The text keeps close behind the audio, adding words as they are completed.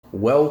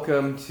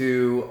Welcome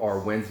to our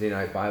Wednesday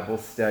night Bible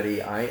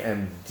study. I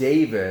am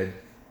David,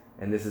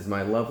 and this is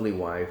my lovely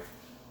wife,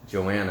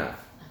 Joanna.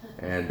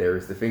 And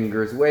there's the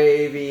fingers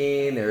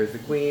waving, there's the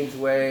Queen's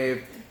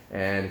wave.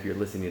 And if you're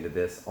listening to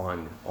this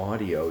on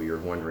audio, you're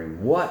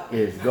wondering what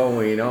is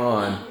going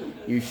on.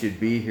 You should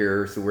be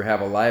here. So we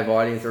have a live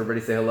audience.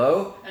 Everybody say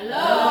hello.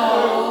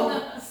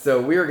 Hello. So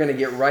we are going to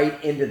get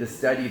right into the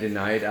study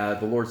tonight.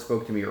 The Lord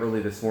spoke to me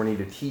early this morning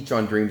to teach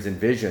on dreams and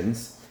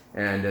visions.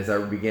 And as I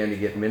began to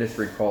get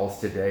ministry calls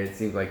today, it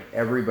seems like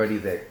everybody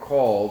that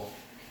called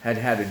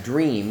had a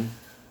dream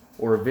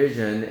or a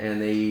vision,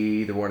 and they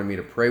either wanted me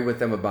to pray with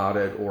them about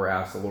it or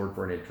ask the Lord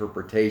for an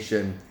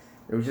interpretation.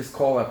 It was just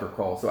call after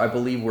call. So I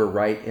believe we're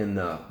right in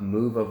the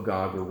move of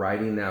God. We're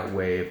riding that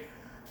wave.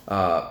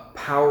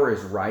 Power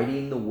is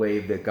riding the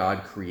wave that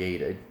God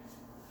created.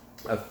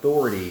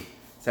 Authority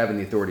is having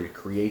the authority to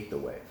create the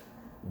wave.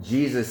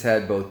 Jesus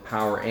had both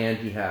power and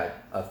he had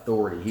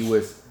authority. He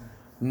was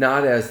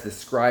not as the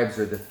scribes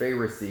or the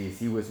Pharisees.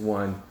 He was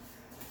one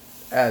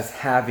as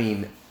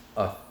having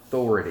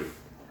authority.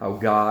 How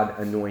God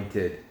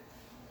anointed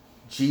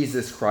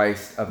Jesus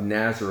Christ of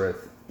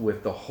Nazareth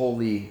with the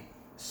Holy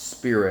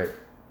Spirit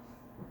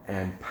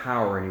and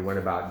power, and he went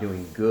about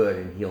doing good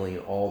and healing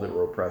all that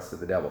were oppressed of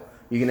the devil.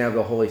 You can have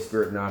the Holy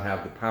Spirit and not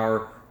have the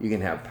power. You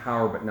can have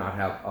power but not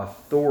have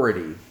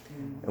authority.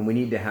 And we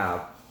need to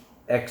have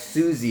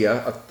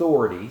exousia,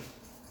 authority,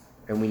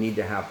 and we need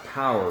to have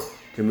power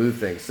to move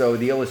things. So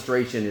the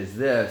illustration is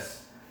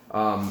this,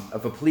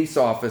 of a police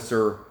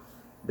officer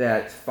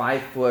that's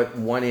 5 foot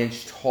 1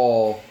 inch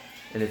tall,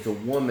 and it's a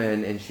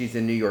woman, and she's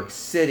in New York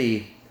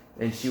City,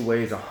 and she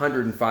weighs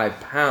 105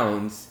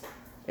 pounds,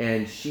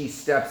 and she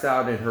steps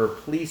out in her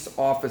police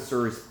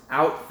officer's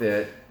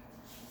outfit,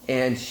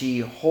 and she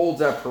holds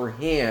up her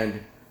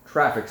hand.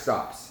 Traffic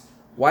stops.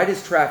 Why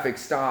does traffic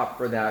stop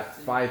for that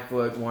 5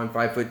 foot 1,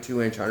 5 foot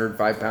 2 inch,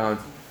 105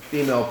 pounds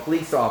female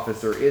police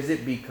officer? Is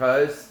it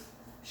because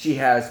she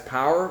has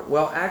power?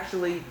 Well,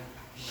 actually,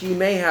 she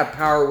may have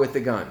power with the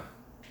gun.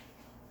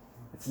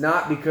 It's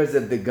not because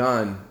of the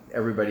gun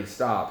everybody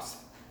stops.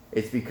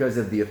 It's because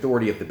of the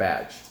authority of the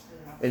badge.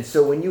 And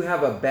so when you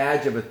have a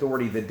badge of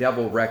authority, the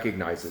devil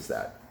recognizes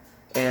that.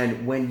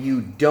 And when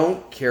you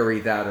don't carry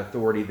that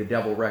authority, the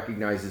devil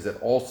recognizes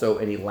it also,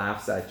 and he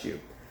laughs at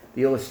you.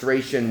 The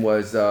illustration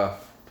was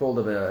told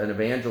of an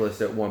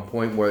evangelist at one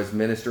point, was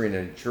ministering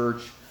in a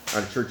church.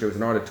 Not a church, it was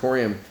an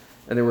auditorium,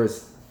 and there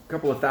was a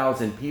couple of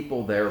thousand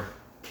people there.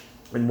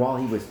 And while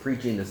he was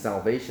preaching the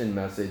salvation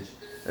message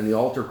and the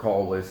altar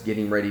call was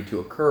getting ready to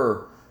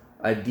occur,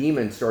 a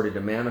demon started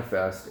to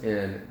manifest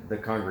in the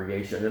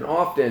congregation. And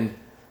often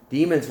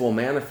demons will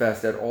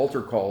manifest at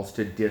altar calls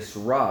to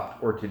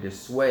disrupt or to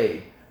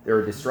dissuade.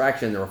 They're a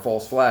distraction, they're a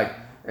false flag.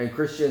 And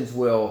Christians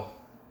will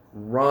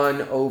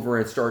run over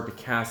and start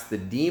to cast the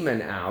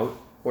demon out,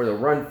 or they'll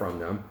run from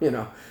them.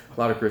 A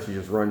lot of Christians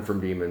just run from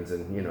demons,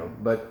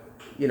 and but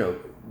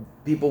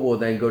people will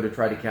then go to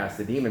try to cast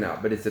the demon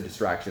out, but it's a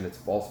distraction, it's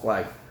a false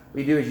flag. What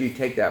you do is you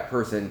take that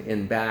person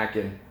in back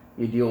and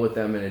you deal with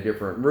them in a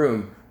different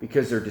room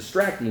because they're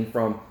distracting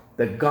from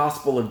the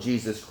gospel of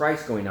Jesus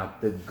Christ going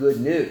out, the good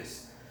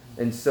news.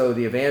 And so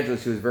the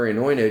evangelist, who was very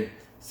anointed,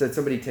 said,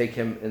 somebody take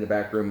him in the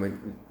back room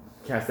and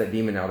cast that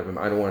demon out of him.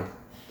 I don't want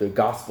the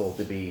gospel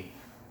to be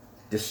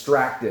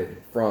distracted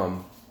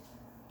from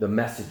the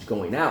message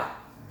going out.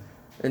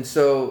 And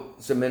so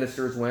some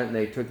ministers went and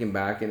they took him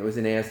back, and it was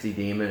a nasty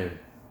demon. And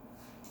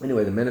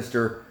anyway, the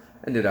minister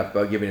ended up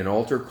giving an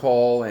altar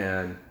call,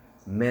 and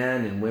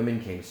men and women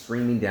came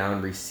streaming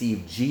down,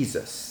 received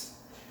Jesus.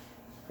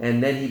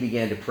 And then he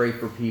began to pray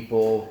for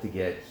people to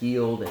get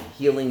healed, and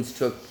healings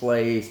took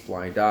place.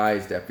 Blind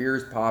eyes, deaf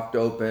ears popped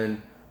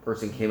open.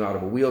 Person came out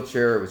of a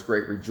wheelchair. It was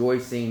great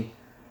rejoicing.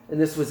 And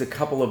this was a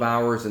couple of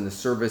hours, and the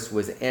service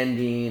was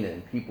ending,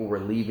 and people were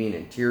leaving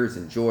in tears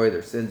and joy.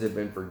 Their sins had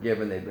been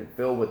forgiven. They'd been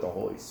filled with the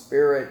Holy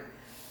Spirit.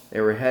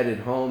 They were headed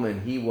home,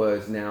 and he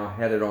was now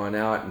headed on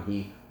out, and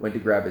he went to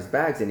grab his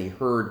bags, and he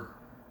heard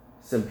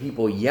some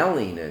people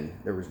yelling, and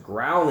there was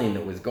growling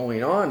that was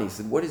going on. He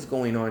said, what is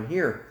going on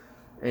here?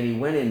 And he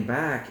went in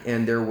back,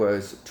 and there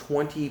was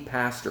 20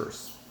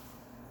 pastors.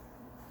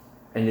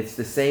 And it's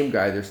the same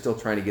guy. They're still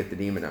trying to get the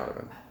demon out of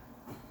him.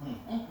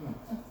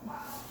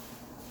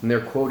 And they're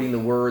quoting the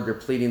word, they're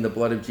pleading the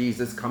blood of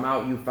Jesus. Come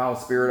out, you foul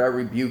spirit, I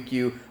rebuke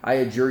you. I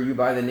adjure you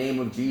by the name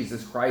of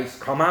Jesus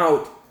Christ. Come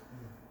out.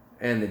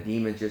 And the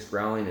demon's just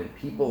growling, and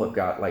people have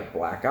got like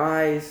black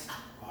eyes.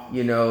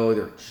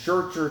 Their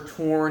shirts are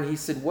torn. He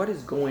said, what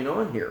is going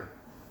on here?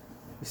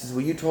 He says,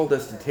 well, you told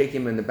us to take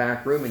him in the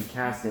back room and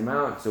cast him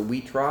out. So we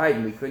tried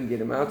and we couldn't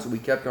get him out, so we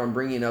kept on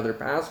bringing other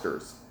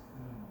pastors.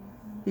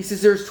 He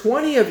says, there's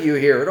 20 of you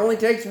here. It only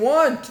takes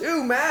 1,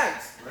 2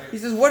 max. He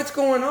says, what's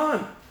going on?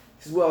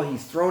 He says, well,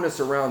 he's thrown us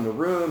around the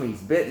room.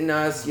 He's bitten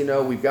us.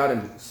 We've got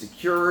him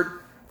secured.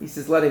 He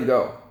says, let him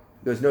go.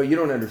 He goes, no, you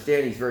don't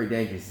understand. He's very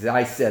dangerous. He says,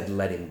 I said,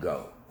 let him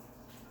go.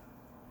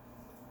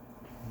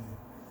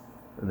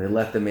 And they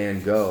let the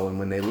man go. And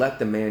when they let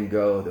the man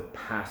go, the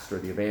pastor,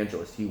 the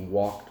evangelist, he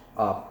walked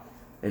up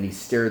And he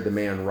stared the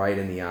man right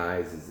in the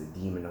eyes as the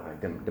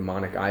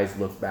demonic eyes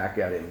looked back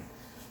at him.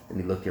 And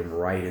he looked him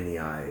right in the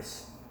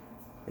eyes.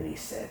 And he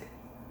said,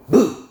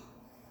 "Boo!"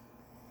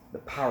 The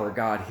power of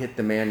God hit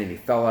the man, and he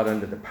fell out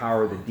under the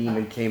power. The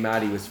demon came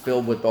out. He was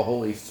filled with the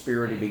Holy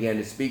Spirit. He began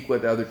to speak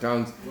with other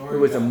tongues. It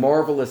was a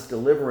marvelous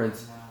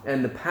deliverance.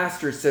 And the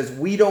pastor says,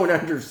 "We don't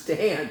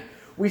understand.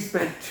 We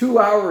spent 2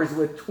 hours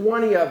with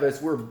 20 of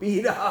us. We're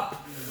beat up."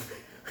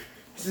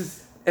 He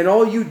says, "And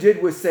all you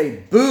did was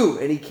say, 'Boo!'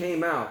 and he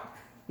came out."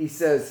 He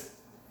says,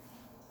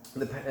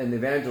 and the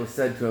evangelist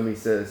said to him, he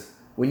says,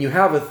 "When you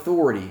have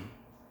authority,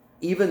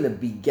 even the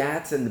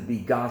begats and the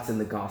begots in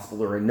the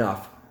gospel are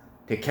enough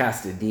to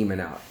cast a demon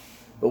out.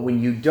 But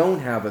when you don't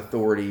have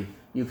authority,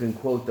 you can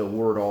quote the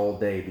word all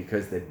day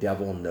because the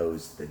devil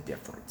knows the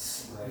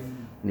difference." Right.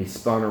 And he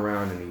spun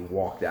around and he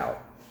walked out.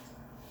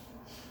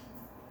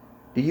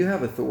 Do you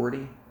have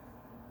authority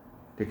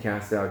to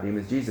cast out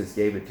demons? Jesus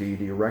gave it to you.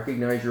 Do you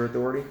recognize your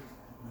authority?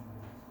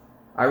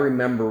 I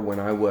remember when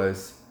I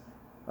was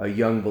a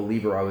young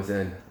believer, I was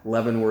in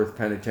Leavenworth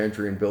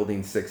Penitentiary in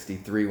Building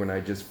 63 when I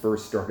just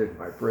first started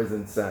my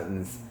prison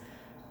sentence.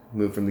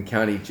 Moved from the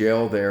county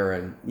jail there,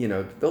 and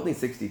Building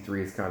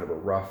 63 is kind of a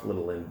rough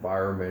little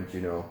environment,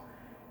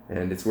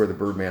 and it's where the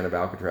Birdman of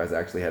Alcatraz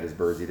actually had his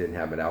birds. He didn't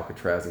have them at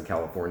Alcatraz in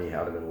California. He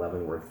had them in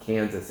Leavenworth,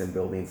 Kansas in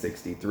Building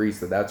 63.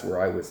 So that's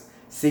where I was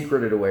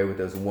secreted away with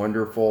those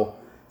wonderful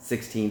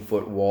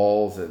 16-foot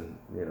walls and,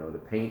 the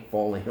paint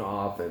falling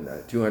off and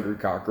 200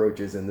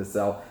 cockroaches in the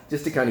cell,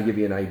 just to kind of give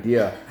you an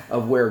idea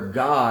of where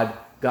God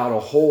got a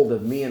hold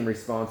of me in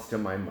response to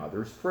my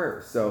mother's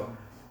prayers. So,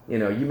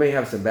 you may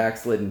have some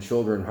backslidden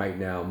children right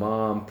now.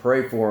 Mom,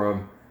 pray for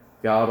them.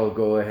 God will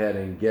go ahead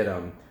and get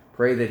them.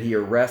 Pray that he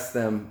arrests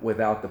them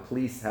without the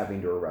police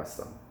having to arrest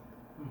them.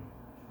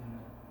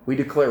 We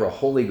declare a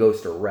Holy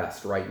Ghost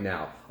arrest right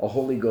now, a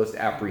Holy Ghost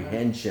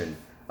apprehension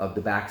of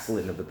the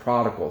backslidden, of the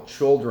prodigal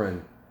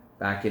children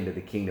back into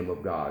the kingdom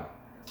of God.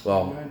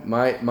 Well,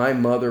 my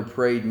mother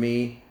prayed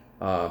me,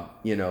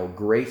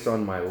 grace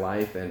on my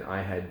life, and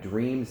I had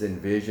dreams and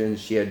visions.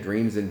 She had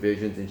dreams and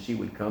visions, and she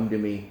would come to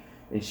me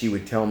and she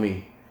would tell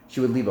me, she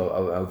would leave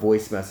a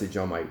voice message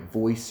on my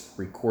voice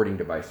recording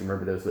device. You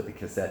remember those with the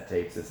cassette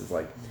tapes? This is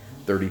like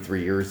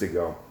 33 years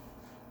ago.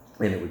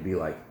 And it would be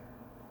like,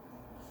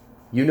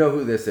 "You know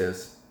who this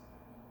is.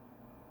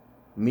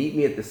 Meet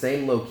me at the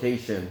same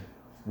location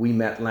we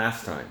met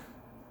last time,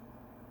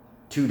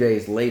 2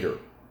 days later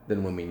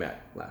than when we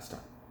met last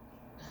time."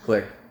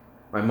 Click.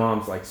 My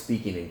mom's like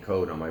speaking in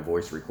code on my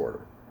voice recorder.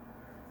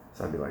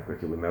 So I'd be like,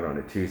 "Okay, we met on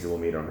a Tuesday. We'll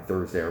meet on a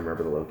Thursday. I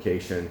remember the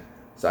location."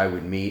 So I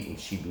would meet, and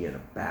she'd be in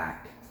a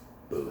back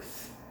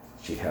booth.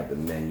 She'd have the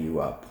menu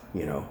up,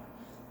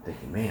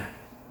 thinking, "Man,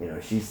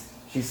 she's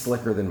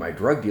slicker than my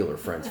drug dealer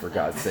friends, for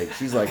God's sake.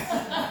 She's like,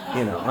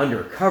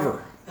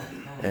 undercover."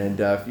 And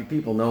if you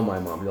people know my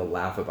mom, you'll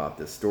laugh about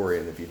this story,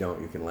 and if you don't,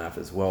 you can laugh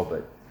as well.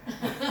 But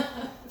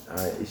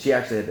she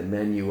actually had the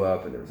menu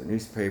up, and there was a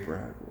newspaper.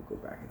 I would go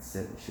back and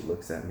sit, and she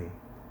looks at me.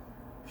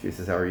 She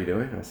says, "How are you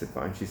doing?" I said,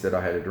 "Fine." She said,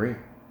 "I had a dream."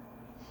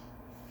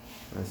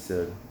 I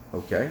said,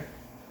 "Okay."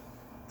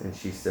 And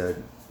she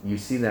said, "You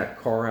see that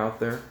car out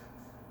there?"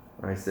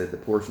 I said, "The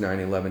Porsche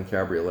 911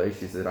 Cabriolet."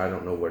 She said, "I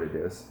don't know what it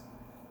is."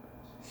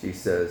 She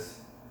says,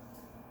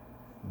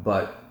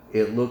 "But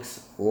it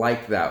looks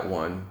like that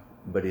one,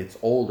 but it's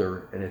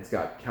older and it's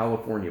got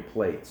California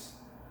plates.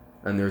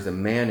 And there's a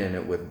man in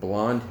it with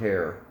blonde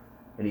hair,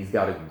 and he's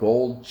got a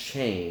gold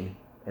chain,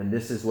 and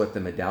this is what the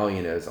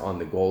medallion is on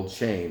the gold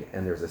chain,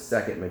 and there's a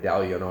second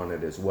medallion on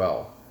it as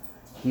well.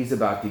 He's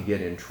about to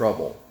get in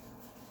trouble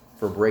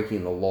for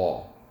breaking the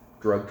law,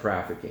 drug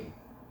trafficking,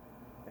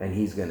 and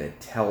he's going to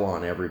tell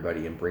on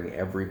everybody and bring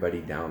everybody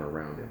down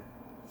around him."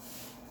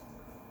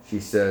 She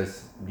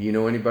says, "Do you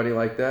know anybody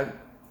like that?"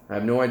 "I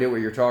have no idea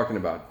what you're talking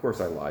about." Of course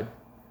I lied.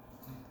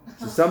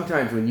 So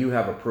sometimes when you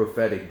have a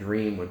prophetic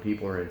dream, when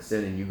people are in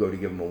sin and you go to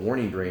give them a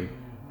warning dream,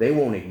 they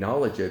won't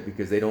acknowledge it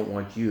because they don't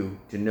want you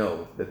to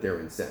know that they're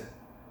in sin.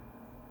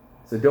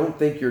 So don't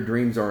think your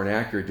dreams aren't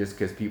accurate just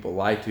because people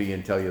lie to you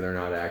and tell you they're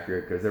not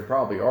accurate, because they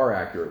probably are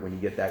accurate when you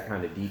get that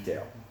kind of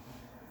detail.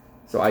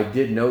 So I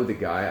did know the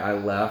guy. I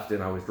left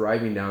and I was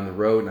driving down the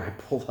road, and I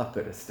pull up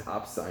at a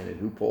stop sign, and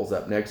who pulls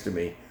up next to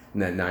me in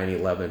that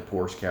 911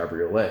 Porsche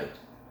Cabriolet?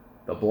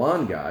 The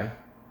blonde guy,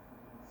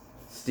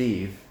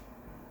 Steve,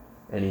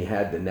 and he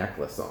had the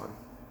necklace on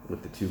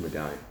with the two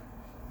medallions.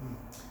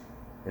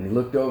 And he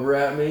looked over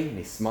at me and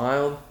he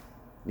smiled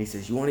and he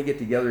says, "You want to get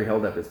together?" He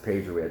held up his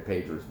pager. We had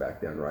pagers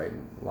back then, right?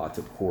 And lots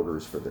of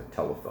quarters for the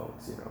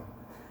telephones,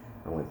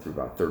 I went through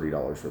about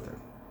 $30 worth of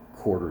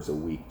quarters a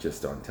week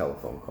just on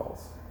telephone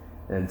calls.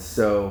 And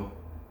so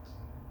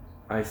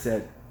I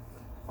said,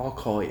 "I'll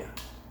call you.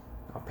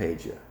 I'll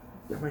page you."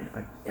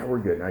 "Yeah, we're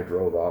good." And I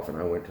drove off and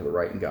I went to the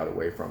right and got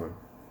away from him.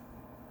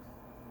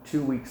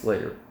 2 weeks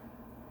later,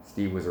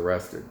 Steve was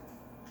arrested.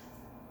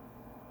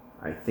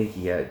 I think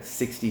he had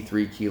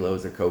 63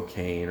 kilos of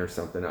cocaine or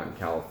something out in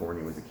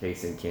California. It was a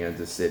case in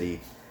Kansas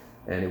City,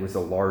 and it was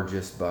the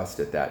largest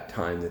bust at that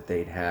time that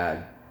they'd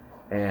had.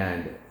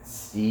 And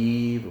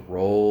Steve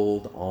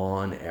rolled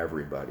on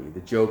everybody.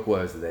 The joke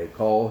was they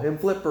call him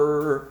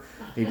Flipper.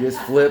 He just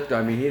flipped.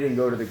 I mean, he didn't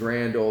go to the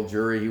Grand Old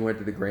Jury. He went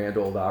to the Grand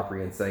Old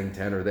Opry and sang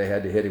tenor. They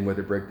had to hit him with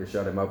a brick to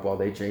shut him up while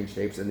they changed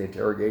tapes in the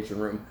interrogation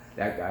room.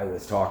 That guy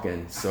was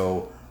talking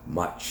so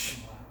much.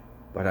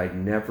 But I'd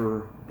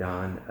never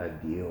done a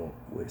deal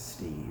with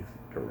Steve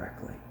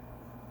directly.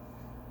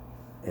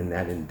 And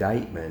that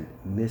indictment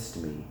missed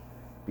me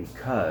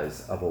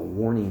because of a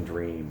warning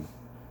dream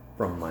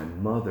from my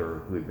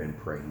mother who had been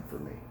praying for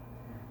me.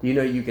 Do you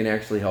know you can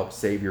actually help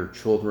save your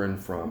children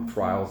from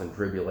trials and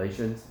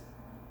tribulations?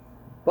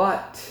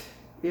 But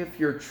if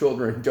your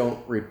children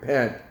don't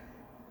repent,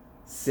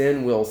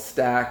 sin will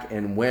stack,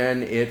 and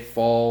when it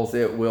falls,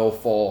 it will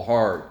fall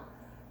hard.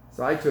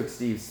 So I took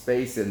Steve's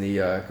space in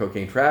the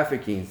cocaine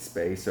trafficking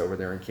space over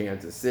there in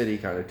Kansas City,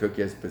 kind of took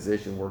his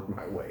position, worked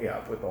my way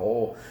up with a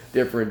whole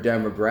different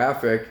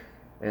demographic,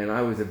 and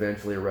I was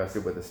eventually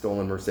arrested with a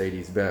stolen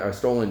a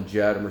stolen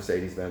jet, a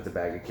Mercedes-Benz, a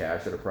bag of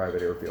cash at a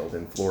private airfield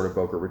in Florida,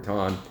 Boca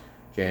Raton,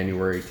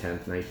 January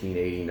 10th,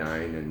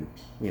 1989,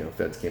 and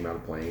feds came out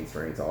of planes,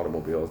 trains,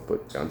 automobiles,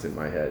 put guns in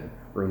my head,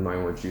 ruined my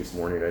orange juice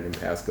morning. I didn't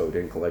pass go,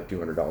 didn't collect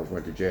 $200,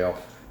 went to jail,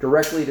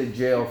 directly to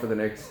jail for the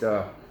next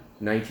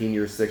 19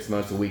 years, 6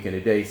 months, a week, and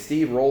a day.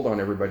 Steve rolled on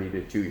everybody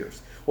to 2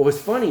 years. What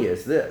was funny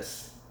is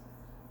this: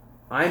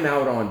 I'm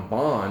out on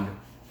bond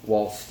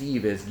while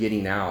Steve is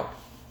getting out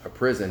of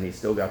prison. He's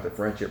still got the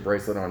friendship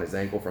bracelet on his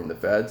ankle from the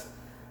feds,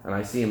 and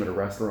I see him at a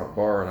restaurant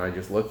bar, and I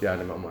just looked at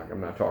him. I'm like,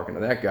 I'm not talking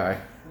to that guy.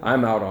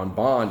 I'm out on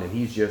bond, and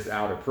he's just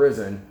out of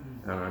prison,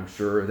 and I'm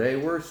sure they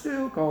were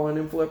still calling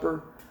him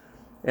Flipper.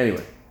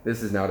 Anyway,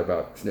 this is not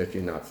about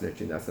snitching, not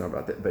snitching. That's not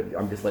about that, but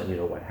I'm just letting you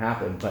know what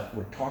happened. But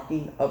we're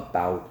talking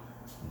about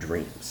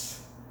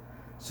dreams.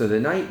 So the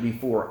night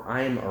before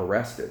I'm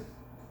arrested,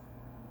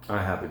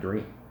 I have a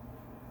dream.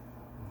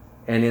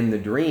 And in the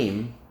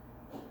dream,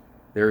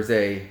 there's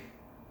a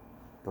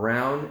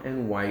brown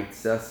and white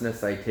Cessna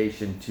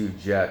Citation II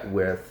jet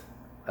with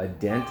a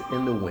dent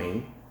in the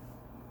wing.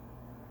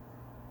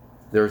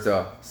 There's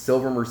a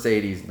silver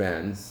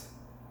Mercedes-Benz,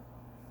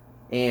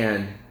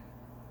 and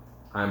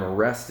I'm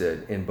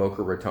arrested in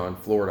Boca Raton,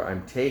 Florida.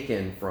 I'm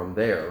taken from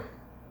there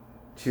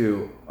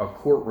to a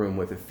courtroom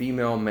with a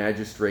female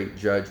magistrate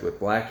judge with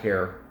black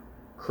hair,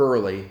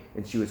 curly,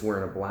 and she was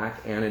wearing a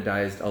black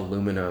anodized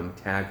aluminum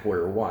Tag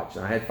Heuer watch.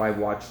 And I had 5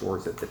 watch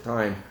stores at the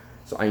time,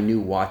 so I knew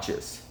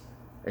watches.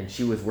 And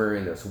she was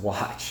wearing this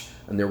watch,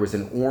 and there was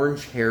an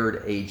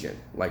orange-haired agent,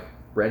 like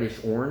reddish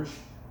orange,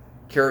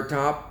 carrot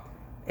top,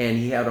 and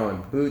he had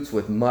on boots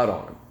with mud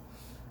on them.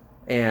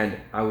 And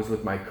I was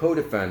with my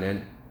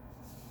co-defendant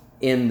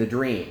in the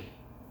dream.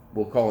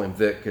 We'll call him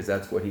Vic because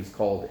that's what he's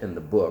called in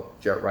the book,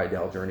 Jet Ride: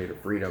 Hell Journey to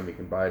Freedom. You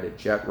can buy it at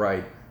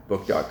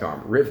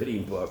jetrideBook.com.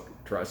 Riveting book,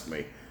 trust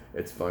me.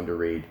 It's fun to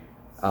read.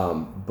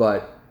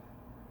 But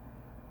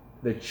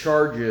the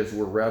charges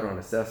were read on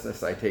a Cessna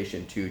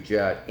Citation II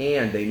jet,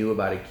 and they knew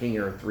about a King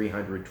Air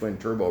 300 twin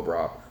turbo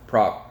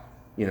prop,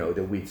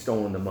 that we'd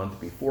stolen the month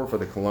before for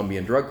the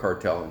Colombian drug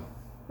cartel and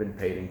been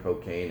paid in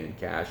cocaine and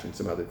cash and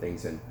some other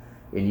things in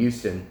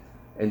Houston.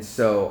 And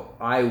so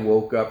I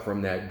woke up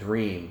from that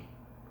dream,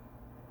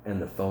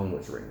 and the phone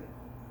was ringing.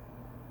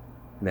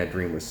 And that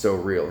dream was so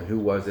real. And who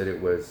was it? It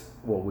was,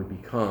 we'd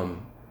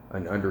become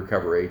an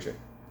undercover agent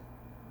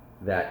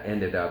that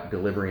ended up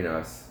delivering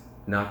us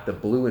not the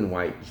blue and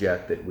white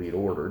jet that we'd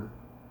ordered.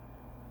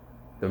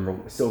 The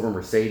silver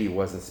Mercedes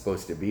wasn't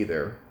supposed to be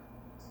there.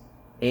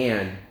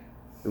 And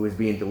it was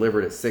being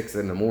delivered at 6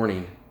 in the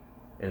morning.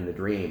 And in the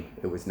dream,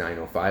 it was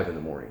 9:05 in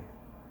the morning.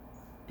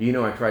 Do you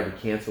know I tried to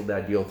cancel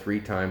that deal 3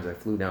 times? I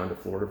flew down to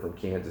Florida from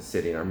Kansas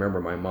City. And I remember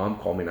my mom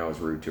called me and I was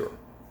rude to her.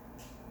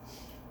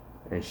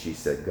 And she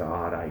said,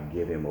 God, I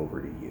give him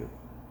over to you.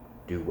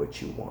 Do what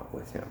you want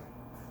with him.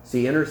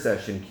 See,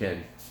 intercession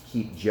can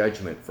keep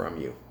judgment from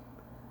you.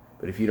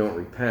 But if you don't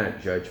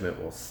repent,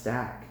 judgment will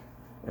stack.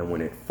 And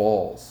when it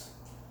falls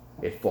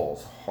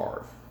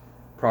hard.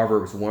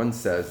 Proverbs 1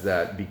 says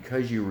that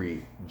because you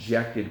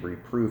rejected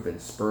reproof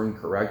and spurned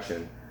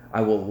correction,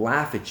 I will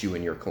laugh at you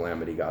in your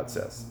calamity, God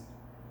says.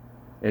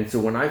 And so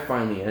when I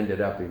finally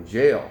ended up in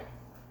jail,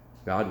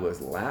 God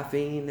was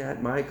laughing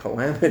at my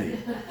calamity.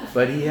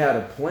 But he had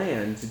a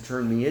plan to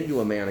turn me into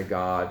a man of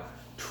God,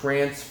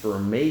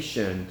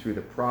 transformation through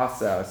the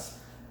process.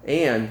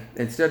 And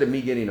instead of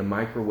me getting a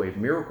microwave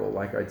miracle,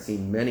 like I'd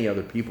seen many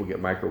other people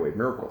get microwave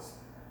miracles,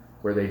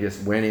 where they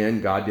just went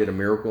in, God did a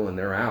miracle, and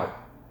they're out.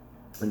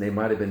 And they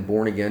might have been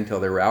born again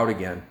till they were out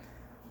again.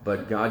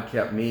 But God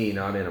kept me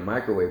not in a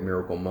microwave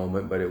miracle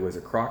moment, but it was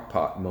a crock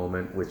pot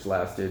moment, which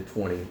lasted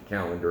 20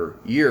 calendar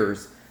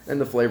years. And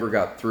the flavor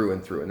got through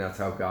and through. And that's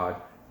how God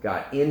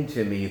got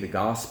into me the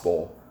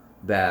gospel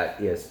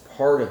that is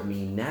part of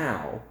me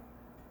now,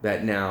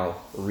 that now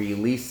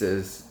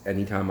releases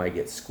anytime I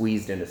get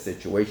squeezed in a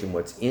situation.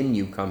 What's in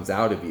you comes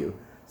out of you.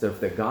 So if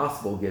the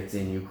gospel gets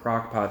in you,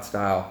 crock pot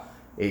style,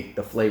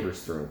 the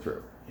flavor's through and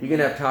through. You can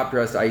have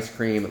top-dressed ice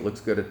cream. It looks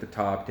good at the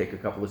top. Take a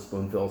couple of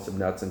spoonfuls of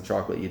nuts and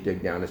chocolate. You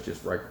dig down. It's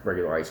just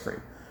regular ice cream.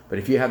 But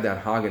if you have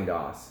that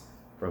Haagen-Dazs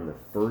from the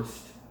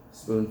first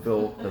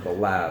spoonful to the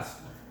last,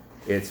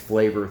 it's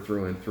flavor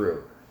through and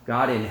through.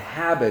 God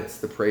inhabits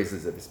the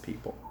praises of his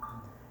people.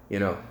 You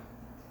know,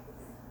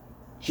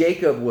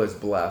 Jacob was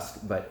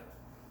blessed, but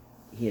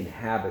he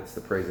inhabits the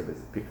praise of his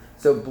people.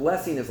 So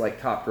blessing is like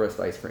top-dressed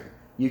ice cream.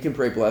 You can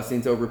pray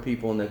blessings over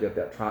people and they've got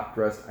that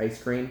top-dressed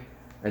ice cream,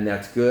 and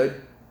that's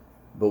good.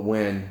 But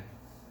when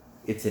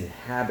it's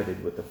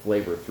inhabited with the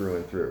flavor through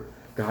and through,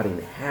 God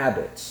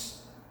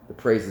inhabits the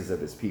praises of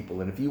his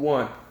people. And if you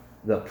want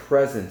the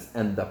presence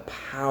and the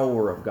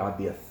power of God,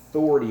 the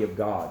authority of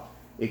God,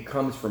 it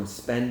comes from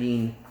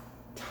spending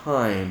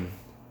time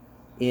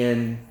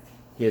in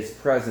his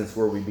presence,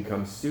 where we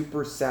become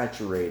super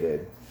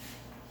saturated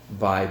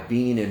by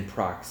being in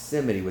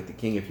proximity with the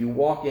King. If you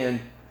walk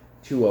in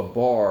to a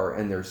bar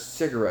and there's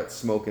cigarette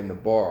smoke in the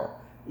bar,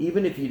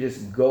 even if you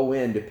just go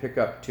in to pick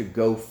up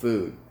to-go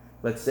food,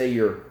 let's say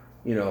you're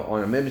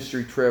on a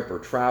ministry trip or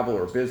travel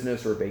or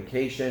business or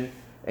vacation,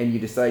 and you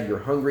decide you're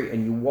hungry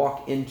and you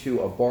walk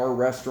into a bar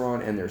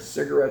restaurant and there's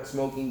cigarette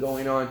smoking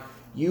going on,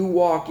 you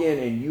walk in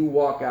and you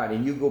walk out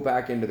and you go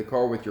back into the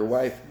car with your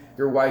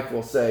wife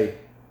will say,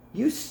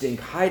 "You stink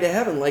high to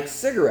heaven like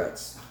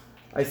cigarettes."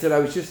 I said, "I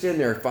was just in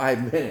there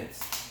 5 minutes."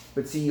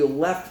 But see, you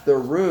left the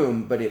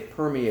room, but it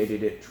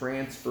permeated, it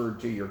transferred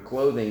to your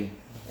clothing,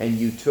 and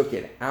you took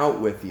it out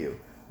with you.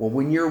 Well,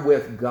 when you're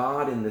with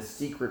God in the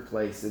secret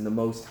place, in the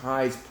Most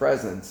High's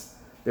presence,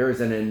 there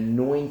is an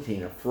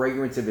anointing, a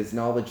fragrance of his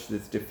knowledge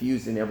that's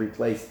diffused in every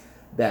place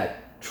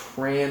that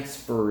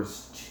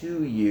transfers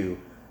to you.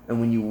 And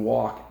when you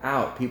walk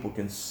out, people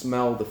can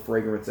smell the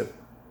fragrance of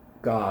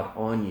God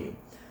on you.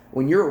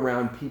 When you're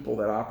around people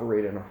that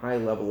operate in a high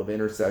level of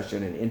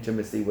intercession and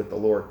intimacy with the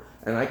Lord,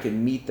 and I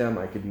can meet them,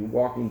 I could be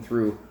walking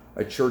through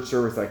a church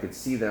service, I could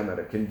see them at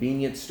a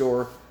convenience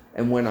store,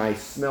 and when I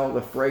smell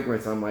the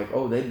fragrance, I'm like,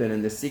 oh, they've been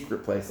in this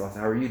secret place. I said,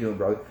 "How are you doing,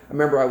 brother?" I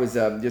remember I was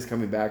just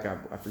coming back,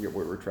 I forget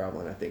where we were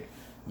traveling, I think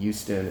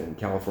Houston and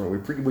California.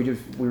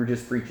 We were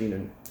just preaching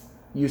in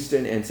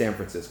Houston and San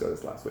Francisco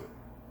this last week.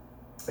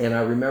 And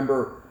I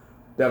remember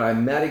that I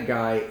met a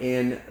guy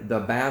in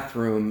the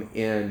bathroom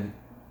in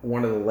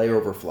one of the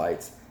layover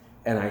flights,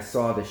 and I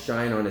saw the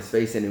shine on his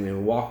face, and when he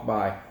walked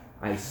by,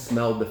 I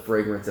smelled the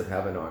fragrance of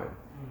heaven on him.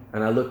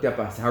 And I looked up,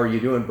 I said, "How are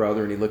you doing,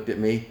 brother?" And he looked at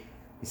me,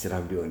 he said,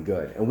 "I'm doing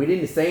good." And we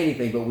didn't say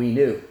anything, but we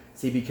knew.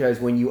 See, because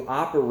when you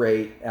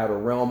operate at a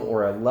realm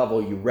or a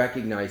level, you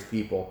recognize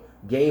people.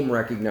 Game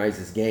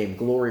recognizes game.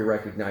 Glory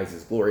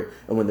recognizes glory.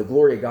 And when the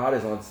glory of God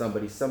is on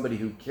somebody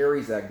who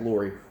carries that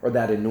glory or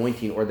that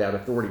anointing or that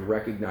authority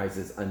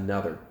recognizes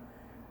another.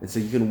 And so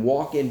you can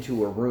walk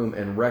into a room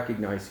and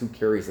recognize who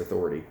carries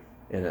authority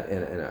in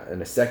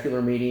a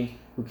secular meeting,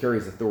 who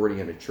carries authority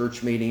in a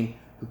church meeting,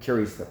 who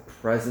carries the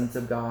presence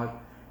of God.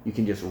 You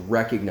can just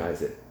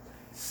recognize it.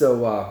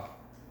 So,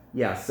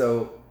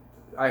 so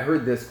I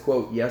heard this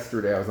quote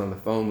yesterday. I was on the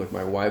phone with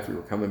my wife. We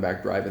were coming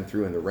back driving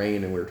through in the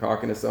rain, and we were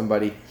talking to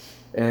somebody,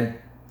 and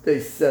they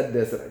said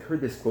this. I'd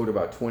heard this quote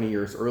about 20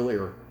 years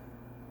earlier.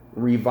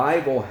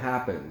 Revival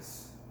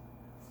happens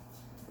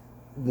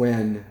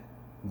when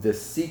the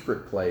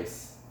secret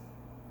place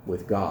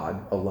with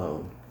God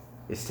alone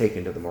is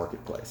taken to the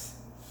marketplace.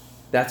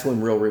 That's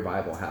when real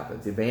revival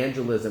happens.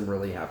 Evangelism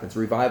really happens.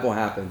 Revival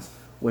happens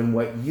when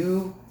what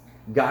you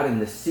got in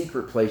the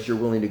secret place, you're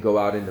willing to go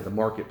out into the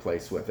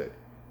marketplace with it.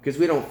 Because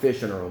we don't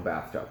fish in our own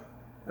bathtub.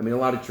 I mean, a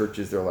lot of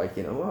churches, they're like,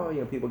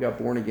 people got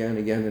born again and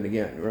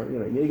again.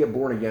 You get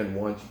born again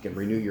once, you can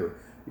renew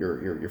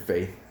your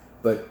faith.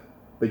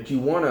 But you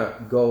want to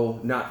go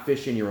not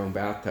fish in your own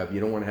bathtub.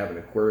 You don't want to have an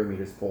aquarium you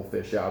just pull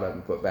fish out of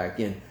and put back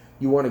in.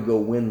 You want to go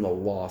win the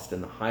lost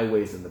in the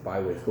highways and the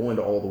byways. Go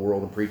into all the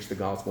world and preach the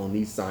gospel, and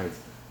these signs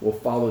will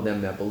follow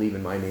them that believe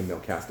in my name. They'll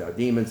cast out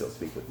demons. They'll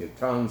speak with new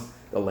tongues.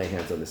 They'll lay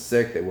hands on the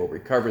sick. They will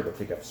recover. They'll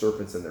pick up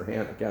serpents in their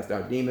hand. They'll cast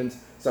out demons.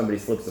 Somebody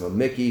slips them a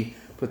Mickey,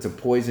 put some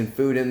poison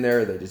food in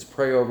there. They just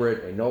pray over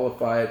it. They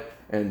nullify it.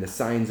 And the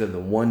signs and the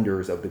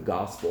wonders of the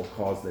gospel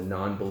cause the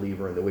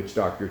non-believer and the witch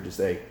doctor to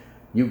say,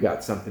 "You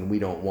got something we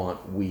don't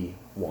want. We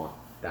want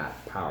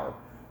that power."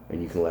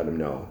 And you can let them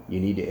know. You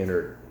need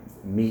to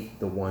meet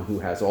the one who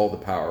has all the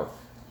power.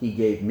 He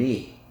gave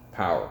me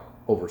power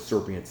over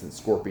serpents and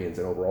scorpions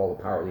and over all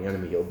the power of the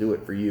enemy. He'll do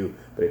it for you,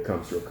 but it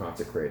comes through a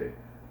consecrated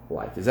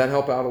life. Does that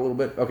help out a little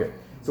bit? Okay,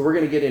 so we're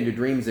going to get into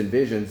dreams and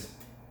visions.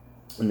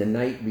 And the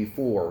night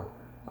before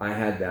I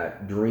had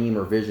that dream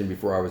or vision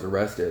before I was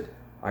arrested,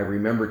 I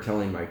remember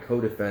telling my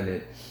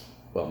co-defendant,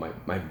 well,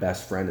 my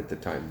best friend at the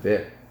time,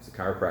 Vic, was a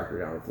chiropractor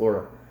down in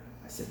Florida.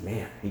 I said,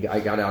 man,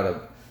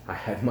 I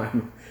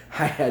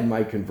had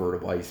my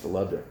convertible. I used to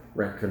love to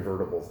rent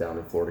convertibles down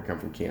in Florida, come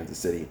from Kansas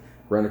City.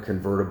 Rent a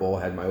convertible,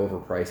 had my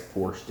overpriced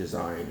Porsche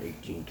design,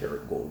 18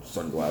 karat gold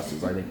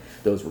sunglasses. I think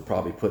those were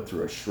probably put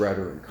through a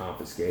shredder and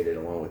confiscated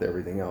along with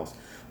everything else.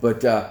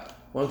 But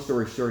long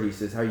story short, he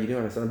says, "How are you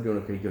doing?" I said, "I'm doing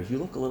okay." He goes, "You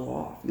look a little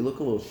off. You look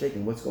a little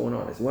shaken. What's going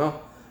on?" I said,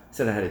 "Well," I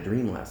said, "I had a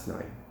dream last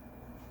night."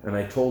 And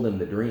I told him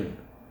the dream.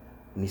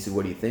 And he said,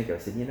 "What do you think?" I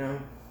said,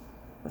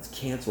 let's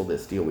cancel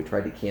this deal. We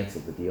tried to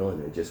cancel the deal,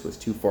 and it just was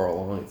too far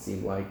along, it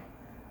seemed like.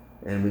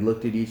 And we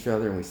looked at each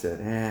other and we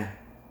said,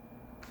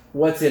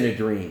 what's in a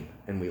dream?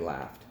 And we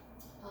laughed.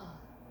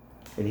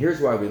 And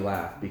here's why we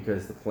laughed,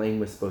 because the plane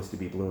was supposed to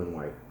be blue and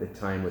white. The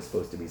time was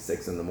supposed to be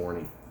 6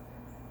 a.m.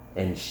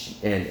 And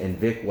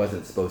Vic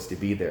wasn't supposed to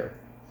be there.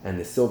 And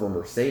the silver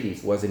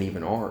Mercedes wasn't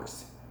even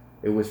ours.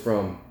 It was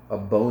from a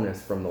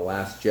bonus from the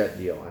last jet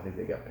deal. I think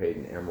they got paid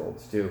in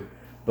emeralds too,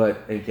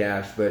 in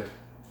cash. But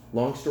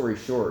long story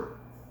short,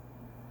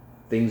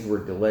 things were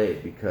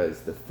delayed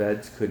because the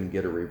feds couldn't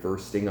get a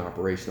reverse sting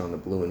operation on the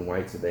blue and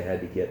white, so they had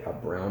to get a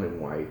brown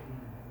and white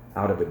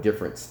out of a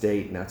different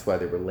state, and that's why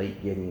they were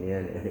late getting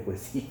in, and it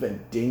was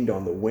even dinged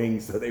on the wing,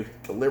 so they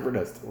delivered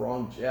us the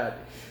wrong jet.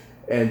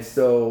 And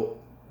so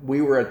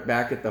we were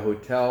back at the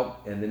hotel,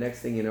 and the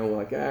next thing you know, we're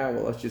like,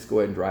 let's just go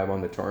ahead and drive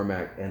on the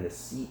tarmac, and the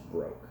seat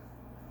broke.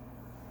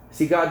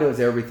 See, God knows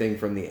everything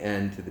from the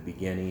end to the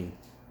beginning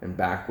and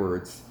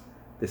backwards.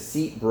 The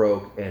seat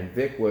broke, and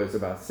Vic was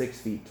about 6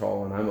 feet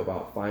tall, and I'm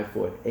about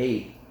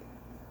 5'8.5".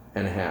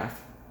 Had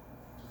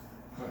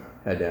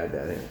to add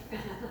that in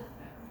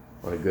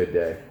on a good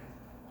day.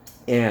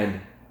 And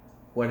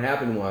what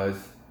happened was,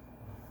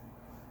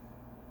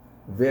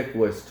 Vic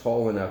was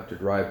tall enough to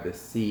drive the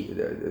seat,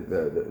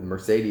 the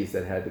Mercedes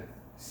that had the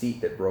seat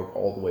that broke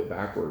all the way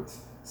backwards,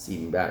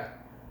 seating back.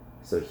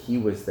 So he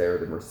was there,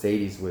 the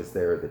Mercedes was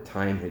there, the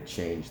time had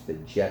changed, the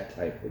jet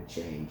type had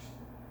changed.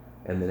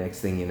 And the next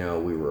thing you know,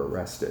 we were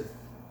arrested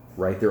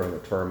right there on the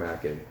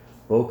tarmac in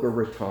Boca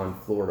Raton,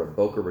 Florida.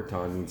 Boca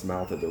Raton means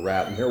mouth of the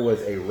rat, and there was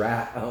a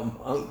rat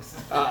amongst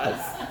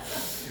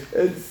us.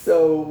 And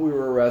so we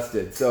were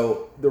arrested.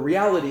 So the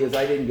reality is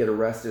I didn't get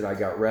arrested, I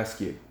got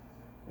rescued.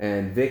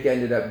 And Vic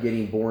ended up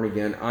getting born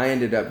again. I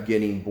ended up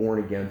getting born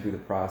again through the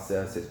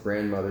process. His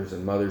grandmother's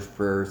and mother's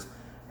prayers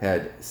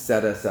had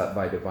set us up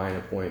by divine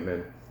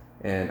appointment.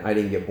 And I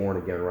didn't get born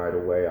again right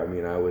away. I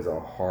mean, I was a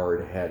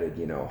hard-headed,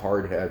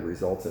 hard head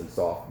results in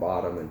soft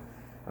bottom. And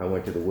I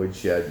went to the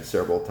woodshed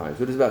several times.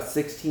 But it was about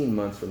 16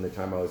 months from the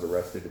time I was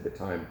arrested to the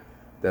time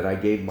that I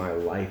gave my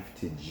life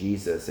to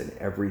Jesus, and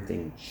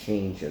everything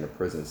changed in a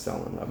prison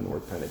cell in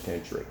Leavenworth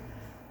Penitentiary.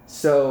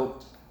 So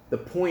the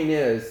point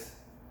is,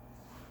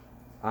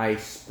 I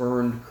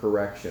spurned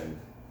correction.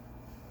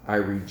 I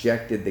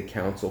rejected the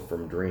counsel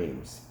from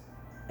dreams.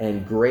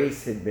 And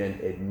grace had been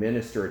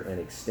administered and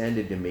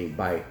extended to me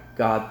by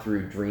God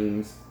through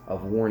dreams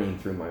of warning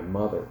through my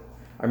mother.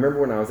 I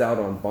remember when I was out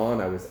on bond,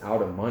 I was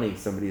out of money.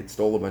 Somebody had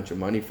stole a bunch of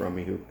money from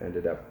me who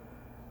ended up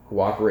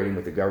cooperating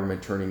with the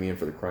government, turning me in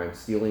for the crime,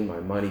 stealing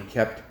my money,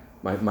 kept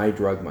my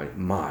drug money.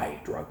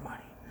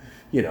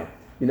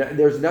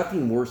 There's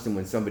nothing worse than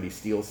when somebody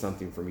steals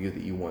something from you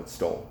that you once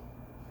stole.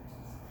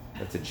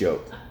 That's a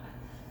joke.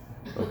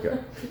 Okay.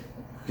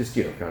 Just,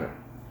 kind of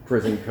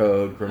prison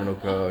code, criminal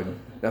code.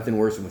 Nothing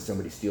worse than when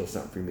somebody steals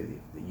something from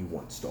you that you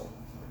once stole.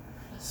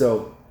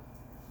 So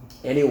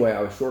anyway,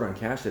 I was short on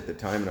cash at the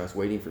time, and I was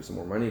waiting for some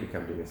more money to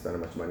come to me, spend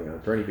much money on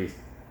attorney fees.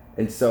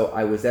 And so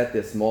I was at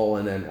this mall,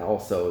 and then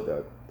also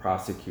the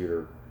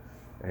prosecutor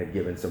had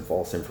given some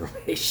false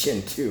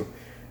information to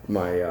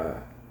my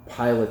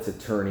pilot's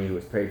attorney, who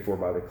was paid for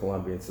by the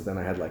Colombian. So then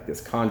I had like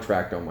this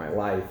contract on my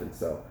life, and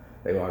so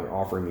they were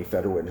offering me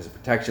federal witness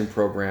protection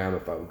program.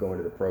 If I would go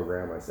into the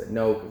program, I said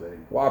no because I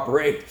didn't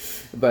cooperate.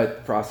 But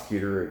the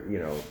prosecutor,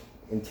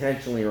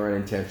 intentionally or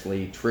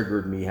unintentionally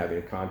triggered me having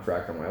a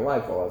contract on my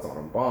life while I was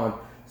on bond.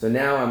 So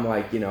now I'm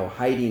like,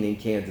 hiding in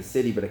Kansas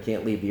City, but I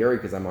can't leave the area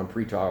because I'm on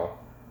pretrial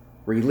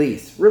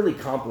release. Really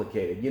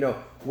complicated.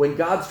 When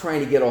God's trying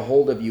to get a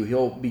hold of you,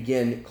 he'll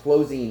begin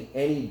closing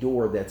any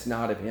door that's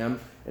not of him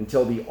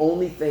until the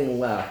only thing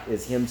left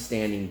is him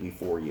standing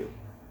before you.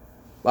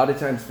 A lot of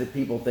times the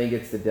people think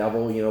it's the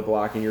devil,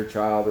 blocking your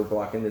child or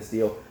blocking this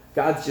deal.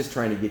 God's just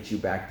trying to get you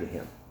back to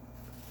him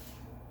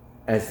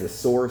as the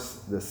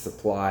source, the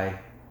supply,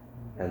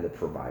 and the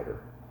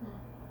provider.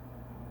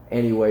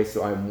 Anyway,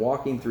 so I'm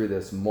walking through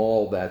this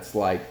mall that's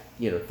like,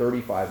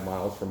 35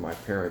 miles from my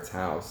parents'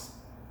 house.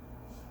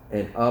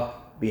 And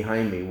up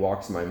behind me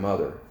walks my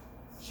mother.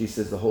 She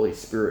says, the Holy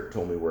Spirit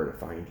told me where to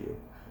find you.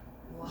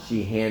 Wow.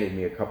 She handed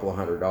me a couple of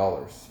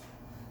 $100,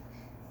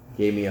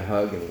 gave me a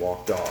hug, and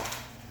walked off.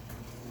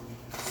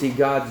 See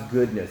God's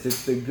goodness.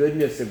 It's the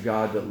goodness of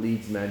God that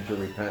leads men to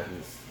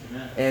repentance.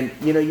 Amen. And,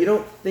 you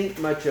don't think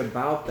much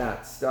about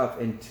that stuff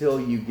until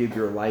you give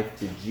your life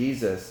to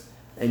Jesus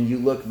and you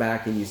look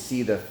back and you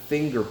see the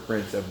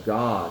fingerprints of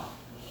God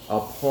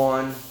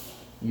upon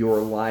your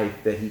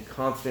life, that he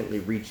constantly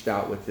reached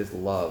out with his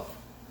love.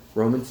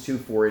 Romans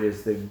 2:4, it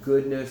is the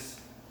goodness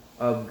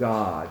of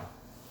God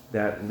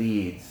that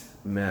leads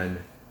men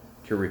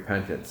to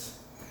repentance.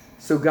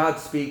 So God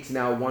speaks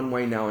now one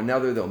way, now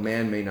another, though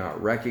man may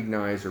not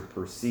recognize or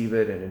perceive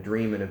it. In a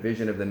dream and a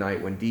vision of the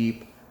night, when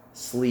deep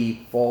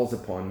sleep falls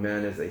upon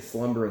men as they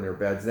slumber in their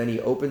beds, then he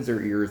opens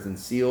their ears and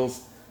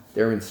seals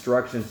their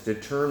instructions to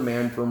turn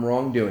man from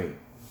wrongdoing.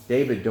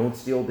 David, don't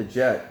steal the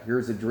jet.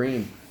 Here's a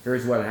dream.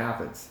 Here's what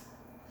happens.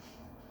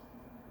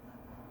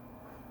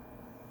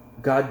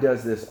 God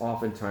does this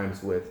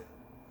oftentimes with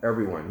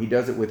everyone. He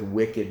does it with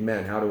wicked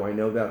men. How do I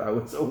know that? I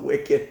was a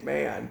wicked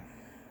man.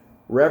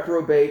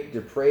 Reprobate,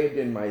 depraved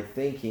in my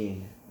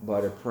thinking,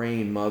 but a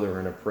praying mother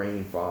and a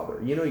praying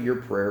father. You know, your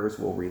prayers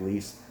will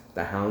release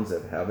the hounds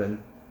of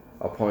heaven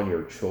upon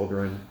your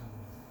children.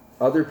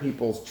 Other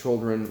people's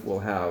children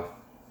will have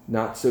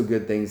not so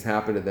good things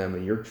happen to them,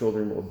 and your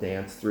children will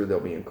dance through.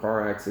 They'll be in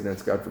car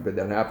accidents, God forbid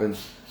that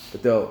happens,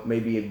 but they'll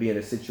maybe be in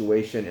a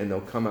situation and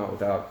they'll come out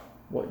without,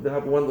 they'll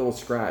have one little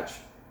scratch.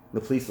 The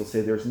police will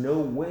say, there's no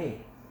way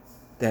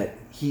that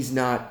he's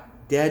not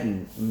dead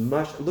and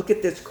mush. Look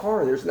at this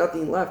car, there's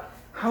nothing left.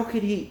 How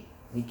could he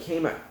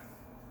came out?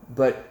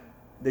 But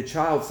the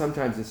child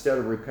sometimes, instead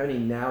of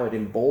repenting, now it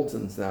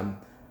emboldens them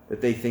that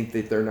they think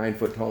that they're 9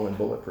 foot tall and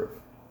bulletproof.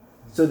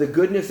 So the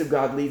goodness of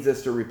God leads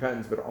us to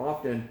repentance, but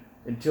often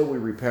until we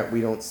repent,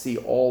 we don't see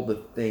all the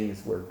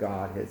things where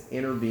God has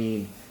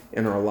intervened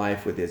in our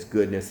life with his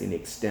goodness and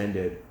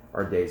extended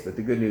our days. But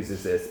the good news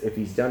is this: if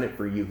he's done it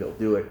for you, he'll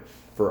do it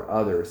for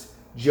others.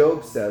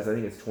 Job says, I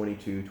think it's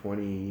 22,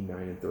 29,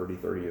 and 30,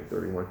 30 and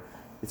 31.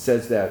 It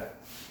says that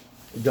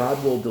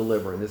God will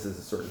deliver, and this is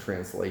a certain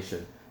translation.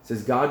 It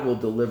says, God will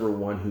deliver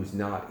one who's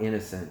not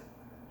innocent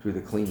through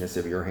the cleanness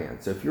of your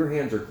hands. So if your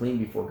hands are clean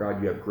before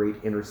God, you have great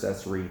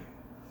intercessory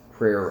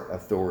prayer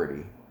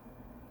authority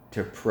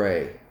to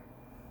pray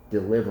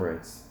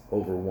deliverance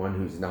over one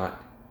who's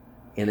not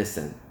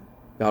innocent.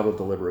 God will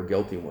deliver a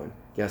guilty one.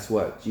 Guess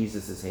what?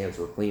 Jesus' hands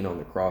were clean on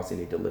the cross and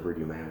he delivered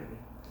humanity.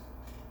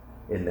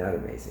 Isn't that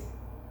amazing?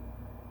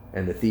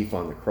 And the thief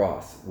on the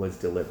cross was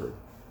delivered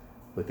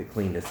with the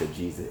cleanness of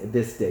Jesus.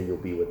 This day you'll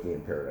be with me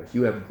in paradise.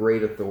 You have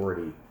great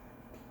authority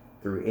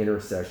through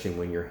intercession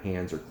when your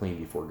hands are clean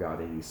before God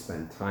and you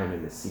spend time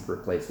in the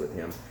secret place with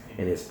him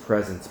and his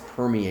presence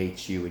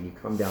permeates you and you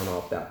come down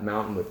off that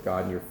mountain with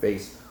God and your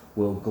face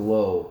will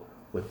glow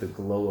with the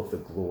glow of the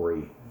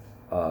glory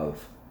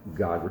of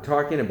God. We're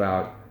talking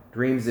about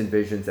dreams and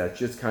visions. That's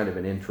just kind of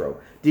an intro.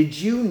 Did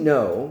you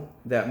know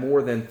that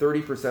more than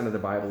 30% of the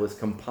Bible is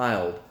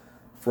compiled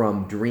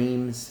from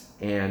dreams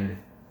and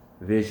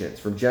visions?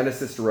 From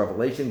Genesis to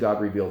Revelation, God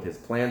revealed his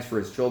plans for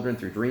his children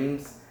through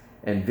dreams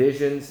and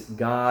visions.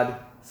 God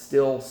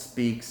still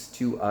speaks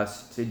to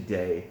us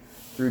today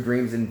through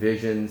dreams and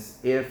visions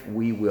if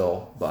we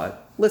will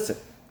but listen.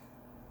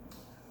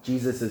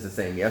 Jesus is the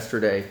same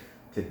yesterday,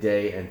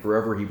 today, and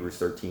forever. Hebrews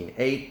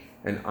 13:8.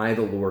 And I,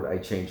 the Lord, I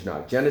change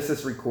not.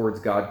 Genesis records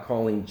God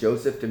calling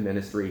Joseph to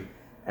ministry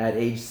at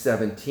age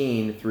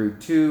 17 through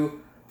 2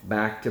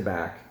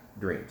 back-to-back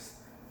dreams.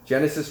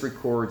 Genesis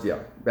records,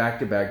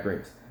 back-to-back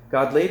dreams.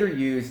 God later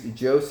used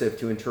Joseph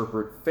to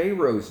interpret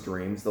Pharaoh's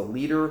dreams, the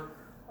leader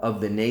of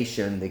the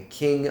nation, the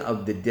king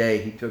of the day.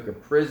 He took a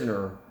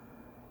prisoner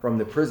from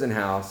the prison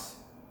house,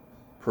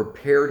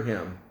 prepared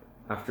him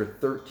after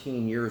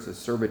 13 years of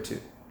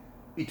servitude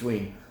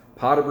between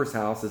Potiphar's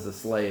house as a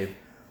slave,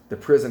 the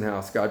prison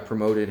house. God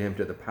promoted him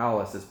to the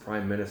palace as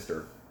prime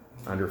minister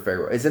under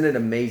Pharaoh. Isn't it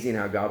amazing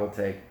how God will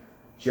take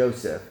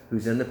Joseph,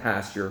 who's in the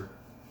pasture,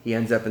 he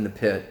ends up in the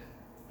pit,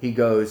 he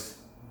goes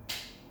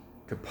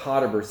to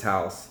Potiphar's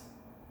house,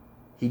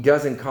 he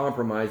doesn't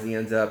compromise, he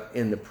ends up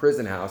in the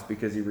prison house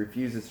because he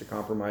refuses to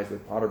compromise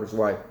with Potiphar's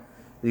wife.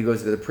 He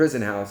goes to the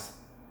prison house,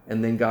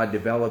 and then God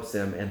develops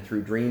him, and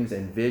through dreams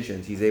and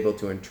visions, he's able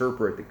to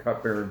interpret the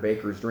cupbearer and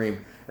baker's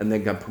dream, and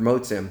then God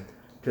promotes him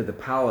to the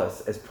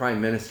palace as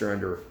prime minister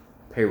under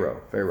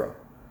Pharaoh.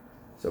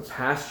 So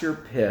pasture,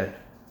 pit,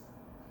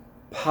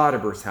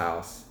 Potiphar's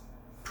house,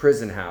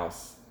 prison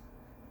house,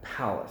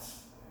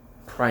 palace,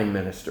 prime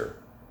minister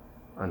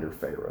under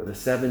Pharaoh. The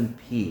 7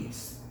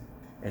 P's.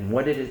 And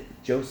what did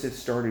it? Joseph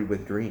started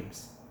with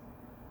dreams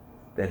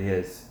that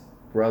his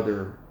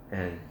brother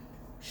and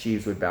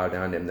sheaves would bow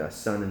down to him, the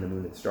sun and the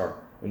moon and star.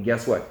 And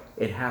guess what?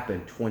 It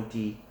happened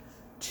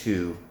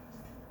 22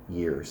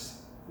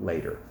 years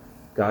later.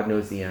 God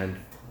knows the end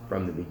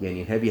from the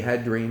beginning. Have you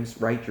had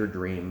dreams? Write your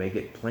dream. Make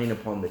it plain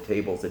upon the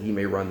tables that he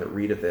may run that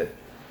readeth it.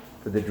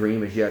 For the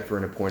dream is yet for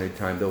an appointed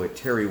time. Though it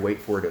tarry, wait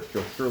for it. It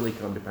shall surely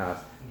come to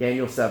pass.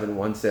 Daniel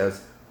 7:1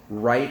 says,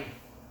 write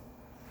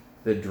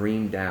the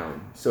dream down.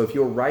 So if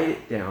you'll write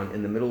it down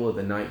in the middle of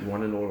the night, you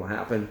want to know what will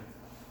happen?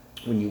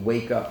 When you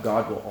wake up,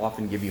 God will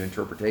often give you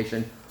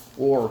interpretation.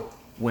 Or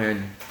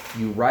when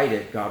you write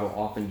it, God will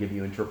often give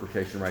you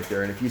interpretation right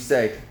there. And if you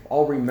say,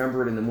 I'll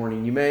remember it in the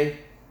morning, you may,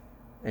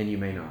 and you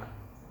may not.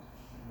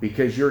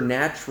 Because your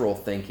natural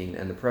thinking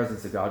and the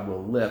presence of God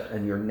will lift,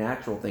 and your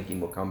natural thinking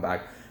will come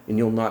back, and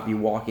you'll not be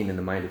walking in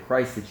the mind of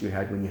Christ that you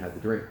had when you had the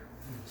dream.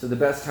 So the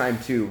best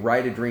time to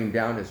write a dream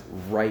down is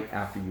right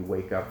after you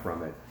wake up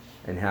from it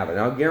and have it.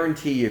 And I'll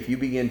guarantee you, if you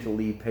begin to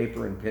leave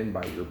paper and pen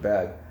by your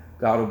bed,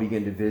 God will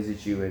begin to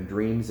visit you in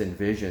dreams and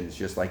visions,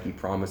 just like he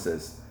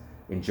promises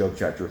in Job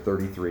chapter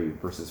 33,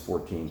 verses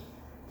 14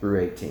 through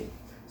 18.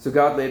 So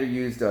God later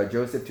used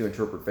Joseph to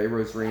interpret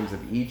Pharaoh's dreams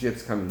of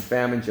Egypt's coming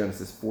famine,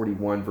 Genesis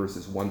 41,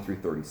 verses 1 through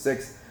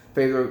 36.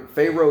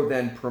 Pharaoh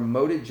then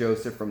promoted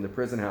Joseph from the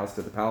prison house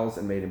to the palace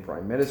and made him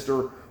prime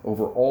minister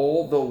over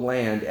all the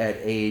land at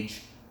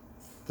age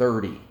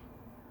 30.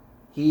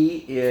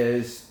 He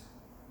is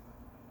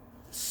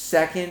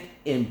second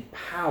in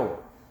power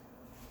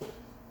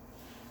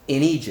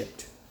in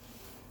Egypt.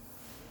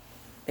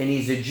 and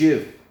he's a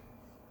Jew.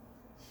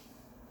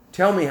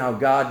 Tell me how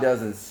God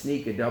doesn't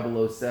sneak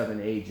a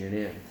 007 agent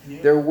in.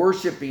 Yeah. They're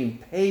worshiping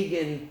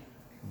pagan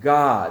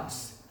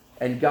gods,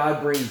 and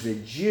God brings a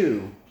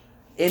Jew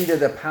into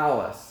the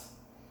palace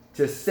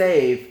to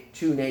save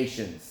two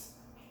nations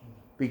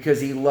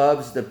because he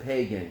loves the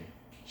pagan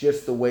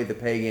just the way the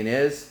pagan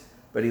is,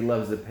 but he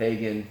loves the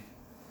pagan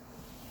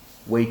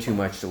way too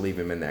much to leave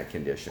him in that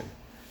condition.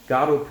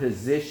 God will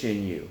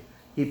position you.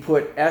 He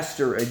put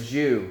Esther, a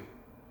Jew,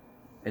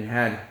 and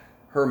had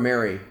her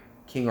marry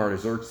King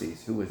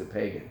Artaxerxes, who was a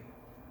pagan.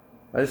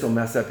 Now, this will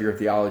mess up your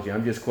theology.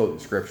 I'm just quoting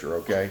scripture,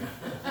 okay?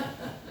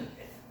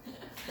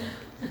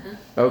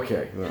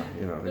 Okay, well,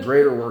 the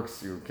greater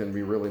works can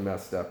be really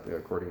messed up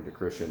according to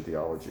Christian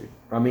theology.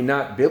 I mean,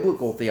 not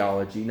biblical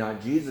theology,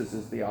 not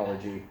Jesus'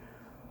 theology,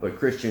 but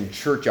Christian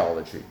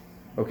churchology.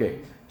 Okay,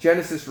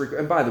 Genesis,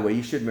 and by the way,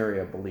 you should marry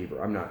a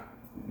believer. I'm not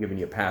giving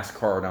you a pass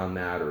card on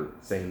that or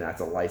saying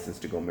that's a license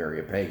to go marry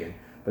a pagan.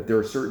 But there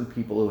are certain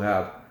people who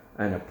have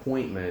an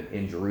appointment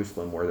in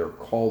Jerusalem where they're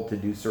called to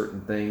do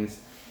certain things.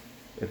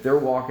 If they're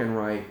walking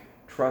right,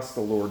 trust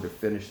the Lord to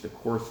finish the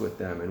course with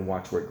them and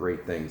watch what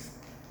great things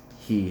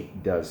he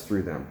does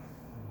through them.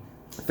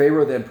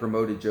 Pharaoh then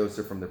promoted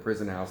Joseph from the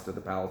prison house to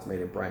the palace, made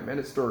him prime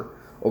minister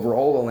over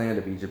all the land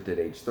of Egypt at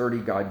age 30.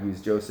 God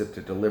used Joseph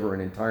to deliver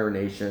an entire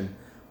nation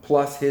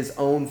plus his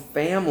own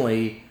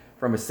family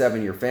from a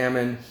 7-year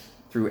famine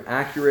through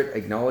accurate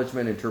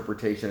acknowledgement,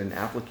 interpretation, and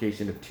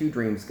application of 2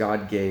 dreams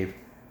God gave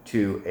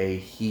to a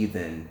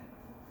heathen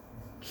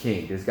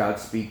king. Does God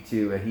speak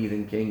to a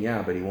heathen king?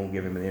 Yeah, but he won't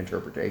give him an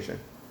interpretation.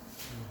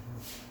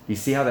 You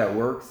see how that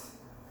works?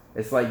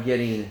 It's like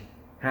getting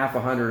half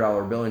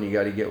 $100 bill and you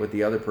got to get with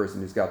the other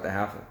person who's got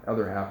the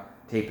other half,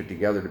 tape it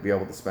together to be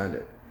able to spend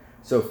it.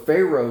 So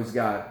Pharaoh's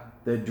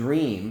got the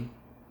dream,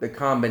 the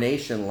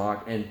combination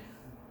lock, and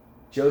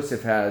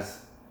Joseph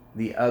has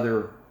the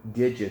other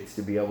digits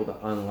to be able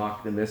to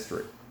unlock the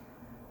mystery.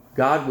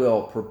 God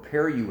will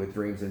prepare you with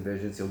dreams and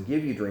visions. He'll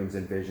give you dreams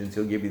and visions.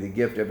 He'll give you the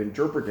gift of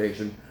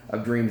interpretation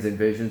of dreams and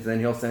visions. Then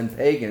he'll send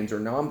pagans or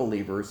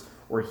non-believers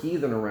or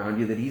heathen around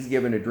you that he's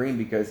given a dream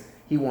because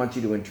he wants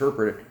you to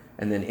interpret it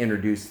and then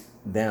introduce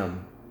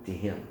them to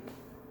him.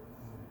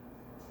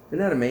 Isn't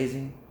that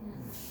amazing?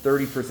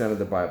 30% of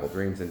the Bible,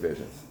 dreams and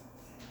visions.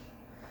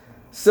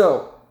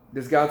 So,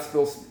 does God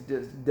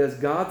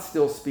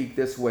still speak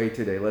this way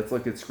today? Let's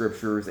look at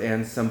scriptures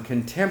and some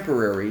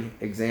contemporary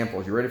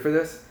examples. You ready for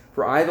this?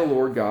 For I, the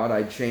Lord God,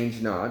 I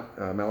change not.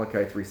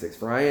 Malachi 3:6.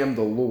 For I am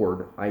the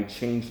Lord, I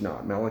change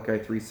not. Malachi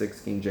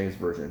 3:6, King James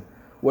Version.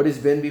 What has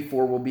been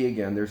before will be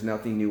again. There's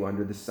nothing new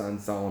under the sun,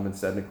 Solomon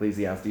said in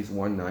Ecclesiastes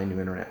 1:9, New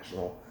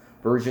International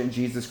Version.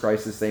 Jesus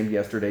Christ the same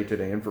yesterday,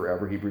 today, and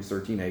forever. Hebrews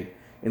 13:8.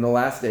 In the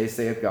last days,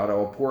 saith God, I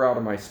will pour out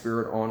of my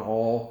spirit on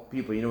all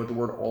people. You know what the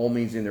word all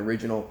means in the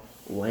original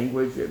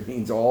language? It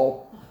means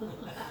all.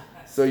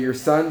 So your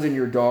sons and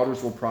your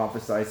daughters will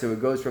prophesy. So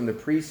it goes from the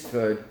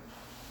priesthood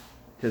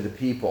to the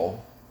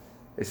people.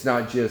 It's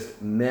not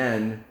just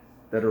men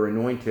that are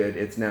anointed.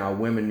 It's now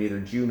women, neither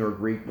Jew nor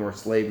Greek, nor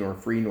slave, nor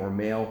free, nor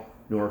male,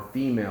 nor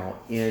female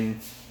in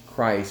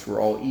Christ.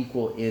 We're all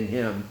equal in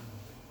him.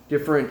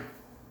 Different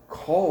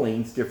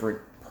callings, different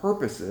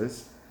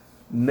purposes.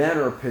 Men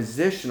are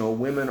positional.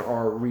 Women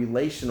are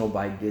relational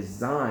by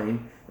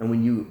design. And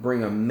when you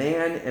bring a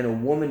man and a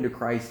woman to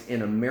Christ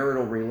in a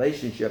marital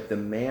relationship, the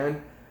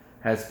man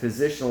has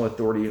positional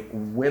authority.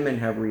 Women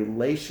have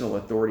relational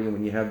authority. And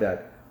when you have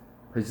that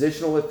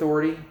positional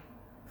authority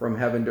from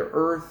heaven to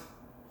earth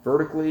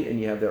vertically, and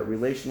you have that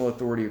relational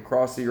authority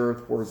across the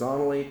earth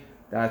horizontally,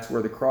 that's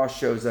where the cross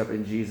shows up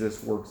and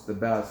Jesus works the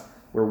best.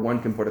 Where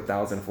one can put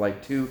 1,000 to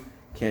flight, 2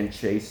 can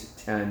chase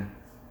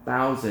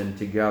 10,000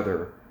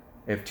 together.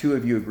 If 2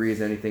 of you agree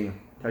as anything,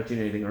 touching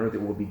anything on earth,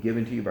 it will be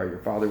given to you by your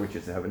Father which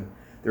is in heaven.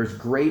 There's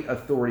great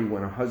authority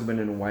when a husband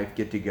and a wife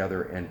get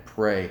together and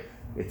pray.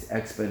 It's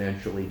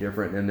exponentially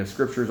different. And the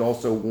scriptures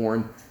also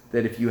warn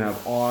that if you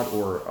have aught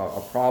or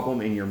a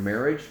problem in your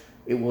marriage,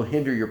 it will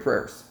hinder your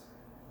prayers.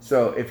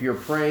 So if you're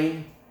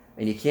praying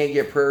and you can't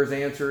get prayers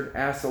answered,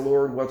 ask the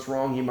Lord what's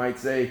wrong. He might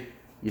say,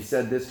 you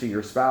said this to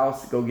your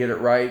spouse, go get it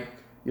right.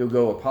 You'll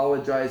go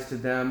apologize to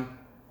them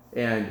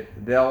and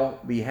they'll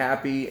be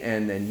happy,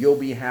 and then you'll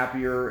be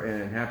happier,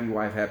 and happy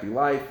wife, happy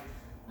life.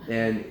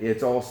 And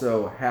it's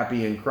also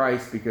happy in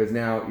Christ because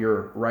now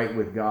you're right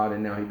with God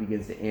and now he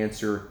begins to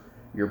answer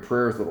your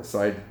prayers. Little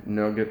side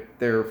nugget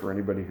there for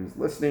anybody who's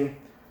listening.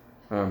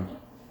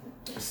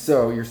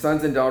 So your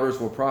sons and daughters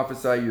will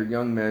prophesy, your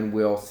young men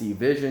will see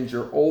visions,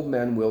 your old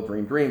men will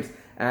dream dreams.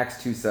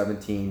 Acts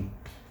 2:17,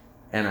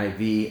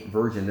 NIV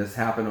version. This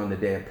happened on the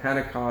day of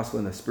Pentecost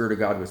when the Spirit of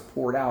God was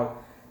poured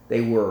out.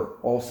 They were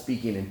all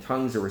speaking in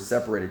tongues. There were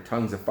separated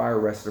tongues of fire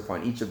rested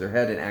upon each of their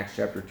head in Acts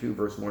chapter 2,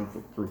 verse 1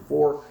 through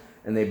 4.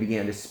 And they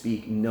began to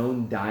speak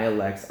known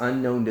dialects,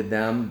 unknown to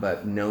them,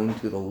 but known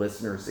to the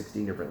listeners,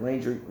 16 different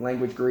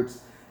language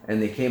groups.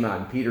 And they came out,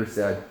 and Peter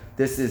said,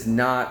 this is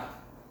not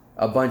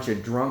a bunch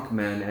of drunk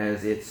men,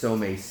 as it so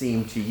may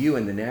seem to you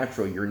in the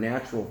natural. Your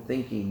natural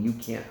thinking, you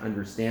can't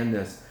understand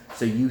this,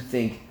 so you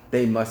think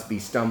they must be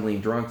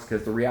stumbling drunks,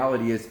 because the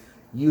reality is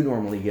you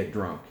normally get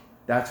drunk.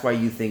 That's why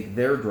you think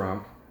they're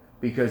drunk,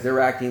 because they're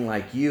acting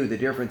like you. The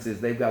difference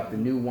is they've got the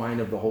new wine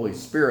of the Holy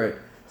Spirit.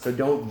 So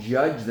don't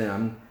judge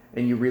them.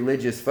 And you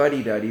religious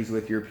fuddy-duddies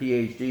with your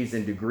PhDs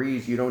and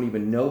degrees, you don't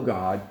even know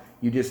God.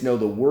 You just know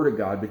the Word of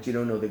God, but you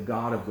don't know the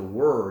God of the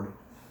Word.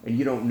 And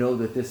you don't know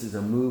that this is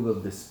a move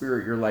of the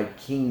Spirit. You're like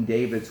King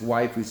David's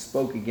wife, who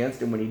spoke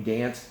against him when he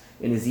danced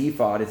in his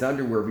ephod, his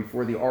underwear,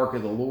 before the ark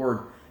of the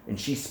Lord. And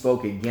she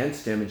spoke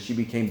against him, and she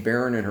became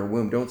barren in her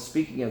womb. Don't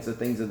speak against the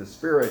things of the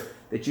Spirit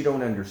that you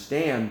don't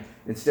understand.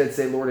 Instead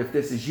say, Lord, if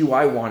this is you,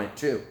 I want it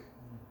too.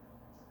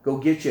 Go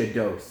get you a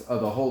dose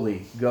of the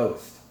Holy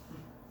Ghost.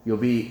 You'll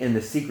be in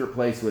the secret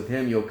place with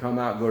him. You'll come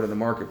out, go to the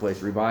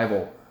marketplace.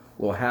 Revival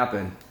will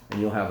happen,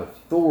 and you'll have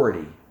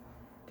authority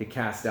to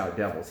cast out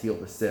devils, heal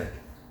the sick,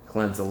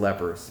 cleanse the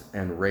lepers,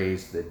 and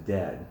raise the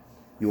dead.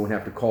 You won't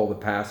have to call the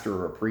pastor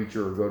or a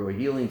preacher or go to a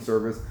healing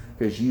service,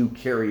 because you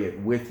carry it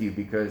with you,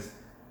 because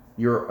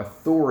your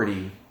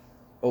authority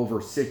over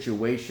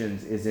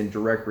situations is in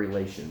direct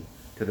relation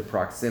to the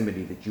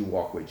proximity that you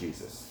walk with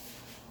Jesus.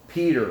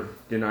 Peter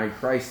denied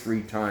Christ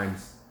 3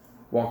 times,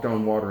 walked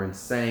on water and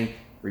sank,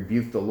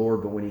 rebuked the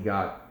Lord, but when he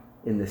got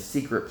in the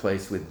secret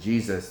place with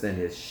Jesus, then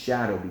his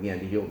shadow began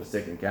to heal the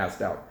sick and cast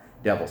out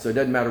devils. So it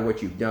doesn't matter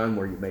what you've done,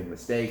 where you've made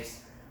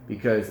mistakes,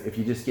 because if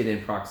you just get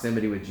in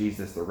proximity with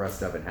Jesus, the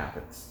rest of it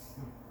happens.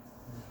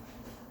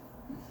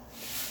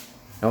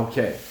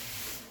 Okay.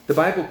 The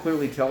Bible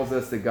clearly tells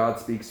us that God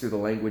speaks through the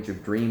language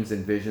of dreams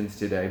and visions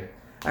today.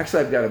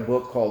 Actually, I've got a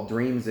book called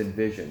Dreams and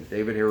Visions.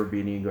 David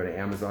Herrabini. You can go to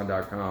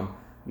Amazon.com.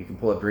 You can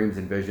pull up Dreams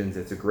and Visions.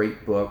 It's a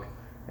great book,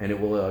 and it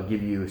will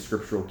give you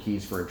scriptural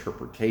keys for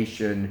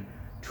interpretation,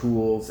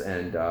 tools,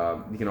 and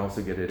you can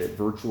also get it at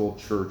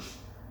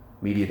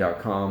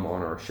virtualchurchmedia.com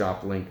on our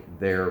shop link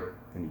there,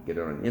 and you get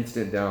it on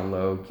instant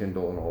download,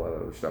 Kindle, and all that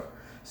other stuff.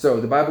 So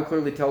the Bible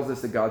clearly tells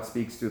us that God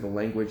speaks through the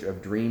language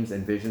of dreams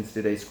and visions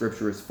today.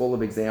 Scripture is full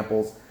of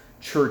examples.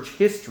 Church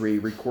history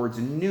records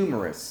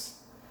numerous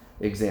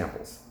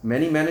examples.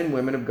 Many men and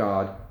women of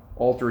God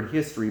altered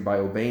history by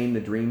obeying the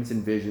dreams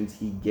and visions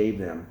he gave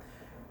them.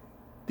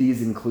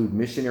 These include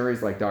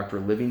missionaries like Dr.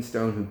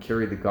 Livingstone, who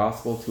carried the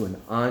gospel to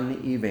an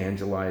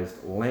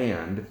unevangelized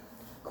land,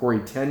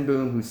 Corrie ten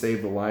Boom, who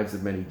saved the lives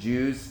of many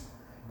Jews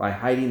by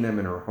hiding them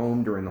in her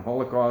home during the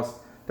Holocaust,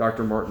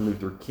 Dr. Martin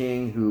Luther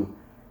King, who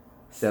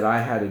said, I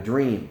had a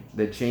dream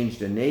that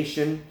changed a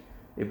nation.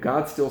 If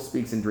God still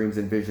speaks in dreams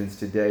and visions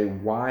today,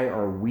 why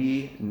are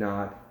we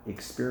not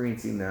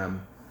experiencing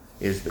them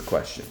is the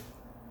question.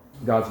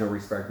 God's no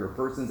respecter of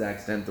persons,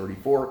 Acts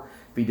 10:34.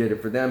 If he did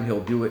it for them,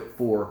 he'll do it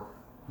for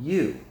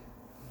you.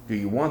 Do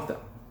you want them?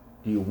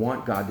 Do you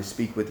want God to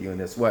speak with you in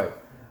this way?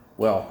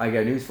 Well, I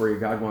got news for you.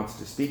 God wants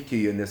to speak to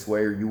you in this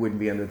way, or you wouldn't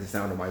be under the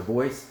sound of my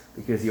voice,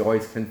 because he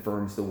always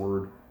confirms the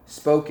word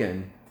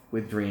spoken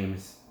with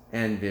dreams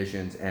and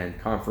visions and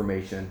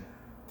confirmation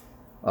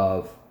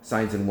of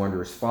signs and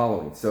wonders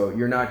following. So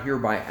you're not here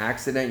by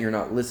accident. You're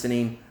not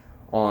listening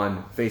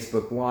on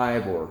Facebook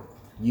Live or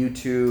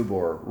YouTube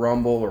or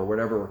Rumble or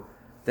whatever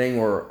thing,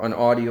 or an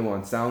audio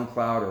on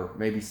SoundCloud, or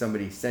maybe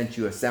somebody sent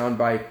you a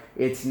soundbite.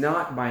 It's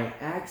not by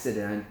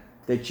accident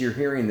that you're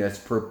hearing this.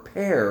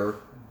 Prepare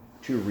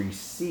to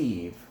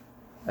receive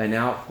an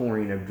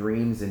outpouring of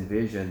dreams and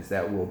visions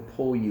that will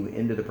pull you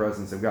into the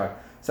presence of God.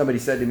 Somebody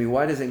said to me,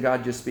 why doesn't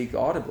God just speak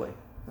audibly?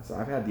 I said,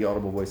 I've had the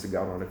audible voice of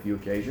God on a few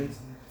occasions.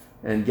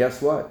 And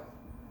guess what?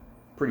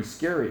 Pretty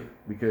scary,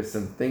 because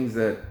some things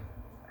that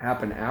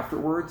happen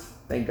afterwards,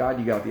 thank God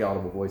you got the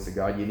audible voice of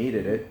God. You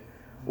needed it.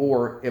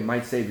 Or it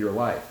might save your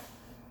life.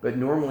 But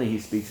normally he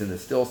speaks in the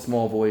still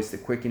small voice, the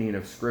quickening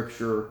of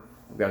Scripture.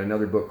 I've got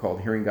another book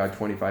called Hearing God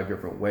 25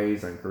 Different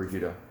Ways. I encourage you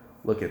to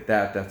look at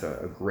that. That's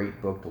a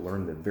great book to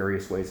learn the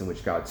various ways in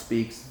which God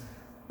speaks.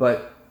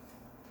 But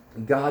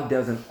God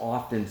doesn't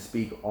often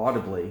speak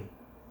audibly.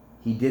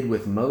 He did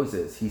with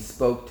Moses. He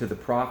spoke to the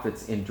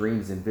prophets in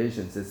dreams and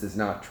visions. This is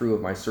not true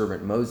of my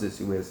servant Moses,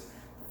 who is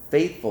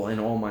faithful in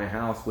all my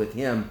house. With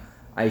him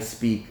I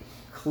speak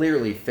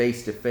clearly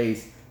face to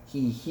face.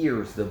 He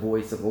hears the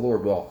voice of the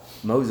Lord. Well,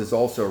 Moses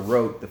also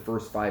wrote the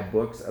first 5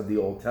 books of the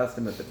Old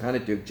Testament, the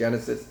Pentateuch,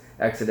 Genesis,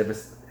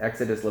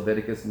 Exodus,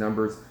 Leviticus,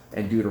 Numbers,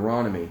 and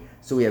Deuteronomy.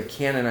 So we have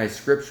canonized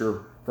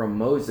scripture from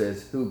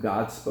Moses, who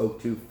God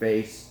spoke to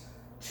face,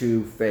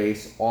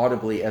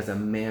 audibly, as a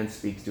man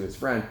speaks to his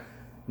friend.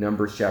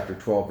 Numbers chapter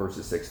 12,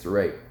 verses 6 through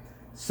 8.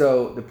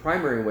 So the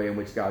primary way in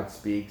which God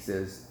speaks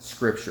is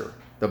Scripture,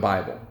 the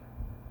Bible.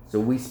 So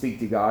we speak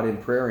to God in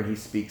prayer, and he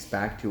speaks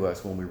back to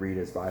us when we read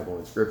his Bible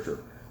and Scripture.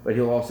 But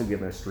he'll also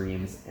give us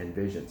dreams and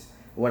visions.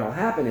 What will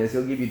happen is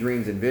he'll give you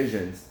dreams and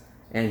visions,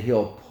 and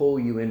he'll pull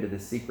you into the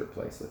secret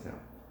place with him.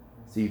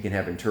 So you can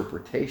have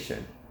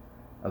interpretation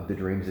of the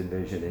dreams and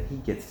vision, and he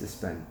gets to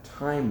spend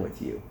time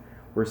with you.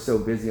 We're so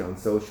busy on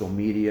social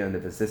media and the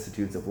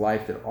vicissitudes of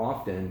life that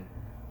often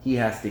he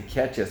has to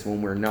catch us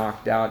when we're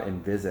knocked out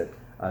and visit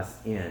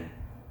us in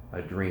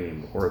a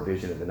dream or a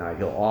vision of the night.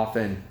 He'll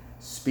often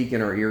speak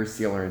in our ears,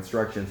 seal our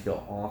instructions.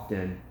 He'll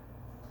often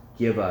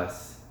give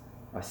us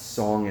a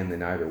song in the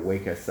night or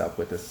wake us up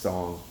with a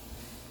song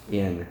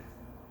in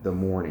the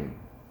morning.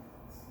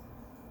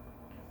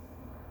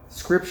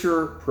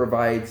 Scripture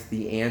provides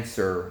the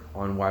answer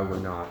on why we're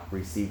not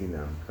receiving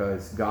them,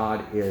 because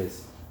God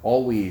is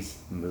always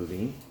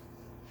moving.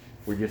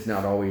 We're just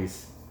not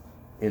always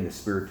in the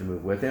Spirit to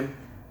move with Him.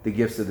 The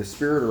gifts of the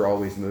Spirit are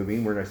always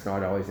moving. We're just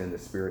not always in the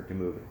Spirit to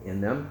move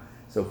in them.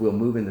 So if we'll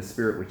move in the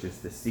Spirit, which is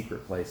the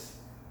secret place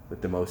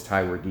with the Most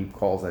High, where deep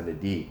calls unto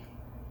deep,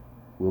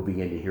 we'll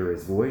begin to hear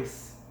His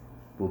voice.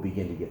 We'll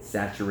begin to get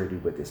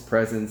saturated with His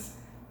presence.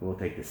 We'll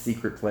take the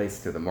secret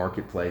place to the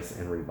marketplace,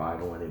 and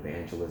revival and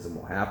evangelism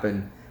will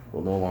happen.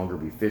 We'll no longer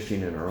be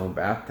fishing in our own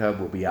bathtub.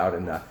 We'll be out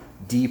in the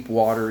deep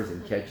waters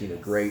and catching a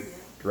great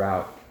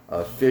drought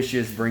of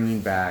fishes, bringing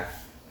back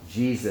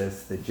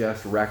Jesus, the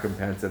just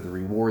recompense of the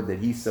reward that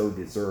He so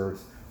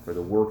deserves for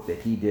the work that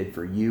He did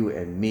for you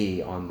and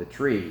me on the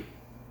tree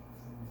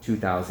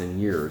 2,000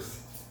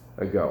 years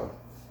ago.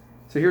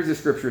 So here's the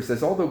scripture. It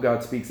says, although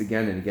God speaks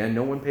again and again,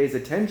 no one pays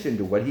attention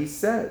to what He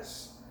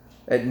says.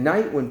 At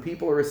night when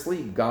people are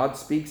asleep, God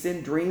speaks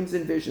in dreams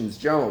and visions.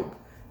 Job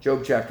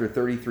chapter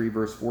 33,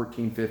 verse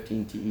 14,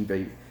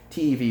 15,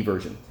 TEV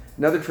version.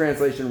 Another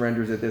translation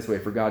renders it this way: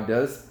 for God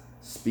does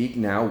speak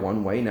now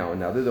one way, now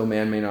another, though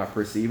man may not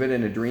perceive it,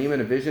 in a dream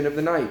and a vision of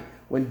the night.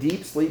 When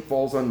deep sleep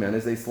falls on men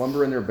as they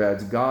slumber in their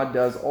beds, God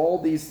does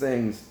all these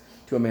things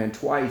to a man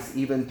twice,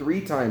 even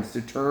 3 times,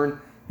 to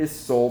turn his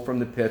soul from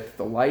the pit, that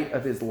the light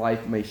of his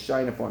life may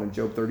shine upon him.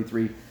 Job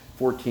 33,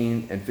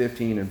 14 and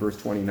 15 and verse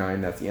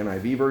 29. That's the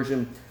NIV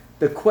version.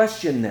 The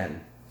question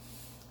then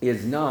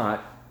is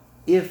not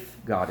if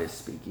God is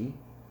speaking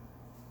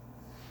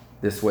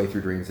this way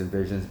through dreams and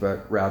visions,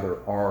 but rather,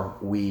 are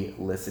we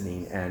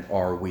listening and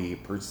are we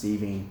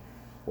perceiving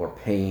or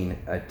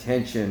paying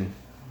attention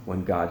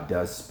when God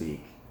does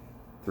speak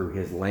through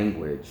His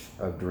language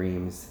of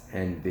dreams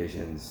and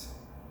visions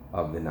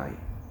of the night?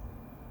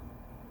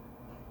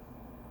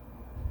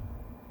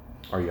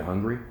 Are you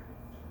hungry?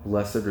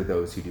 Blessed are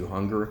those who do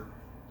hunger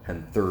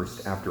and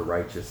thirst after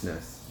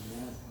righteousness,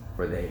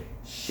 for they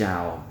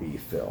shall be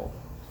filled.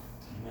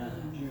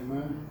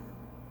 Amen.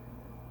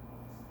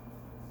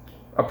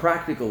 A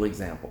practical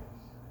example.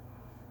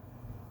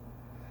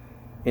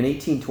 In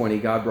 1820,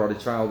 God brought a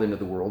child into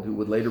the world who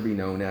would later be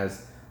known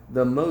as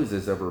the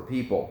Moses of her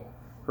people.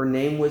 Her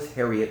name was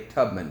Harriet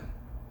Tubman,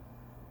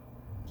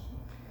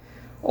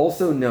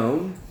 also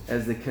known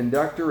as the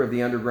conductor of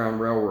the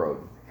Underground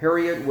Railroad.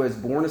 Harriet was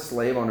born a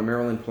slave on a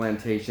Maryland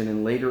plantation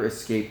and later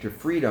escaped to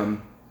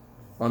freedom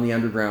on the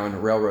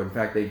Underground Railroad. In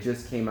fact, they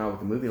just came out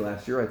with a movie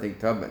last year, I think,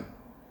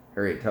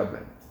 Harriet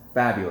Tubman.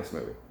 Fabulous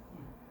movie.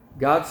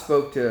 God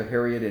spoke to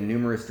Harriet in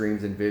numerous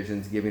dreams and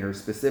visions, giving her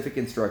specific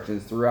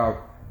instructions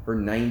throughout her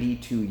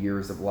 92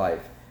 years of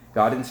life.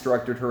 God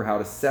instructed her how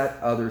to set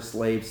other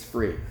slaves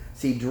free.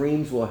 See,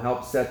 dreams will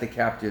help set the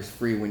captives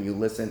free when you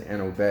listen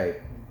and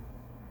obey.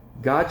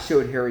 God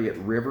showed Harriet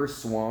rivers,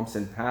 swamps,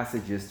 and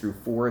passages through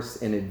forests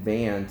in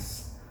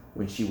advance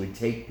when she would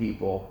take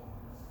people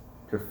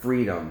to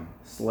freedom,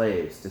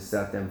 slaves, to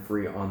set them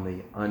free on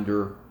the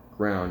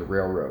Underground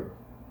Railroad.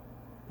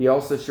 He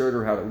also showed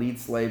her how to lead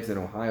slaves in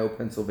Ohio,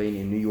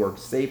 Pennsylvania, and New York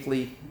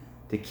safely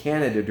to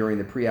Canada during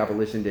the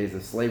pre-abolition days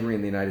of slavery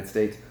in the United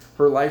States.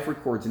 Her life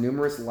records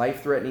numerous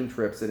life-threatening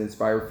trips that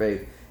inspire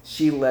faith.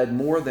 She led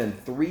more than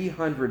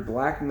 300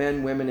 black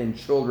men, women, and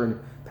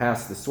children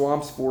past the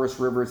swamps, forests,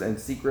 rivers, and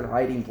secret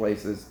hiding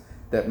places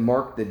that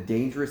marked the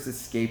dangerous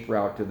escape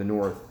route to the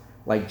north.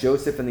 Like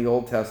Joseph in the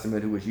Old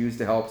Testament, who was used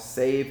to help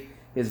save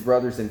his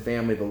brothers and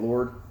family,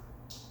 the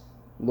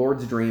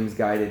Lord's dreams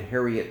guided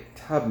Harriet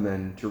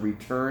Tubman to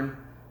return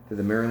to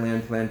the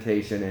Maryland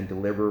plantation and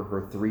deliver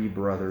her 3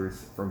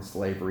 brothers from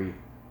slavery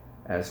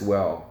as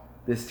well.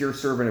 This dear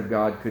servant of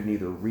God could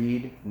neither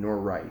read nor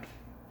write,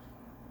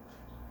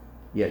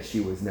 yet she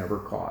was never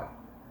caught.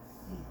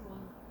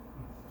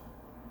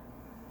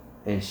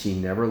 And she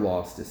never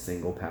lost a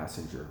single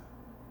passenger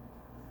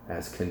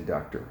as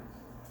conductor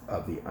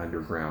of the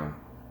Underground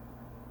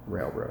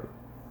Railroad.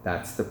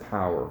 That's the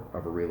power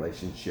of a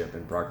relationship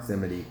and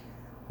proximity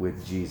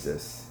with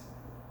Jesus.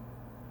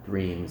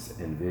 Dreams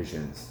and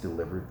visions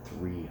delivered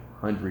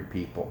 300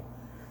 people.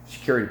 She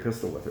carried a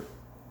pistol with her.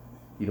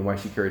 You know why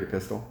she carried a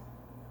pistol?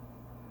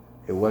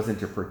 It wasn't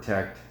to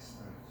protect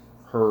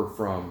her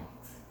from,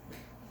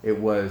 it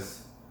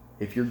was,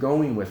 if you're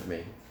going with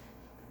me,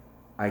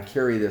 I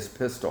carry this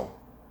pistol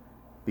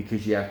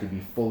because you have to be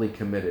fully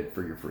committed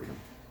for your freedom.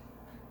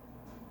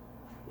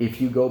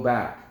 If you go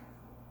back,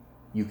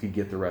 you could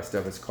get the rest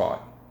of us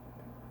caught.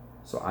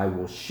 So I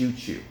will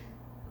shoot you.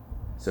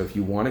 So if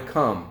you want to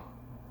come,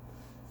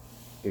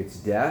 it's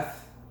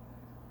death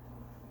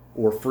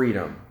or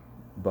freedom,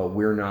 but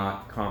we're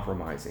not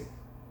compromising.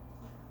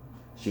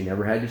 She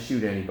never had to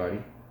shoot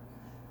anybody,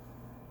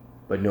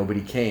 but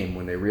nobody came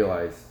when they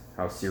realized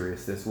how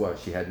serious this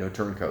was. She had no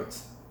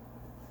turncoats.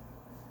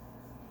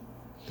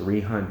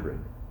 300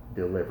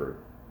 delivered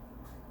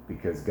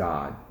because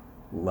God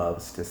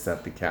loves to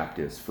set the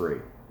captives free.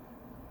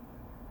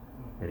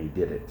 And he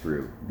did it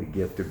through the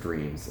gift of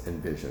dreams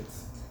and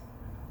visions.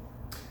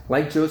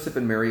 Like Joseph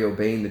and Mary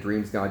obeying the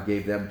dreams God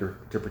gave them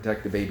to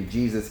protect the baby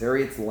Jesus,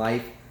 Harriet's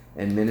life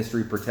and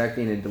ministry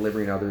protecting and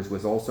delivering others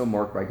was also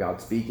marked by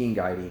God speaking,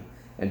 guiding,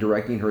 and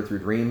directing her through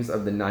dreams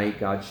of the night.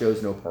 God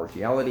shows no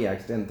partiality.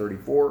 Acts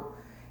 10:34.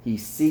 He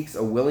seeks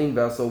a willing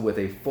vessel with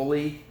a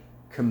fully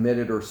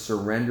committed or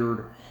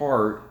surrendered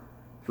heart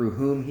through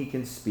whom he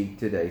can speak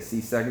today.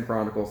 See 2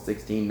 Chronicles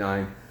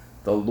 16:9.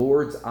 The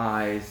Lord's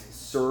eyes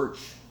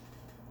search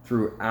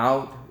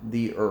throughout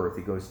the earth.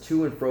 He goes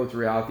to and fro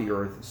throughout the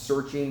earth,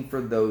 searching for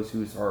those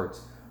whose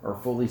hearts are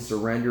fully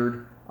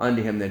surrendered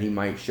unto him, that he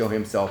might show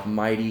himself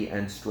mighty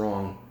and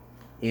strong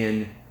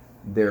in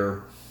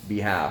their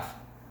behalf.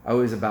 I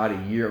was about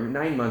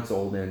 9 months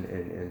old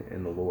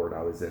in the Lord.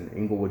 I was in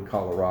Englewood,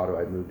 Colorado.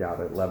 I'd moved out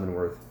at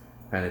Leavenworth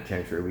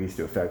Penitentiary. We used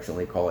to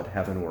affectionately call it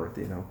Heavenworth,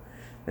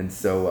 And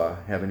so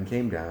heaven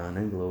came down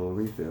and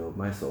glory filled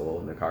my soul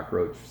in the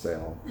cockroach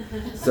sale.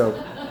 So,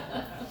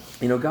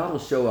 God will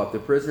show up. The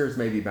prisoners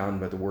may be bound,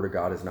 but the word of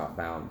God is not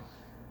bound.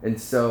 And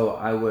so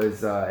I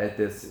was at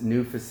this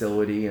new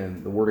facility,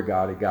 and the word of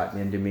God had gotten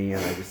into me,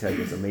 and I just had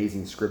this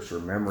amazing scripture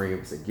memory. It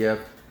was a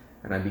gift.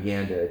 And I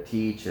began to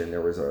teach, and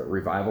there was a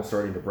revival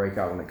starting to break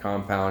out on the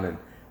compound. And,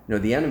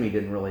 the enemy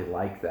didn't really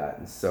like that.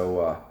 And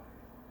so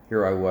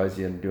here I was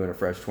doing a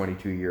fresh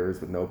 22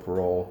 years with no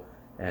parole.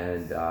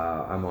 And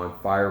I'm on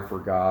fire for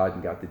God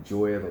and got the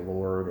joy of the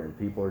Lord, and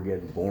people are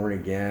getting born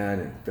again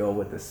and filled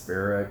with the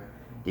Spirit.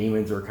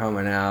 Demons are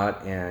coming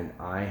out, and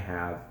I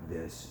have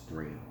this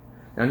dream.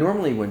 Now,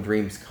 normally when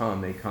dreams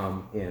come, they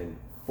come in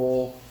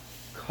full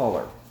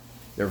color.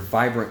 They're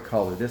vibrant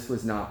color. This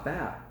was not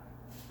that.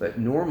 But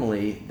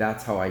normally,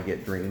 that's how I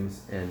get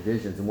dreams and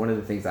visions. And one of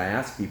the things I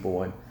ask people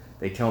when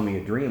they tell me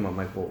a dream, I'm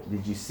like, well,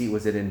 did you see,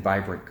 was it in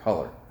vibrant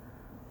color?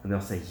 And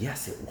they'll say,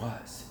 yes, it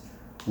was.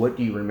 What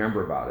do you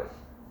remember about it?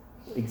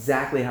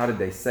 Exactly how did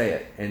they say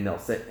it? And I'll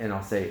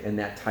say, and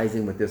that ties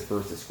in with this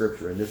verse of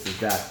scripture, and this is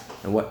that.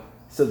 And what?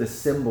 So the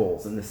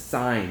symbols and the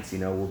signs,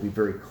 will be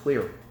very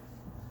clear.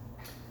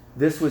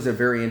 This was a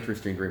very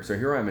interesting dream. So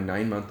here I'm a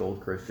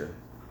 9-month-old Christian,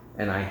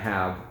 and I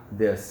have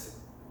this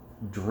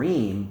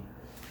dream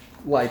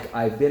like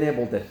I've been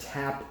able to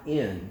tap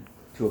in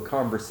to a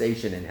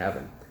conversation in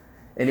heaven.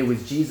 And it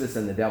was Jesus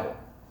and the devil.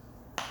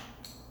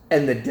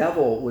 And the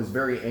devil was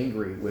very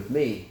angry with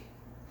me.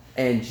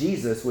 And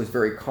Jesus was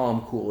very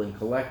calm, cool, and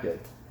collected.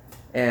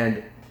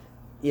 And,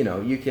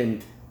 you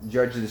can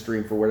judge this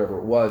dream for whatever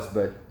it was,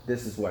 but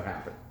this is what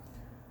happened.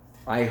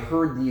 I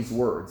heard these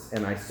words,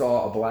 and I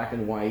saw a black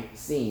and white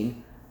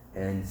scene,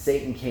 and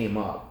Satan came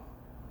up,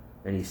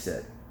 and he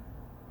said,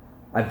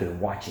 I've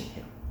been watching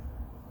him.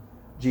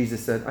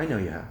 Jesus said, I know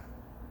you have.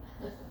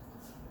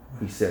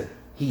 He said,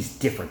 he's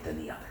different than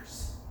the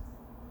others.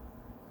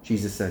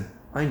 Jesus said,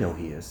 I know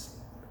he is.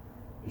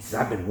 He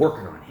said, I've been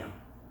working on him.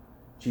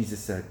 Jesus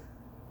said,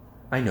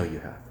 I know you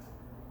have.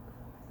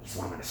 He said,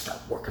 well, I'm going to start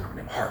working on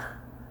him harder.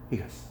 He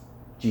goes,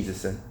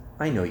 Jesus said,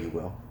 I know you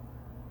will.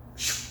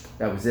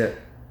 That was it.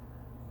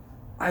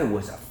 I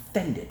was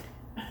offended.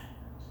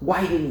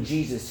 Why didn't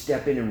Jesus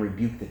step in and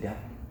rebuke the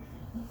devil?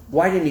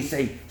 Why didn't he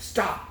say,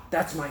 stop,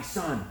 that's my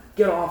son,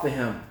 get off of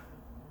him?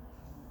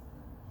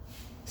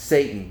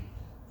 Satan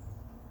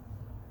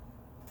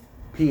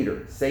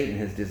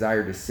has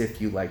desired to sift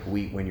you like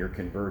wheat. When you're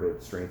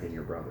converted, strengthen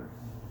your brother.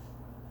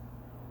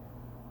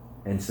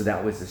 And so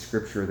that was the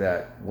scripture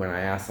that when I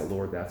asked the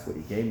Lord, that's what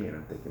he gave me. And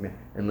I'm thinking, man,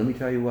 and let me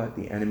tell you what,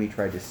 the enemy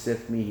tried to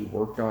sift me. He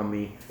worked on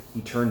me.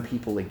 He turned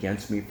people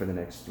against me for the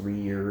next 3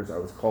 years. I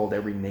was called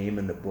every name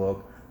in the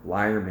book: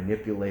 liar,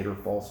 manipulator,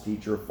 false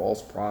teacher,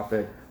 false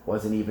prophet,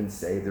 wasn't even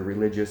saved. The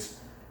religious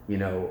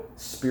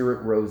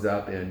spirit rose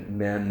up in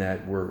men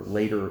that were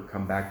later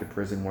come back to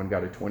prison. One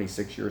got a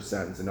 26-year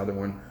sentence. Another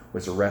one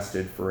was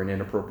arrested for an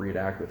inappropriate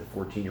act with a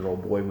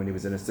 14-year-old boy when he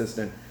was an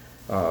assistant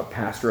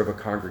pastor of a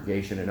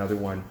congregation. Another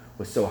one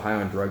was so high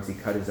on drugs he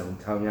cut his own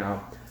tongue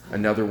out.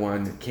 Another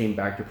one came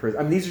back to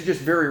prison. These are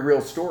just very real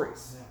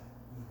stories.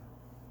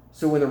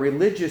 So when the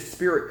religious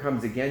spirit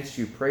comes against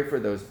you, pray for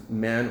those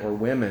men or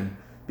women,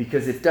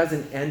 because it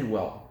doesn't end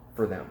well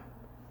for them.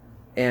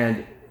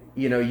 And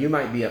you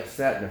might be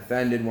upset and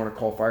offended, want to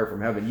call fire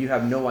from heaven. You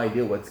have no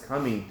idea what's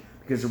coming,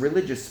 because the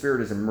religious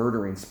spirit is a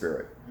murdering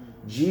spirit.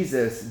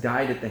 Jesus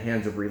died at the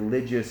hands of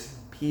religious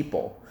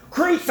people.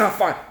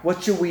 Crucify!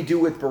 What should we do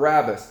with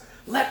Barabbas?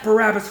 Let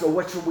Barabbas go.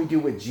 What should we do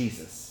with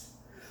Jesus?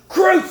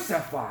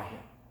 Crucify him.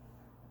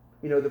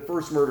 The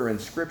first murder in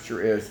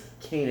Scripture is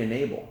Cain and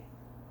Abel.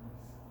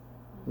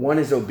 One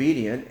is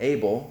obedient,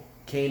 Abel.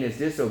 Cain is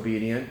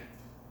disobedient.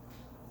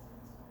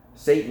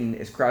 Satan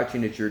is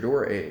crouching at your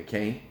door,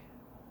 Cain.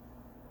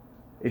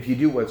 If you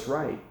do what's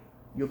right,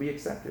 you'll be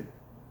accepted.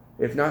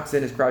 If not,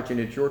 sin is crouching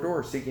at your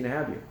door, seeking to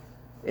have you.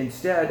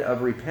 Instead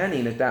of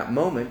repenting at that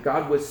moment,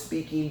 God was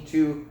speaking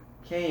to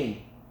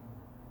Cain.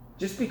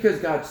 Just because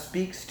God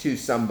speaks to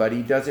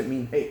somebody doesn't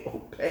mean they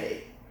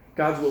obey.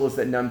 God's will is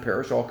that none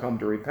perish, all come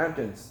to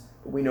repentance.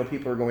 But we know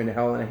people are going to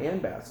hell in a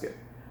handbasket.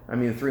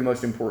 The three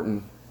most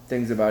important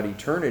things about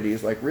eternity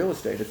is like real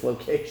estate. It's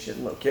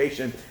location,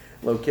 location,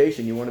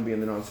 location. You want to be in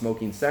the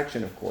non-smoking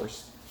section, of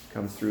course.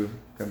 Coming through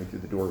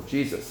the door of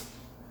Jesus.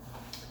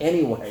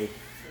 Anyway,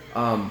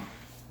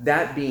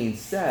 that being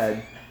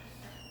said,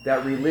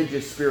 that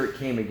religious spirit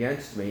came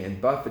against me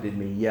and buffeted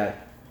me,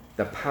 yet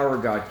the power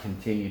of God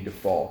continued to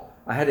fall.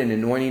 I had an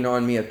anointing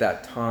on me at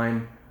that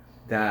time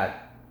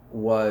that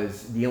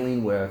was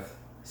dealing with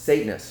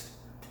Satanists.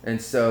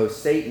 And so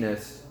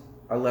Satanists,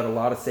 I led a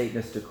lot of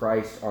Satanists to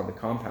Christ on the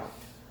compound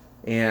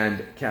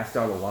and cast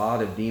out a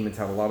lot of demons,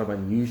 had a lot of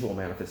unusual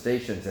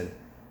manifestations,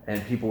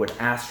 and people would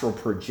astral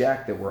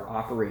project that were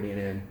operating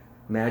in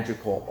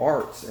magical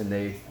arts, and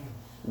they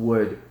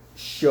would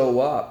show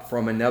up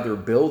from another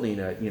building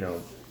at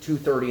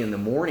 2:30 in the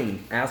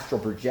morning, astral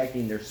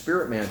projecting their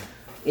spirit man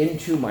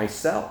into my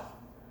cell.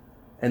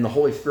 And the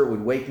Holy Spirit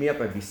would wake me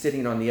up. I'd be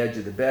sitting on the edge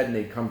of the bed, and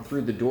they'd come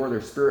through the door,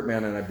 their spirit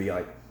man, and I'd be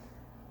like,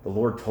 the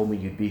Lord told me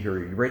you'd be here. Are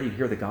you ready to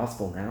hear the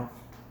gospel now?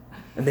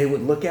 And they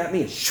would look at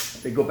me, and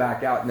they'd go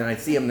back out, and then I'd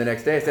see them the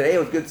next day. I said, hey, it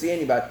was good seeing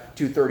you about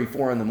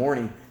 2:34 in the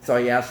morning. Saw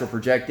you astral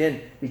project in.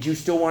 Did you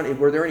still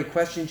were there any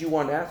questions you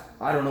wanted to ask?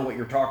 I don't know what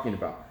you're talking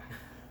about.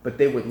 But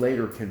they would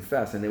later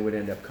confess, and they would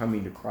end up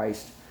coming to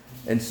Christ.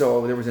 And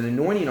so there was an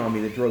anointing on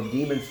me that drove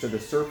demons to the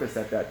surface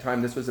at that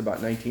time. This was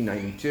about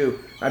 1992.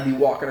 I'd be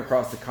walking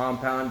across the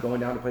compound,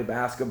 going down to play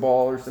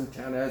basketball or some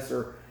tennis,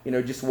 or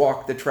just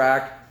walk the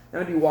track. And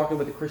I'd be walking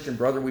with a Christian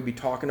brother. We'd be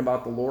talking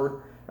about the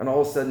Lord. And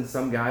all of a sudden,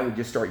 some guy would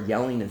just start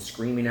yelling and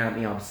screaming at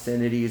me,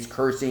 obscenities,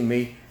 cursing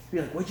me. He'd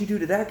be like, what'd you do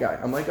to that guy?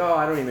 I'm like, oh,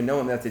 I don't even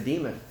know him. That's a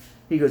demon.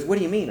 He goes, what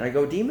do you mean? I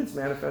go, demons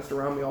manifest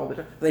around me all the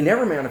time. They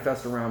never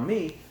manifest around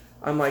me.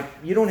 I'm like,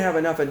 you don't have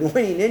enough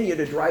anointing in you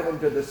to drive them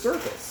to the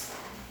surface.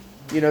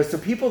 So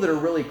people that are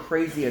really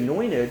crazy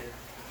anointed,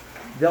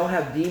 they'll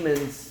have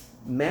demons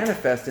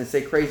manifest and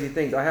say crazy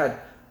things. I had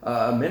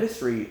a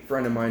ministry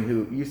friend of mine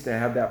who used to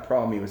have that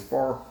problem. He was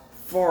far,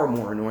 far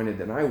more anointed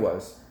than I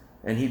was.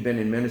 And he'd been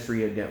in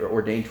ministry, he had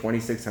ordained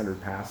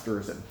 2,600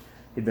 pastors, and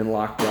he'd been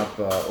locked up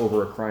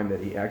over a crime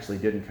that he actually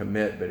didn't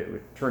commit, but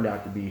it turned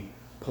out to be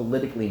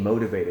politically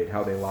motivated,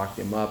 how they locked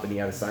him up, and he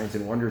had a signs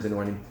and wonders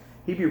anointing.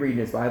 He'd be reading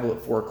his Bible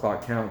at 4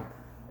 o'clock count,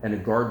 and a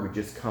guard would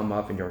just come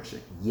up and just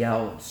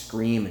yell and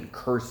scream and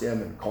curse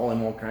him and call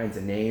him all kinds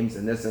of names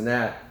and this and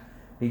that.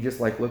 He'd just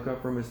look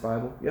up from his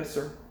Bible. Yes,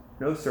 sir.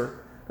 No, sir.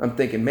 I'm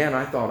thinking, man,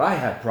 I thought I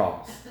had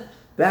problems.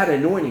 That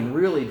anointing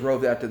really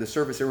drove that to the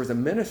surface. There was a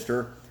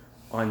minister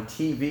on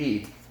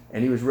TV,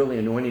 and he was really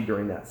anointed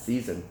during that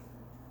season.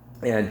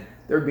 And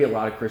there'd be a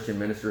lot of Christian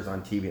ministers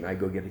on TV, and I'd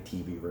go get a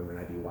TV room, and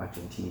I'd be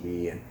watching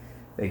TV, and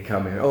they'd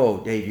come in,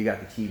 oh, Dave, you got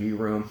the TV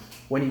room.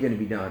 When are you going to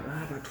be done?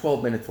 About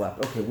 12 minutes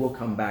left. Okay, we'll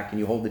come back. Can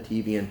you hold the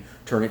TV and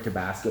turn it to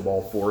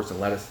basketball for us and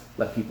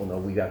let people know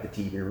we got the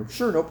TV room?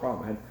 Sure, no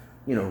problem. I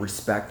had,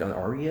 respect on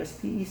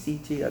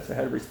RESPECT. That's what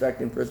I had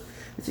respect in prison.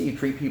 And so you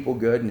treat people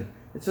good.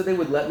 And so they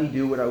would let me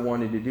do what I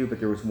wanted to do. But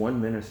there was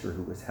one minister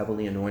who was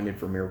heavily anointed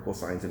for miracle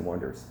signs and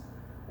wonders.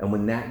 And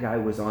when that guy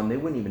was on, they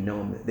wouldn't even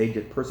know him.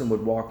 Person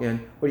would walk in.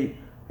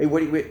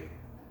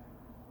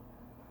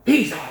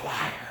 He's a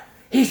liar.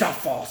 He's a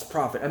false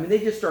prophet. I mean, they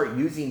just start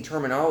using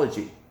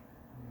terminology.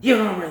 You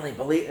don't really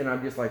believe. And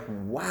I'm just like,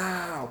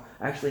 wow.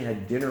 I actually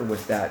had dinner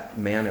with that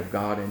man of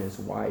God and his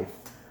wife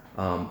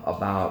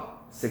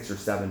about 6 or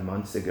 7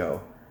 months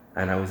ago.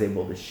 And I was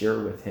able to share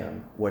with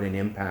him what an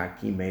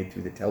impact he made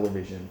through the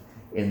television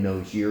in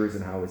those years,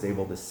 and how I was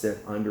able to sit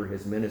under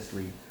his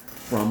ministry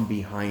from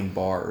behind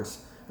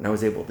bars. And I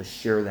was able to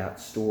share that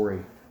story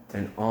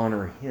and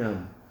honor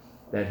him,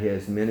 that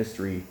his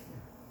ministry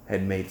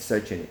had made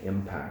such an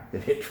impact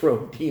that it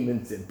drove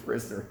demons and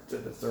prisoners to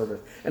the service.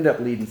 Ended up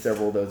leading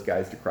several of those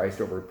guys to Christ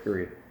over a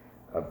period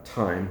of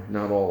time.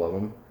 Not all of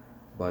them,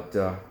 but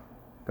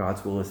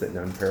God's will is that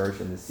none perish,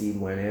 and the seed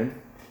went in,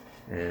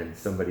 and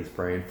somebody's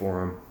praying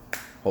for him.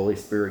 Holy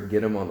Spirit,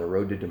 get him on the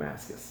road to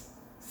Damascus.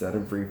 Set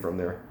him free from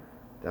their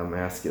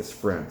Damascus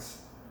friends.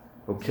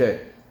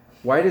 Okay.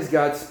 Why does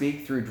God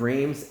speak through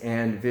dreams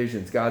and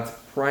visions? God's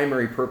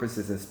primary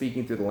purposes in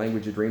speaking through the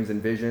language of dreams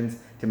and visions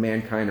to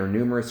mankind are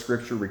numerous.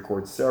 Scripture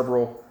records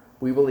several.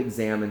 We will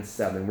examine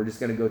 7. We're just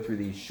going to go through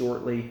these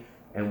shortly,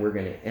 and we're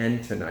going to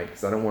end tonight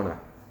because I don't want to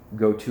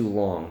go too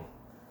long.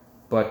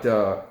 But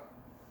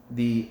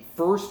the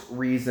first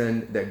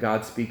reason that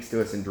God speaks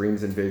to us in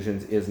dreams and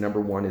visions is,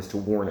 number 1, is to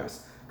warn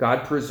us.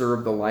 God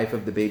preserved the life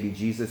of the baby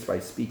Jesus by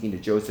speaking to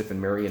Joseph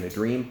and Mary in a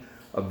dream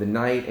of the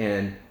night,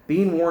 and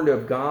being warned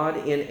of God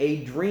in a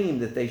dream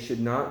that they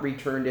should not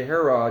return to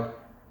Herod.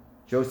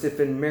 Joseph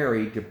and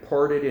Mary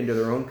departed into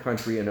their own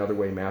country another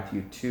way.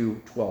 Matthew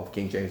 2:12,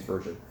 King James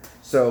Version.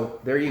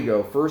 So there you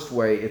go. First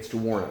way, it's to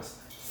warn us.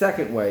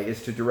 Second way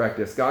is to direct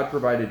us. God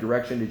provided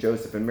direction to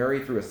Joseph and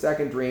Mary through a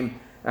second dream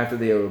after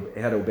they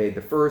had obeyed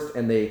the first.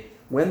 And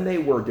when they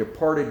were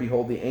departed,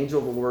 behold, the angel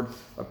of the Lord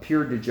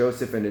appeared to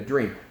Joseph in a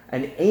dream.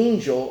 An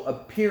angel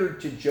appeared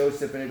to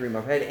Joseph in a dream.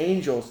 I've had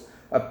angels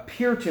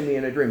appear to me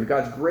in a dream.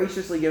 God's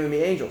graciously given me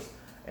angels.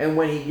 And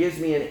when he gives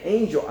me an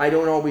angel, I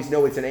don't always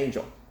know it's an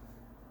angel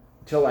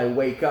until I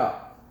wake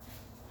up.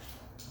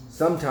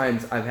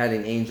 Sometimes I've had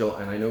an angel,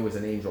 and I know it was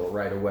an angel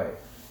right away.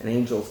 And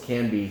angels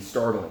can be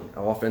startling.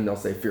 Often they'll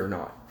say, "Fear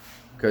not,"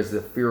 because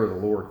the fear of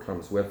the Lord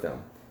comes with them.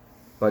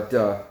 But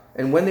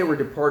and when they were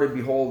departed,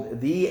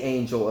 behold, the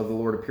angel of the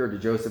Lord appeared to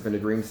Joseph in a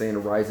dream, saying,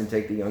 "Arise and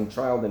take the young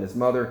child and his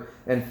mother,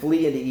 and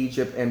flee into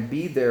Egypt, and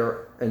be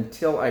there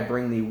until I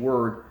bring thee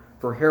word.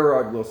 For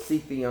Herod will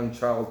seek the young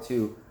child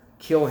to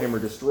kill him or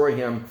destroy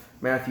him."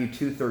 Matthew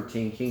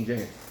 2:13, King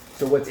James.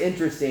 So what's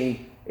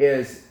interesting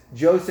is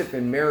Joseph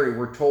and Mary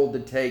were told to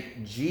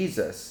take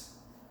Jesus,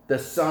 the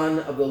Son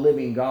of the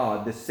living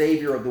God, the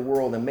Savior of the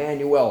world,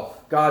 Emmanuel,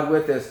 God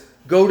with us,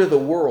 go to the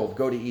world,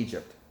 go to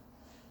Egypt.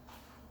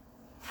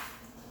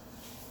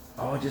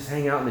 Oh, just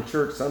hang out in the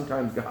church.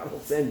 Sometimes God will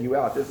send you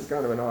out. This is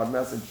kind of an odd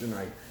message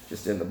tonight,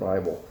 just in the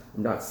Bible.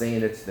 I'm not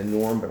saying it's the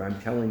norm, but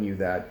I'm telling you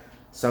that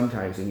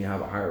sometimes when you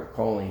have a higher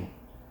calling,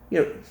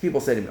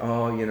 people say to me,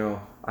 "Oh,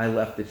 I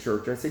left the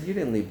church." I said, "You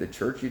didn't leave the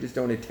church. You just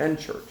don't attend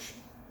church.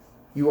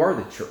 You are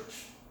the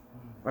church."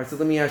 I said,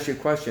 "Let me ask you a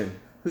question.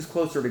 Who's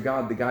closer to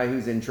God, the guy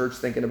who's in church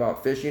thinking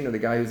about fishing, or the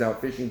guy who's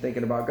out fishing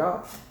thinking about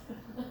God?"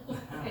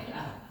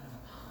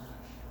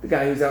 The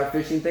guy who's out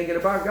fishing thinking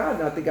about God,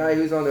 not the guy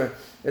who's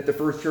at the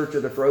First Church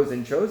of the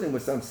Frozen Chosen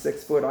with some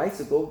 6-foot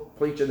icicle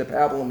preaching the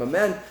pablum of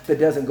men that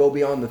doesn't go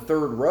beyond the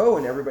third row,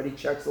 and everybody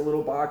checks the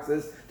little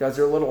boxes, does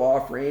their little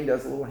offering,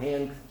 does little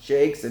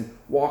handshakes, and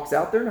walks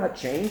out. They're not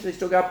changed. They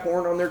still got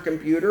porn on their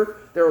computer.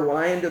 They're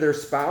lying to their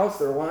spouse.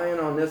 They're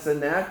lying on this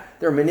and that.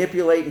 They're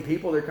manipulating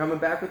people. They're coming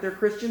back with their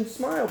Christian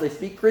smile. They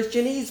speak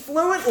Christianese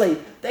fluently.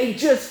 They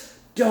just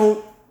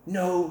don't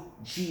know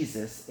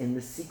Jesus in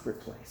the secret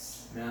place.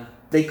 Yeah.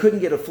 They couldn't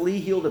get a flea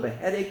healed of a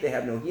headache. They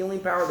have no healing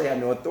power. They have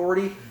no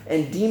authority.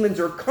 And demons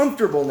are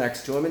comfortable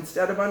next to them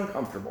instead of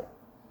uncomfortable.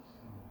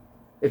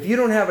 If you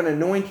don't have an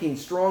anointing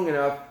strong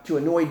enough to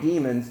annoy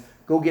demons,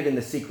 go get in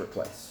the secret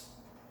place.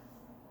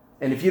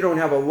 And if you don't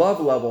have a love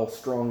level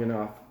strong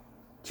enough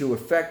to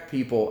affect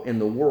people in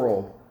the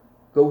world,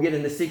 go get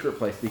in the secret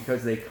place,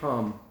 because they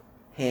come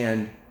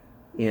hand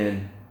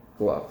in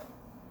glove.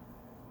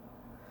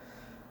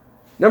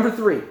 Number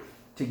 3,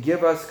 to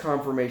give us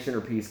confirmation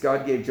or peace.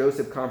 God gave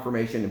Joseph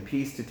confirmation and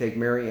peace to take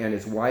Mary and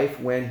his wife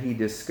when he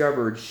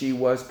discovered she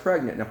was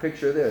pregnant. Now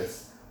picture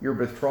this. You're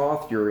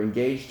betrothed, you're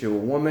engaged to a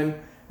woman,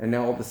 and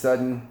now all of a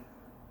sudden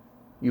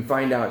you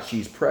find out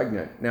she's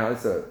pregnant. Now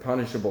it's a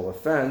punishable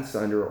offense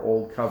under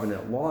old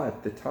covenant law.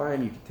 At the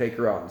time, you could take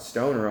her out and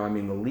stone her. I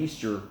mean, the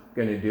least you're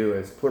going to do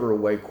is put her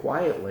away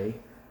quietly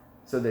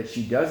so that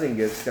she doesn't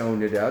get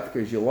stoned to death,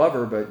 because you love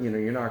her, but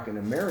you're not going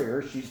to marry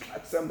her. She's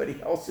got somebody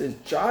else's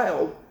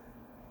child.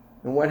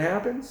 And what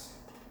happens?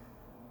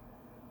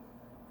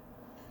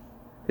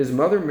 His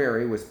mother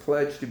Mary was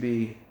pledged to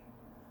be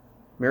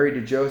married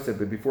to Joseph,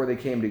 but before they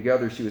came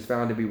together, she was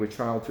found to be with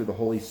child through the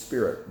Holy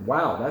Spirit.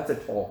 Wow, that's a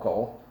tall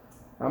call.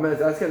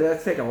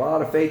 That's taking a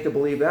lot of faith to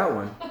believe that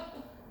one.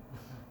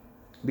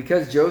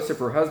 Because Joseph,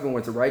 her husband,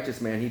 was a righteous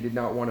man, he did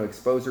not want to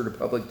expose her to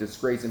public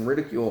disgrace and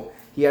ridicule.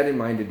 He had in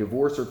mind to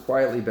divorce her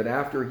quietly, but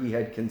after he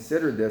had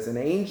considered this, an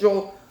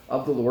angel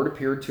of the Lord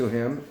appeared to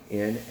him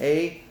in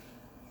a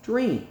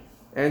dream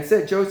and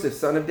said, "Joseph,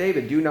 son of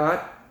David, do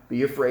not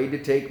be afraid to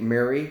take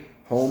Mary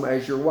home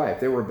as your wife."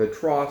 They were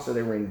betrothed, so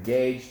they were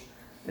engaged,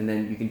 and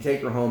then you can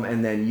take her home,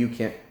 and then you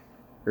can't.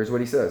 Here's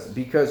what he says.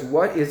 "Because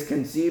what is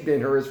conceived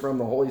in her is from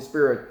the Holy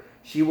Spirit.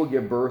 She will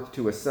give birth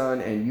to a son,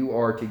 and you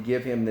are to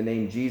give him the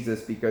name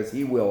Jesus, because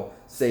he will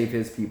save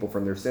his people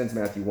from their sins."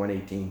 Matthew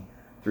 1:18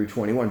 through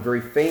 21.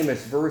 Very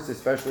famous verse,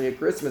 especially at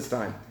Christmas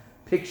time.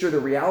 Picture the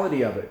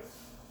reality of it.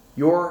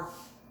 Your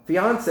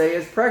fiance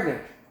is pregnant,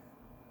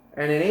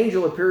 and an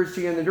angel appears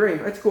to you in the dream.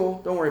 That's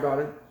cool. Don't worry about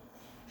it.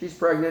 She's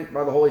pregnant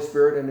by the Holy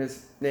Spirit, and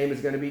his name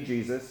is going to be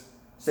Jesus,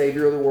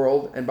 Savior of the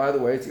world. And by the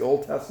way, it's the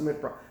Old Testament.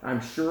 I'm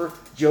sure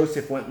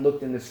Joseph went and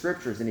looked in the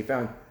scriptures, and he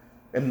found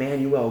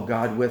Emmanuel,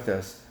 God with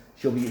us.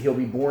 He'll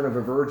be born of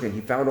a virgin.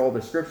 He found all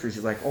the scriptures.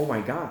 He's like, oh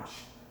my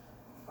gosh,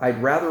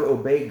 I'd rather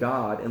obey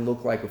God and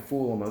look like a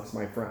fool amongst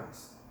my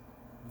friends,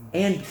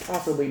 and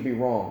possibly be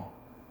wrong,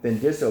 than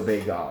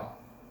disobey God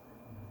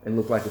and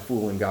look like a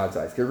fool in God's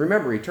eyes. Because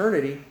remember,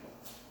 eternity,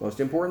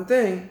 most important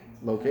thing,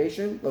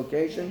 location,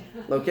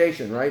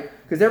 right?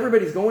 Because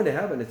everybody's going to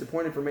heaven. It's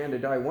appointed for man to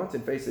die once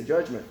and face the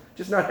judgment.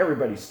 Just not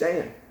everybody's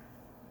staying.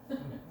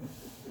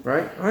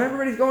 Right?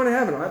 Everybody's going to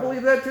heaven. I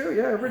believe that too.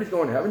 Yeah, everybody's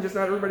going to heaven, just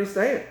not everybody's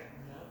staying.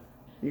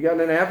 You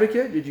got an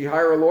advocate? Did you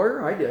hire a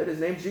lawyer? I did.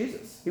 His name's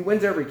Jesus. He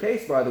wins every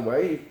case, by the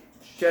way. He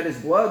shed his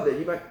blood that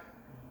you might...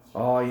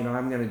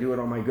 I'm going to do it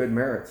on my good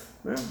merits.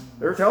 Well,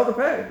 there's hell to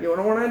pay. You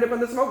don't want to end up in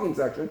the smoking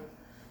section.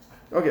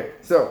 Okay,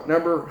 so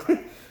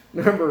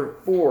number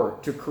 4,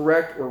 to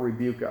correct or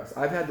rebuke us.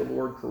 I've had the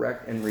Lord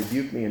correct and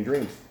rebuke me in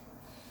dreams.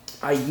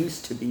 I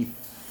used to be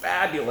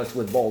fabulous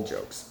with ball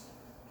jokes.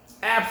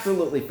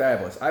 Absolutely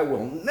fabulous. I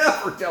will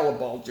never tell a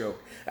ball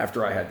joke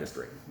after I had this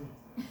dream.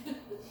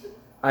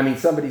 I mean,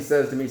 somebody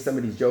says to me,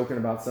 somebody's joking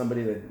about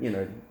somebody that,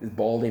 is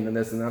balding and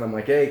this and that. I'm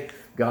like, hey,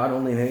 God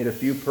only made a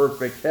few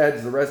perfect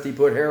heads. The rest he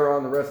put hair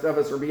on. The rest of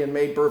us are being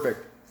made perfect.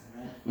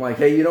 I'm like,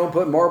 hey, you don't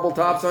put marble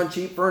tops on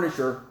cheap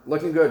furniture.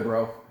 Looking good,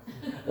 bro.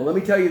 Well, let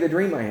me tell you the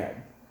dream I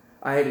had.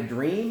 I had a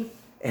dream,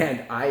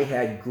 and I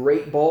had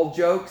great bald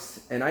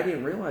jokes, and I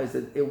didn't realize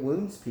that it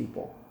wounds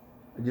people.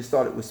 I just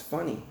thought it was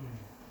funny.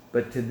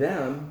 But to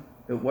them,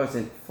 it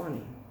wasn't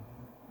funny.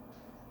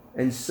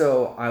 And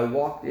so I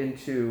walked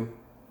into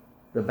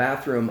the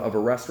bathroom of a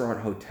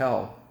restaurant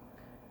hotel,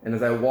 and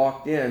as I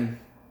walked in,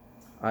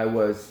 I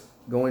was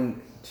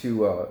going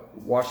to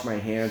wash my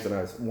hands, and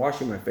I was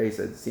washing my face.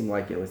 It seemed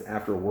like it was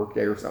after a work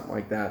day or something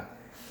like that.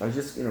 I was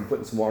just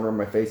putting some water on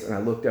my face, and I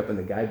looked up, and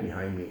the guy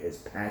behind me is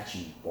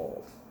patchy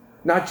bald.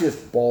 Not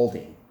just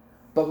balding,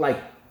 but like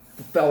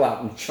fell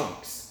out in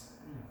chunks.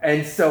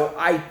 And so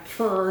I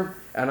turn,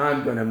 and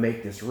I'm going to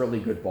make this really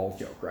good bald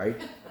joke, right?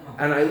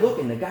 And I look,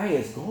 and the guy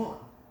is gone,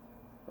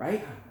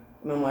 right?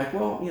 And I'm like,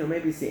 well,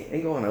 maybe it's the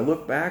angle. And I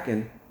look back,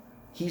 and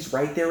he's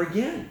right there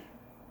again.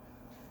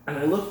 And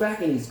I look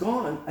back, and he's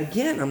gone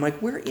again. I'm like,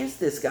 where is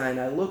this guy? And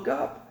I look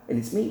up, and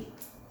it's me.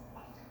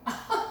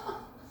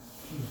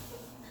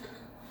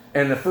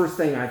 And the first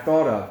thing I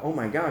thought of, oh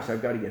my gosh,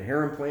 I've got to get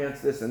hair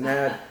implants, this and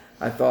that.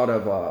 I thought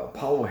of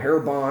Apollo Hair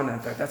Bond. I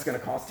thought that's going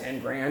to cost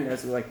 10 grand.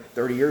 That's like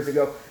 30 years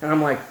ago. And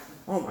I'm like,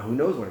 oh, who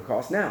knows what it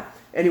costs now.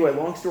 Anyway,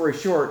 long story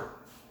short,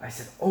 I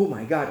said, oh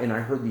my God. And I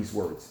heard these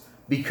words.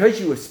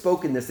 Because you have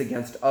spoken this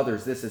against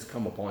others, this has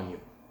come upon you.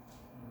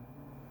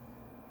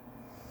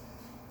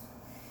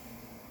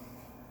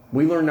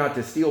 We learn not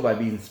to steal by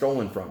being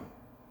stolen from.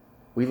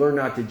 We learn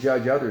not to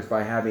judge others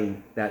by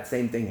having that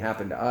same thing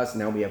happen to us.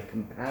 Now we have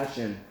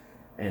compassion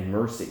and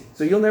mercy.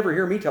 So you'll never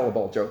hear me tell a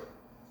bald joke.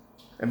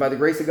 And by the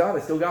grace of God, I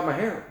still got my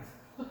hair.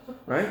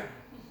 Right?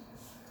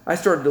 I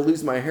started to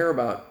lose my hair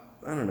about,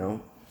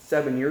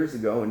 7 years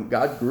ago, and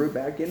God grew it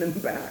back in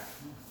and back.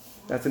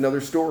 That's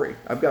another story.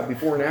 I've got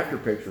before and after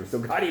pictures, so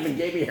God even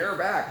gave me hair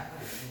back.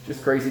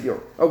 Just crazy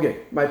deal.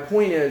 Okay, my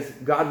point is,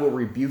 God will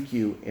rebuke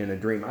you in a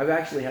dream. I've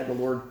actually had the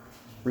Lord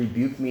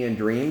rebuke me in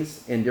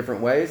dreams in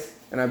different ways,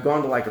 and I've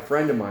gone to like a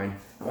friend of mine.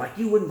 I'm like,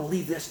 you wouldn't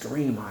believe this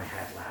dream I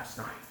had last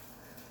night.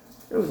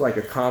 It was like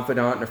a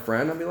confidant and a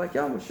friend. I'd be like,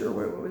 yeah, well, sure.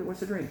 What's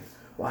the dream?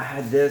 Well, I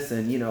had this,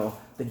 and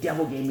the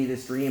devil gave me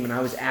this dream, and I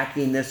was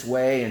acting this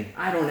way, and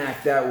I don't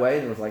act that way.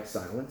 And there was like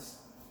silence.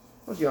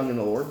 I was young in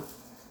the Lord.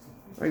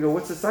 I go,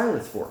 what's the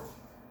silence for?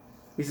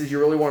 He says, you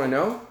really want to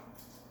know?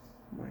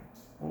 I'm like,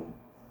 well,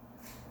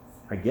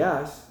 I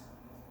guess.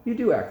 You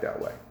do act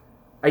that way.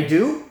 I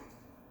do?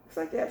 It's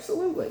like,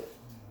 absolutely.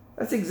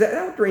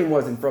 That dream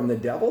wasn't from the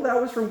devil. That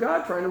was from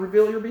God trying to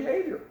reveal your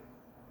behavior.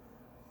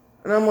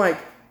 And I'm like,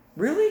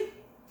 really?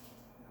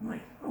 I'm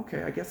like,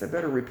 okay, I guess I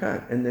better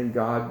repent. And then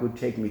God would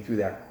take me through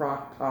that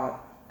crock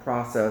pot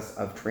process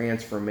of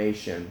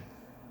transformation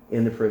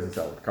in the prison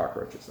cell with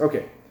cockroaches.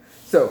 Okay,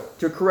 so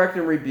to correct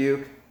and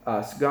rebuke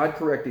us, God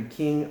corrected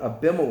King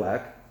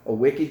Abimelech, a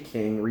wicked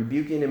king,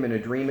 rebuking him in a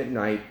dream at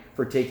night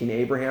for taking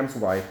Abraham's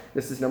wife.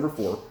 This is number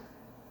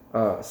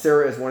 4.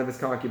 Sarah is one of his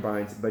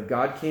concubines, but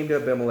God came to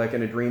Abimelech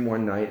in a dream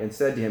one night and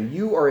said to him,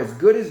 you are as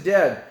good as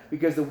dead,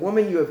 because the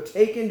woman you have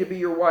taken to be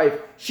your wife,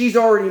 she's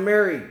already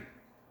married.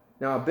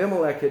 Now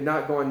Abimelech had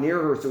not gone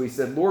near her, so he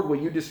said, Lord,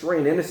 will you destroy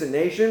an innocent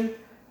nation?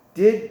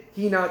 Did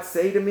he not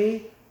say to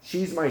me,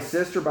 she's my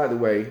sister? By the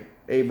way,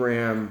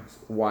 Abraham's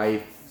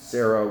wife,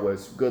 Sarah,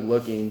 was good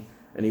looking,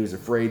 and he was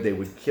afraid they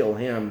would kill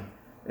him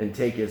and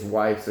take his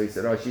wife. So he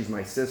said, oh, she's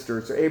my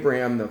sister. So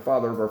Abraham, the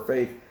father of our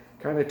faith,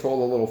 kind of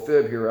told a little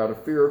fib here out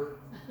of fear.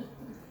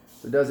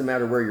 So it doesn't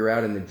matter where you're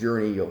at in the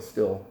journey, you'll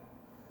still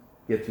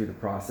get through the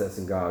process,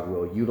 and God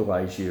will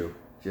utilize you.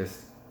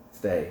 Just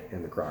stay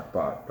in the crock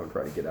pot. Don't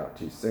try to get out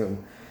too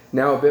soon.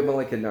 Now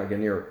Abimelech had not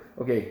gone near her.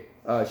 Okay,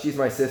 she's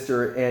my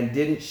sister, and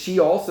didn't she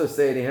also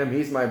say to him,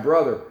 he's my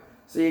brother?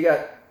 So you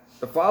got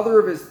the father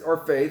of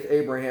our faith,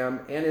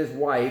 Abraham, and his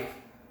wife.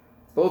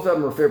 Both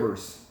of them are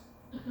fibbers.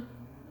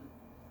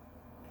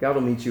 God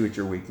will meet you at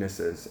your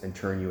weaknesses and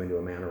turn you into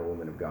a man or a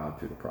woman of God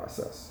through the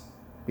process.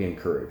 Be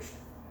encouraged.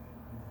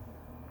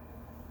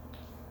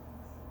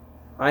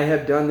 I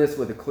have done this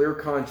with a clear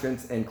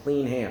conscience and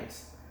clean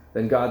hands.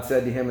 Then God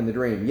said to him in the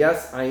dream,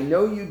 yes, I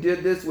know you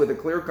did this with a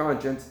clear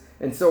conscience,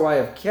 and so I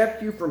have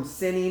kept you from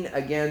sinning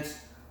against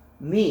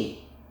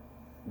me.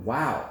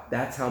 Wow,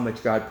 that's how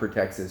much God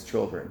protects his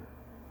children.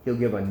 He'll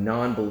give a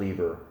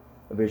non-believer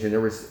a vision.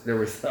 There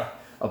was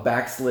a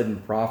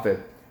backslidden prophet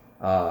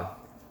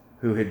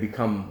who had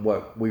become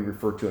what we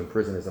refer to in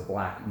prison as a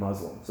black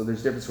Muslim. So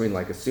there's a difference between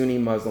like a Sunni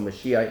Muslim, a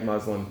Shiite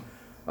Muslim,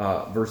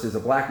 versus a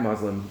black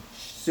Muslim.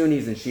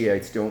 Sunnis and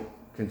Shiites don't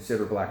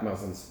consider black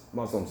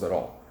Muslims at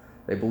all.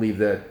 They believe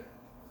that,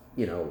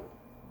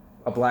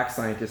 a black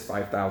scientist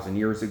 5,000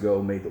 years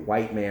ago made the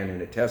white man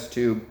in a test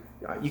tube.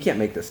 You can't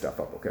make this stuff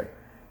up, okay?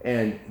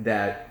 And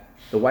that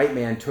the white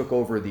man took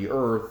over the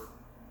earth,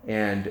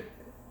 and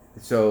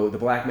so the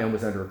black man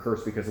was under a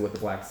curse because of what the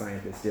black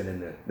scientists did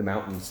in the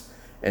mountains.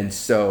 And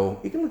so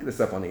you can look this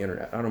up on the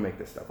internet. I don't make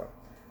this stuff up.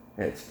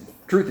 And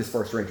truth is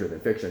far stranger than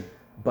fiction.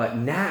 But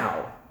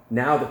now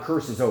the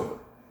curse is over.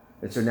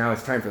 And so now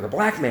it's time for the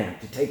black man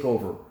to take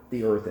over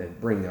the earth and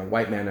bring the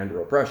white man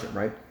under oppression,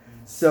 right?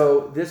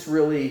 So this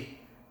really,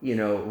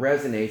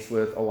 resonates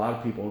with a lot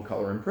of people in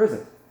color in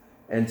prison.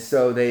 And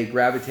so they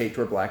gravitate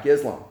toward Black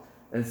Islam.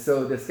 And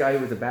so this guy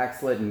who was a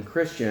backslidden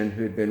Christian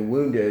who had been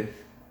wounded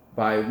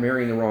by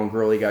marrying the wrong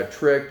girl, he got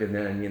tricked and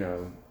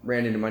then,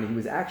 ran into money. He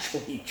was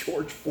actually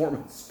George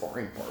Foreman's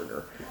sparring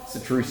partner. It's a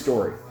true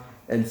story.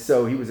 And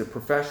so he was a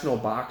professional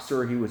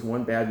boxer. He was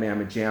one bad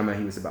mamma jamma.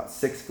 He was about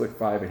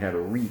 6'5" and had a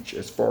reach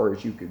as far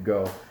as you could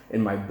go.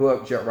 In my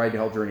book, Jet Ride to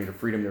Hell, Journey to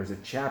Freedom, there's a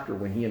chapter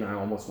when he and I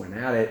almost went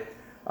at it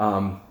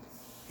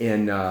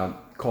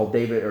called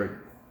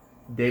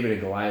David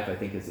and Goliath, I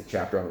think is the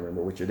chapter. I don't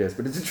remember which it is,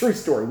 but it's a true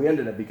story. We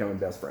ended up becoming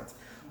best friends.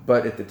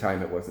 But at the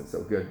time, it wasn't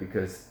so good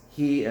because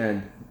he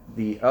and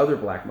the other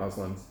black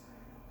Muslims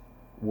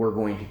were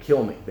going to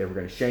kill me. They were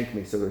going to shank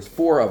me. So there's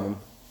 4 of them.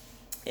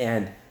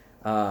 And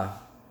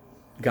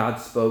God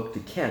spoke to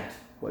Kent,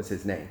 was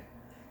his name.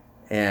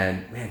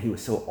 And man, he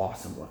was so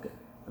awesome looking.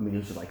 I mean, he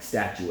was just like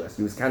statuesque.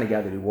 He was the kind of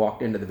guy that he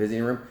walked into the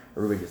visiting room,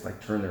 everybody just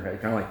like turned their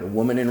head, kind of like the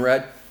woman in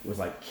red. It was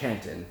like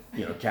Kent in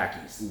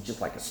khakis. He was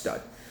just like a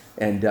stud.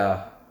 And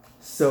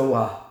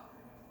so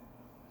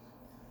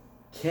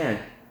Kent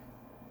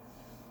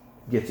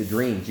gets a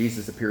dream.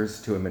 Jesus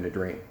appears to him in a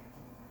dream.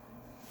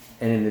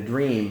 And in the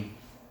dream,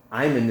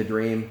 I'm in the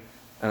dream,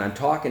 and I'm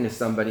talking to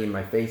somebody, and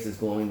my face is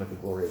glowing with the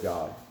glory of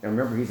God. And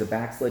remember, he's a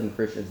backslidden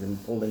Christian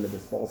and pulled into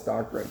this false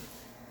doctrine.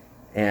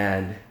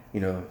 And,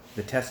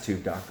 the test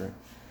tube doctrine.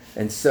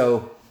 And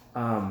so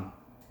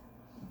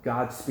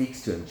God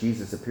speaks to him.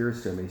 Jesus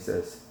appears to him, and he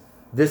says,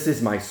 "This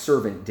is my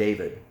servant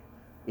David.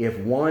 If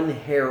one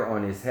hair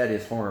on his head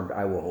is harmed,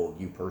 I will hold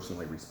you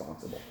personally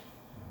responsible."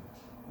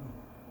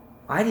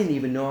 I didn't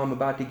even know I'm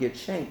about to get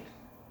shanked.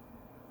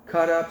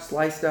 Cut up,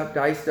 sliced up,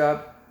 diced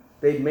up.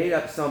 They'd made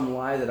up some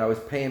lie that I was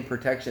paying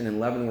protection in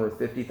Leavenworth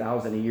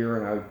 $50,000 a year,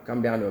 and I would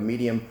come down to a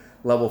medium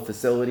level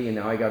facility, and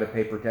now I got to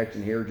pay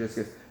protection here just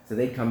because. So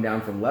they'd come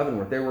down from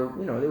Leavenworth. They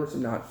were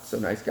some not so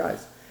nice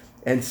guys.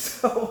 And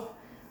so,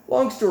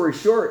 long story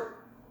short,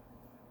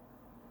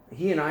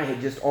 he and I had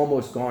just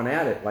almost gone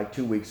at it like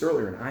 2 weeks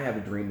earlier, and I have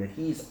a dream that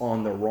he's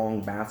on the wrong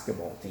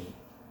basketball team.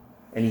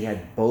 And he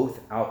had both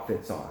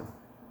outfits on.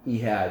 He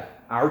had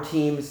our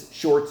team's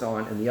shorts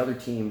on and the other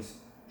team's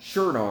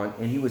shirt on,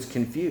 and he was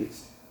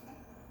confused.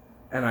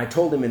 And I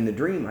told him in the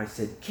dream, I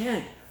said,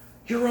 "Kent,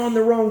 you're on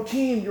the wrong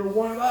team. You're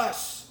one of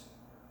us."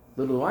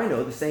 Little do I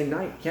know, the same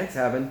night, Kent's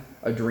having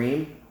a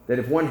dream that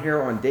if one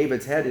hair on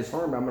David's head is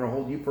harmed, I'm going to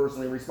hold you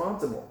personally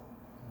responsible.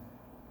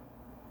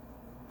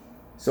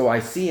 So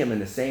I see him in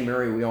the same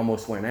area we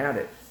almost went at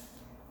it.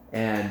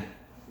 And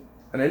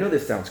I know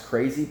this sounds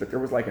crazy, but there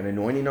was like an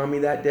anointing on me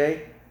that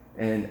day,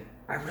 and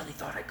I really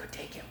thought I could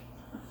take him.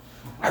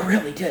 I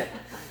really did.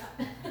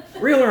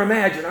 Real or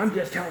imagine, I'm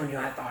just telling you,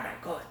 I thought I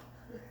could.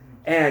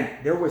 And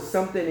there was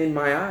something in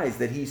my eyes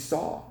that he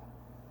saw.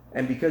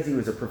 And because he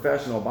was a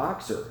professional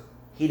boxer,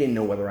 he didn't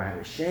know whether I had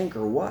a shank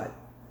or what.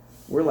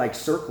 We're like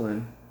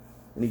circling,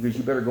 and he goes,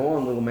 "You better go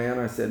on, little man."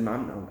 I said,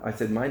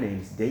 "My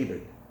name's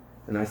David."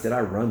 And I said,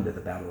 "I run to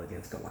the battle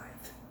against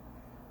Goliath."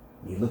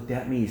 And he looked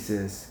at me, he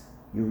says,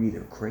 "You're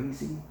either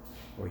crazy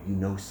or you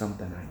know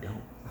something I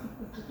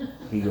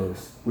don't." He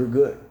goes, "We're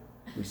good."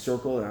 We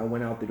circled, and I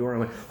went out the door,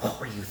 and I went, "What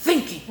were you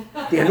thinking?"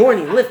 The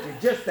anointing lifted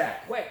just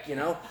that quick,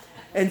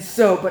 And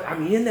so, but I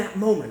mean, in that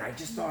moment, I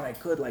just thought I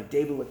could, like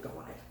David with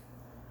Goliath.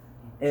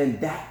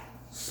 And that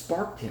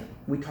sparked him.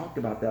 We talked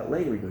about that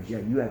later. He goes, "Yeah,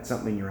 you had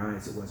something in your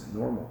eyes that wasn't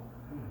normal."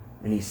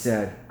 And he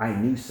said, "I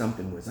knew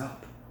something was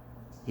up."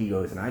 He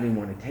goes, "And I didn't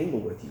want to tangle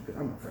with you because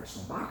I'm a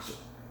professional boxer.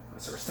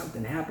 So there's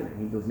something happening."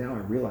 He goes, "Now I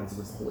realize it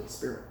was the Holy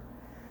Spirit."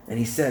 And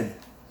he said,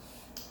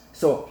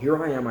 so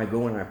here I am. I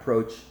go and I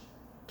approach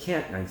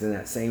Kent, and he's in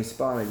that same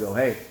spot. I go,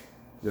 "Hey."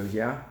 He goes,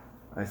 "Yeah."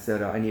 I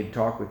said, "I need to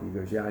talk with you." He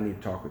goes, "Yeah, I need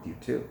to talk with you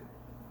too."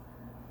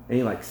 And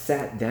he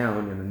sat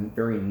down in a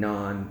very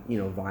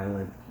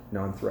violent,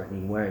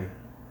 non-threatening way.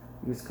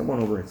 He goes, "Come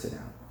on over and sit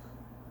down."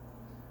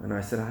 And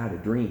I said, "I had a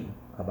dream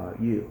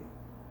about you."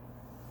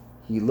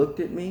 He looked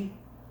at me.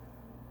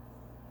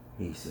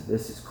 He said,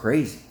 "This is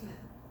crazy."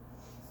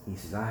 He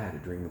says, "I had a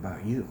dream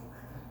about you."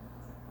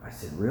 I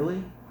said,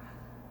 "Really?"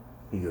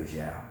 He goes,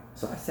 "Yeah."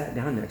 So I sat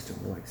down next to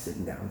him. We're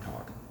sitting down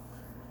talking.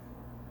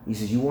 He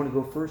says, "You want to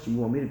go first or you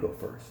want me to go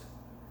first?"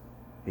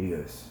 He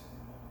goes,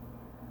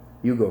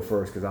 "You go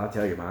first because I'll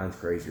tell you mine's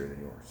crazier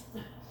than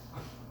yours."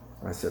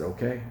 I said,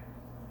 "Okay."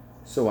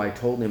 So I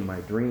told him my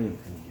dream,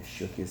 and he just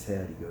shook his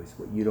head. He goes,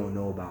 "What you don't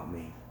know about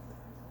me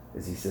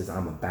is," he says,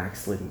 "I'm a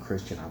backslidden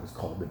Christian. I was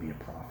called to be a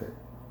prophet."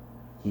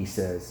 He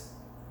says,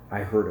 "I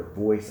heard a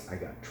voice. I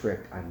got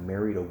tricked. I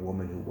married a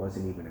woman who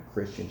wasn't even a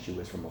Christian. She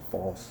was from a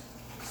false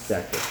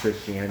sect of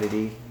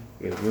Christianity.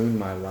 It ruined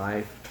my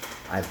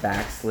life. I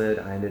backslid.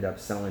 I ended up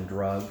selling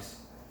drugs."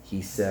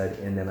 He said,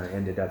 "And then I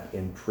ended up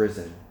in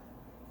prison.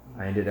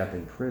 I ended up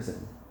in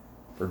prison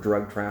for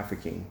drug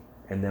trafficking.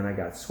 And then I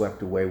got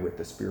swept away with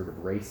the spirit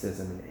of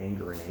racism and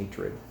anger and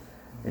hatred."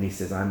 And he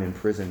says, "I'm in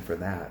prison for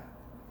that."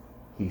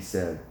 He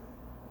said,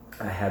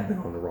 "I had been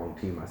on the wrong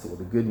team." I said, "Well,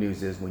 the good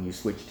news is when you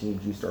switched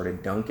teams, you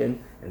started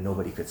dunking and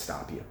nobody could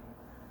stop you."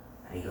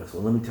 And he goes,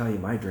 "Well, let me tell you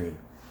my dream."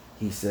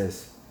 He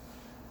says,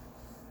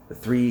 "The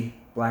 3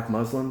 black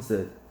Muslims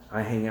that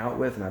I hang out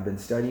with and I've been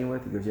studying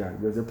with? He goes, yeah. He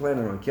goes, they're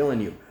planning on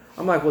killing you.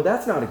 I'm like, well,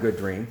 that's not a good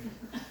dream.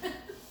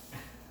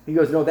 He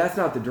goes, no, that's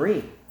not the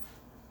dream.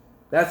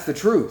 That's the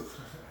truth.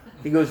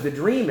 He goes, the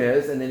dream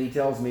is, and then he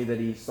tells me that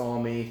he saw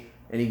me,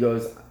 and he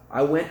goes,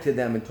 I went to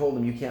them and told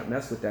them, you can't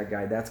mess with that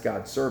guy. That's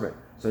God's servant.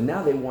 So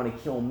now they want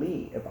to kill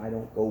me if I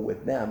don't go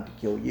with them to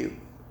kill you.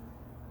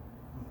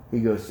 He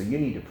goes, so you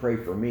need to pray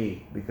for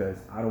me because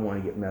I don't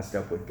want to get messed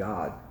up with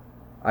God.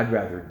 I'd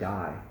rather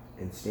die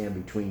and stand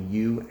between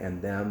you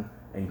and them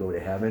and go to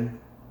heaven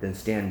than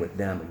stand with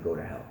them and go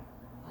to hell.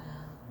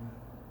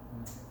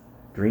 Wow.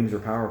 Dreams are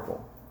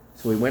powerful.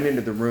 So we went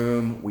into the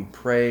room, we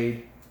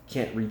prayed.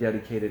 Kent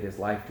rededicated his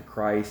life to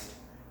Christ.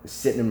 I was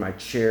sitting in my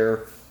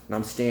chair, and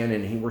I'm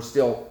standing,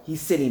 and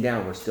he's sitting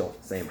down, we're still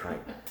same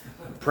height.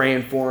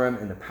 Praying for him,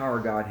 and the power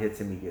of God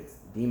hits him. He gets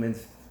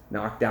demons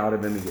knocked out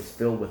of him. He gets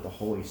filled with the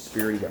Holy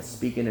Spirit. He got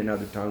speaking in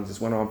other tongues. This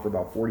went on for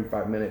about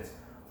 45 minutes.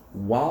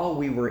 While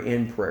we were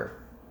in prayer,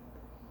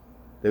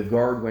 the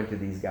guard went to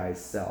these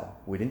guys' cell.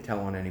 We didn't tell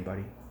on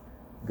anybody.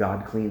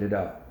 God cleaned it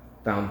up.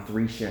 Found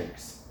 3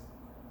 shanks.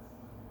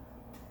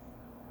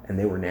 And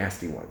they were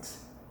nasty ones.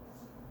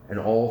 And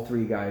all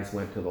 3 guys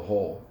went to the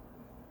hole.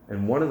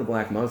 And one of the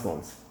black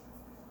Muslims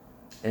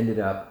ended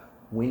up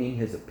winning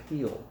his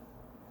appeal.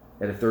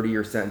 At a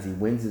 30-year sentence, he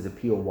wins his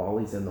appeal while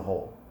he's in the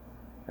hole.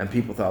 And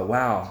people thought,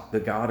 wow, the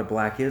God of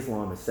black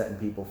Islam is setting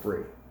people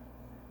free.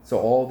 So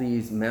all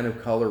these men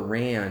of color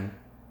ran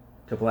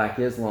to black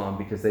Islam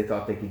because they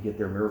thought they could get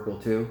their miracle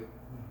too.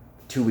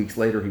 2 weeks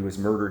later, he was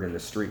murdered in the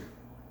street.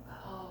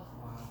 Oh,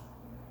 wow.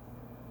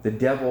 The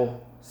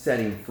devil set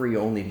him free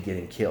only to get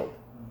him killed.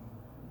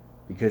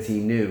 Because he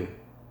knew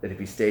that if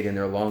he stayed in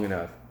there long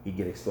enough, he'd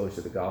get exposed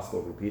to the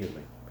gospel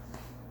repeatedly.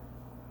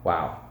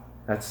 Wow,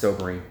 that's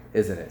sobering,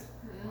 isn't it?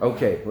 Yeah.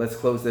 Okay, let's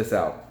close this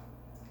out.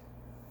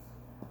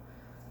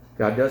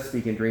 God does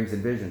speak in dreams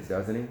and visions,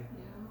 doesn't he?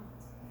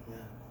 Yeah.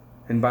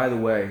 And by the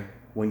way,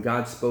 when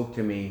God spoke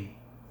to me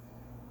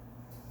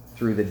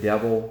through the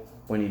devil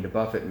wanting to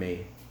buffet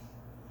me,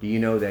 do you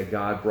know that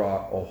God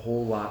brought a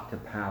whole lot to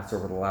pass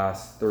over the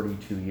last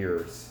 32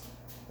 years?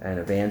 And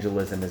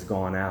evangelism has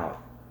gone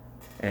out.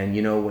 And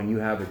you know, when you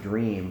have a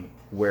dream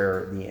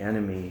where the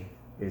enemy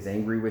is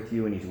angry with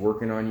you and he's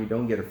working on you,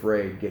 don't get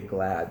afraid, get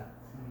glad.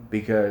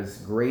 Because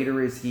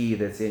greater is he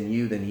that's in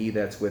you than he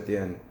that's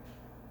within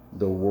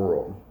the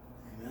world.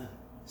 Amen.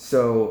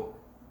 So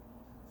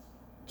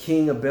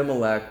King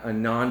Abimelech, a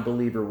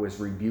non-believer, was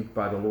rebuked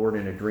by the Lord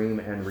in a dream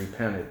and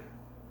repented.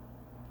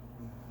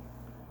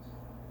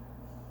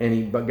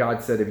 But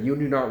God said, if you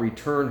do not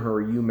return her,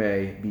 you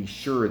may be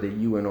sure that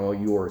you and all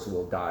yours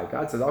will die.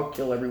 God says, I'll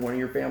kill every one of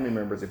your family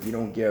members if you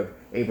don't give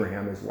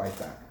Abraham his wife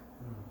back.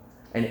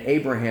 And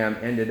Abraham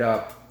ended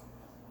up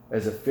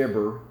as a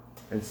fibber,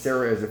 and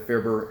Sarah as a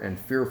fibber and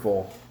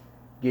fearful,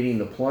 getting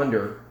the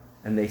plunder.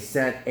 And they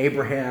sent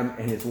Abraham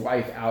and his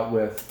wife out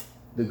with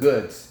the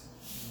goods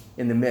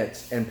in the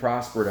midst and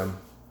prospered them.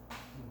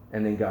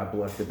 And then God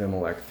blessed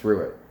Abimelech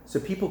through it. So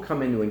people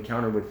come into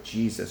encounter with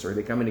Jesus, or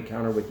they come into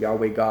encounter with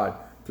Yahweh God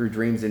through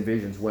dreams and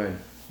visions when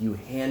you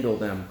handle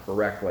them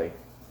correctly.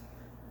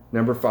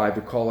 Number 5,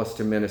 to call us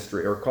to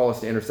ministry, or call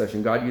us to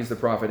intercession. God used the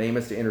prophet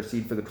Amos to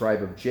intercede for the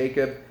tribe of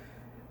Jacob,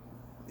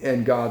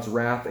 and God's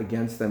wrath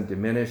against them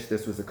diminished.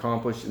 This was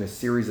accomplished in a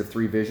series of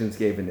 3 visions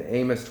given to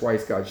Amos.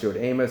 Twice God showed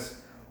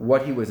Amos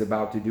what he was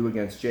about to do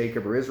against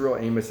Jacob or Israel.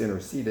 Amos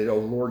interceded, "O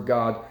Lord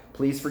God,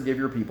 please forgive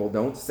your people.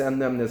 Don't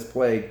send them this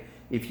plague.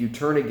 If you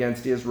turn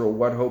against Israel,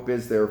 what hope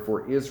is there?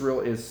 For Israel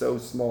is so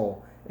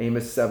small."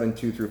 Amos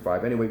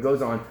 7:2-5. Anyway, it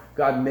goes on.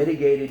 God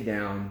mitigated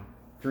down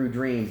through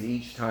dreams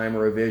each time,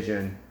 or a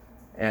vision.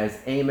 As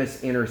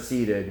Amos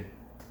interceded,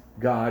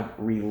 God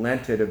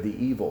relented of the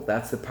evil.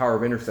 That's the power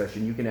of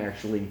intercession. You can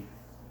actually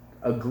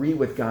agree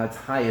with God's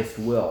highest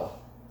will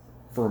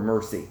for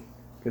mercy.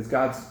 Because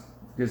God's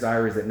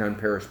desire is that none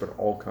perish, but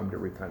all come to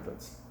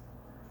repentance.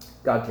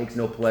 God takes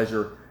no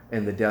pleasure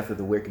in the death of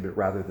the wicked, but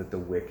rather that the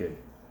wicked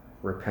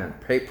repent.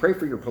 Pray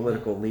for your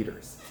political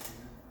leaders,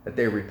 that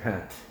they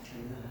repent.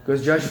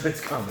 Because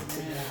judgment's coming.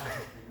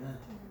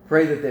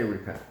 Pray that they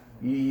repent.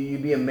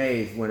 You'd be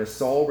amazed when a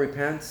soul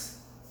repents,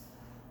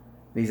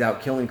 and he's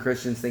out killing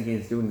Christians thinking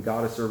he's doing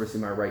God a service. He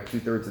might write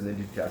 2/3 in the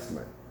New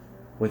Testament.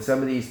 When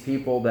some of these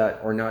people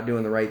that are not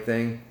doing the right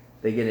thing,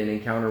 they get an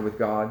encounter with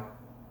God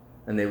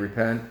and they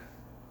repent,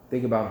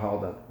 think about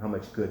how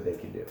much good they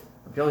can do.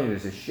 I'm telling you,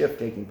 there's a shift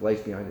taking place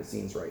behind the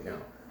scenes right now.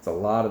 It's a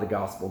lot of the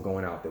gospel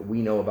going out that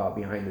we know about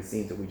behind the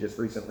scenes that we just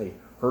recently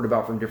heard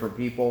about from different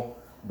people.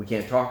 We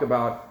can't talk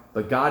about,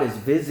 but God is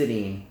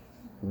visiting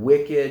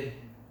wicked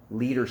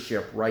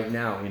leadership right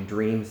now in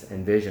dreams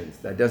and visions.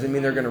 That doesn't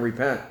mean they're going to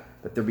repent,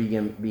 but they're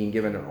being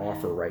given an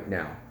offer right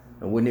now.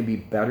 And wouldn't it be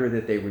better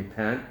that they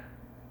repent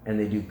and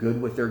they do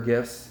good with their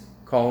gifts,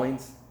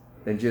 callings,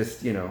 than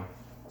just,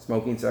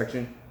 smoking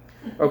section?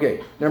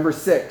 Okay, number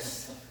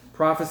 6,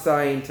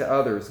 prophesying to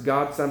others.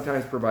 God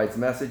sometimes provides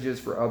messages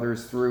for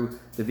others through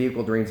the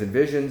vehicle, dreams, and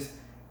visions.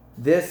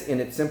 This, in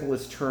its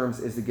simplest terms,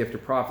 is the gift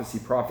of prophecy.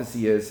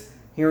 Prophecy is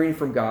hearing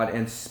from God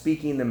and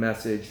speaking the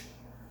message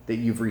that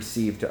you've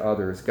received to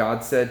others.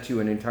 God said to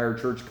an entire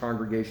church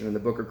congregation in the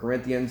book of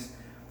Corinthians,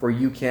 for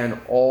you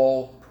can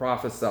all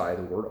prophesy.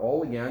 The word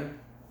all again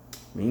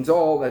means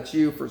all. That's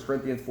you. 1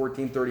 Corinthians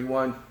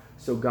 14:31.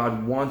 So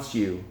God wants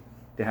you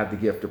to have the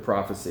gift of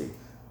prophecy.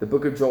 The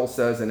book of Joel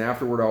says, and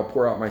afterward I'll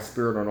pour out my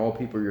spirit on all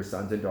people. Your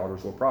sons and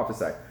daughters will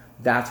prophesy.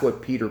 That's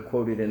what Peter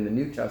quoted in the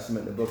New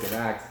Testament in the book of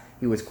Acts.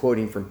 He was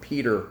quoting from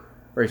Peter,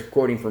 or he's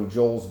quoting from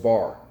Joel's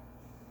bar.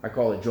 I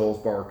call it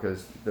Joel's bar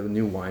because the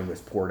new wine was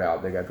poured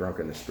out. They got drunk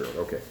in the spirit.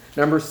 Okay.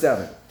 Number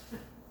 7,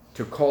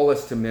 to call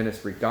us to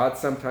ministry. God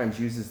sometimes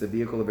uses the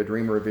vehicle of a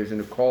dream or a vision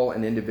to call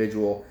an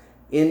individual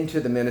into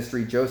the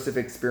ministry. Joseph's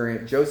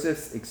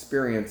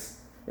experience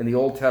in the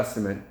Old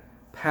Testament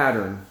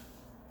pattern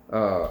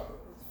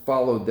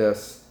followed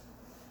this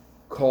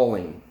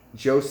calling.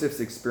 Joseph's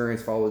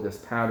experience followed this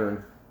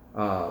pattern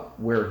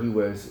where he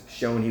was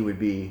shown he would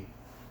be,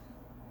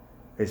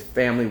 his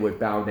family would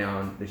bow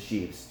down the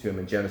sheaves to him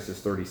in Genesis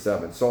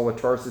 37. Saul of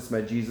Tarsus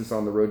met Jesus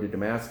on the road to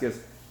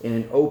Damascus in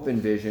an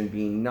open vision,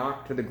 being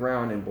knocked to the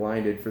ground and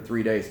blinded for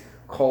 3 days,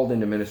 called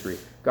into ministry.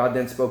 God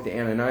then spoke to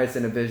Ananias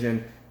in a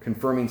vision,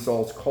 confirming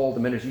Saul's call to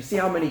ministry. You see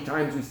how many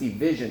times we see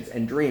visions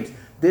and dreams.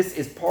 This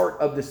is part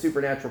of the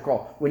supernatural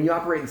call. When you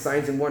operate in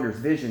signs and wonders,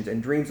 visions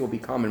and dreams will be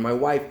common. My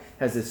wife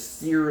has a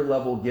seer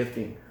level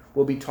gifting.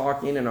 We'll be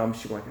talking and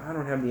she'll be like, I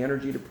don't have the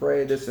energy to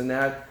pray, this and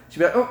that.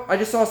 She'll be like, oh, I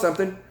just saw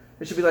something.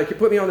 And she'll be like, you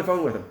put me on the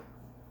phone with him.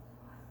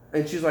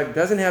 And she's like,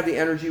 doesn't have the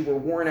energy. We're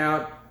worn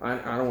out. I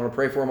don't want to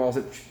pray for him. All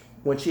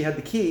when she had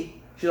the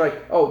key, she's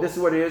like, oh, this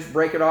is what it is.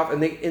 Break it off.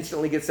 And they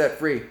instantly get set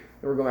free. And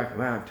we're going back,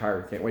 man, I'm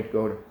tired. Can't wait to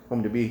go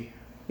home to be,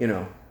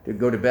 to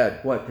go to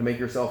bed. What? To make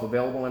yourself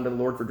available unto the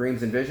Lord for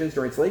dreams and visions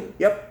during sleep?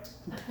 Yep.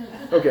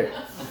 Okay.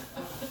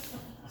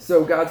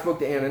 So God spoke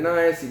to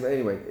Ananias.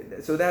 Anyway,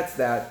 so that's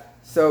that.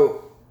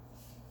 So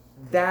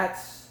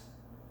that's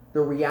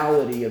the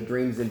reality of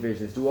dreams and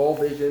visions. Do all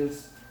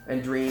visions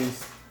and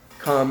dreams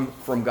come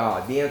from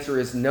God? The answer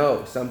is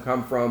no. Some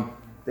come from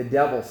the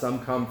devil.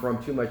 Some come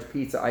from too much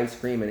pizza, ice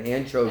cream, and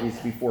anchovies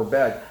before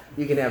bed.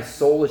 You can have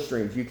soulish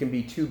dreams. You can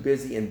be too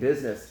busy in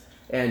business,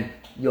 and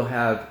you'll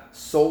have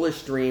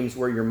soulish dreams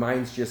where your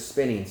mind's just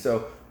spinning.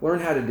 So learn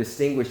how to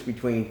distinguish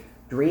between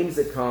dreams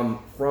that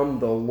come from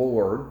the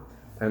Lord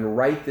and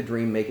write the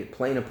dream, make it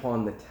plain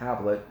upon the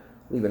tablet.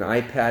 Leave an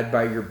iPad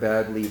by your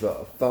bed. Leave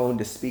a phone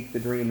to speak the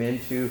dream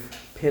into.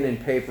 Pen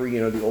and paper,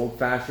 the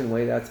old-fashioned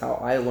way. That's how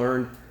I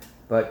learned.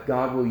 But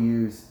God will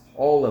use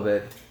all of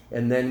it.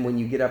 And then when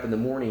you get up in the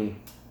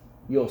morning,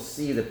 you'll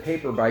see the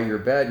paper by your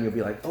bed and you'll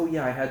be like, oh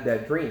yeah, I had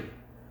that dream.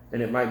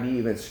 And it might be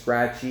even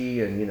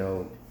scratchy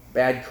and,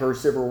 bad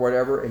cursive or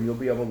whatever. And you'll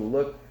be able to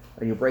look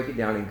and you'll break it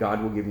down and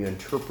God will give you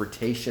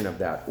interpretation of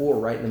that. Or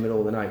right in the middle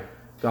of the night,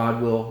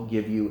 God will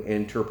give you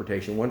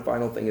interpretation. One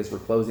final thing is we're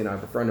closing. I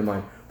have a friend of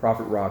mine,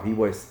 Prophet Rob. He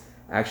was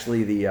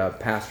actually the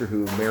pastor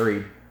who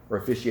married or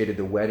officiated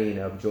the wedding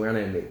of Joanna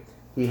and me.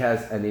 He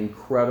has an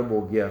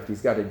incredible gift.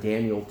 He's got a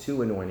Daniel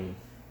 2 anointing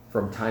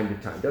from time to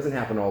time. Doesn't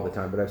happen all the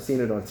time, but I've seen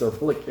it on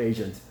several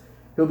occasions.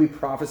 He'll be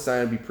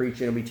prophesying, be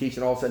preaching, he'll be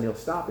teaching. All of a sudden he'll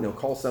stop and he'll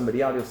call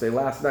somebody out. He'll say,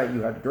 last night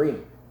you had a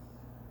dream.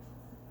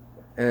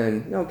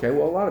 And, okay,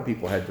 well, a lot of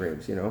people had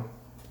dreams,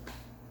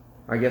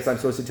 I guess I'm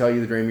supposed to tell you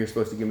the dream. You're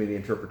supposed to give me the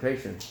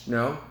interpretation.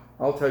 No,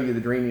 I'll tell you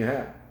the dream you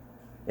had.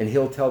 And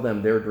he'll tell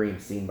them their dream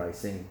scene by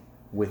scene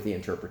with the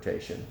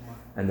interpretation.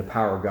 And the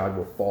power of God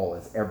will fall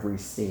as every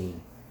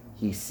scene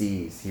he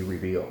sees, he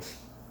reveals.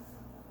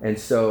 And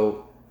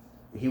so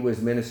he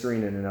was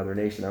ministering in another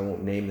nation. I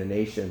won't name the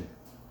nation,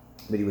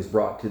 but he was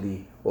brought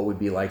to what would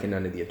be likened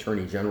unto the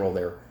attorney general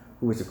there,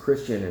 who was a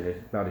Christian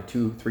in about a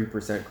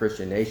 2-3%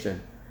 Christian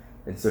nation.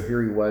 And so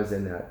here he was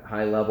in that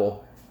high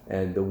level,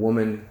 and the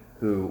woman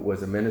who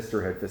was a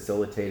minister had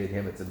facilitated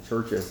him at some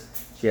churches.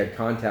 She had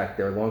contact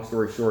there. Long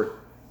story short,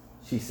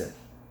 she said,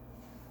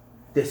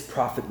 this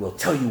prophet will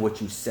tell you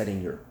what you said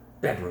in your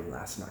bedroom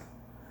last night.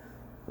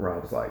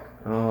 Rob was like,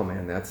 oh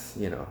man, that's,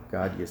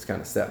 God, you just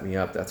kind of set me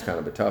up. That's kind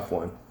of a tough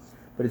one.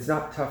 But it's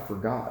not tough for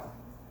God.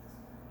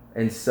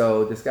 And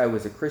so this guy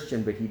was a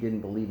Christian, but he didn't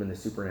believe in the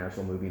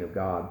supernatural moving of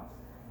God.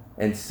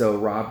 And so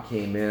Rob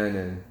came in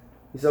and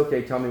he said,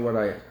 okay, tell me what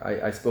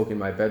I spoke in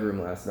my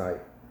bedroom last night.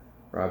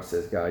 Rob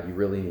says, God, you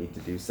really need to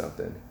do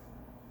something.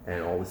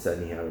 And all of a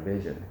sudden he had a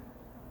vision.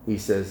 He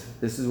says,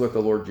 this is what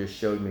the Lord just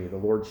showed me. The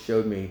Lord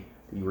showed me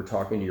that you were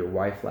talking to your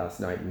wife last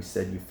night. And you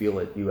said you feel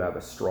it. You have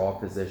a straw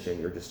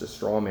position. You're just a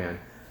straw man.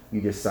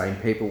 You just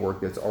signed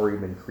paperwork that's already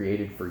been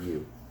created for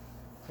you.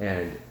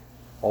 And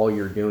all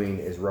you're doing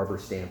is rubber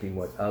stamping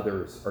what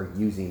others are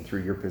using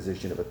through your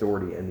position of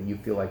authority, and that you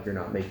feel like you're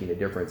not making a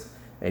difference.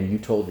 And you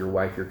told your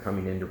wife you're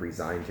coming in to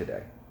resign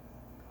today.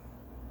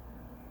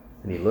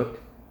 And he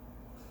looked,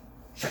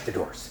 shut the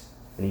doors.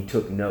 And he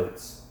took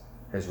notes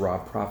as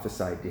Rob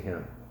prophesied to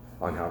him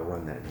on how to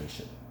run that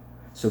nation.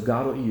 So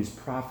God will use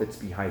prophets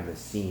behind the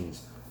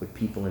scenes with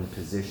people in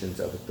positions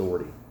of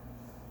authority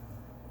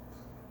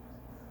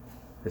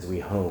as we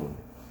hone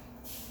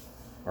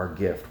our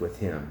gift with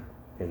him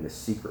in the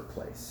secret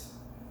place.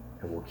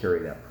 And we'll carry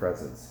that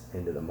presence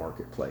into the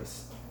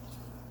marketplace.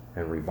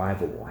 And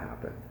revival will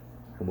happen.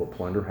 and will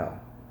plunder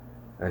hell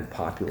and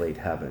populate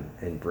heaven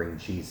and bring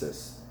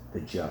Jesus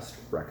the just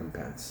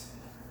recompense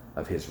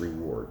of his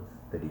reward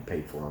that he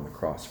paid for on the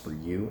cross for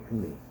you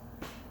and me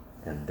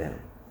and them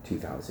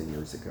 2,000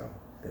 years ago.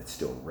 That's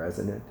still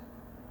resonant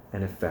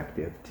and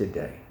effective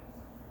today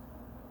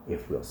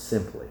if we'll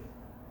simply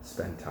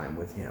spend time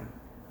with him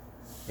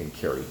and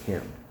carry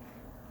him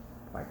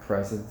by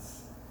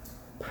presence,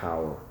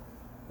 power,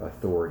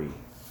 authority,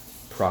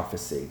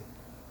 prophecy,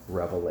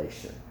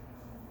 revelation,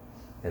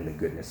 and the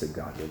goodness of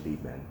God will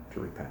lead men to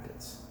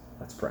repentance.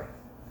 Let's pray.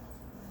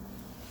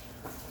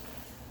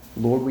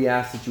 Lord, we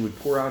ask that you would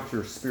pour out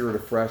your Spirit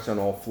afresh on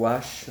all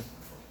flesh.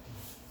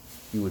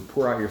 You would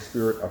pour out your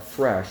Spirit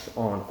afresh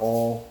on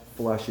all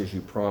flesh as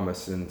you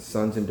promised, and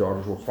sons and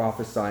daughters will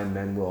prophesy,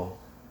 men will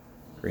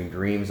dream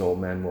dreams,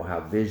 old men will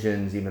have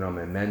visions, even on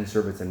my men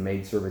servants and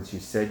maid servants. You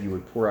said you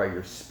would pour out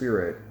your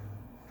Spirit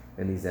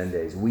in these end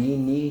days. We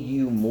need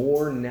you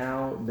more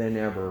now than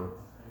ever.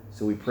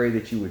 So we pray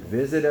that you would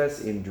visit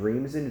us in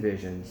dreams and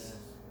visions,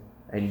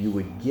 and you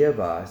would give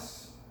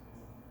us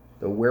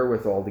the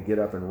wherewithal to get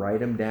up and write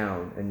them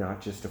down and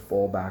not just to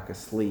fall back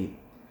asleep,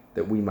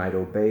 that we might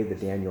obey the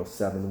Daniel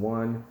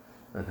 7:1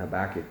 and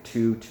Habakkuk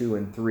 2:2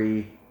 and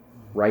 3.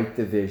 Write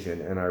the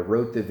vision. And I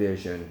wrote the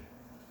vision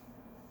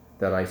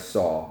that I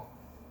saw.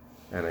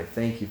 And I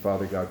thank you,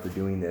 Father God, for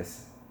doing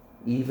this,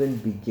 even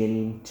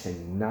beginning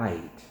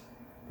tonight,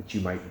 that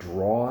you might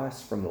draw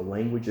us from the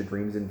language of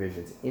dreams and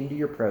visions into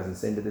your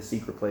presence, into the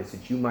secret place,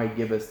 that you might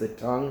give us the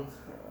tongue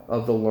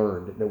of the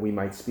learned, that we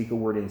might speak a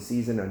word in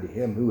season unto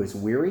him who is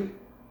weary,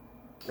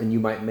 and you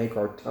might make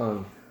our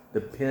tongue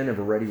the pen of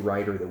a ready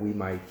writer, that we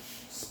might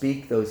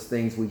speak those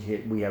things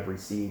we have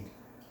received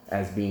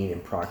as being in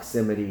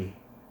proximity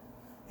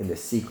in the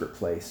secret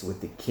place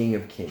with the King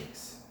of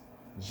Kings,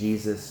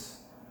 Jesus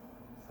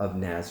of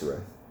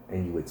Nazareth,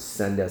 and you would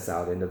send us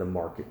out into the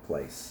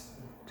marketplace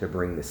to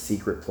bring the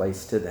secret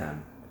place to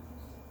them,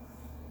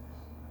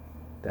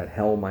 that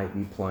hell might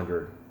be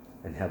plundered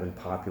and heaven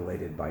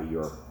populated by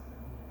your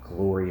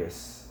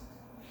glorious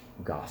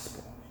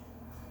gospel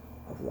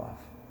of love.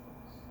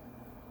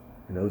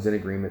 And those in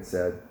agreement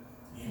said,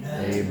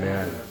 Amen.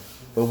 Amen.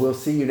 But we'll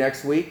see you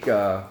next week,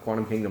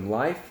 Quantum Kingdom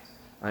Life.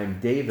 I'm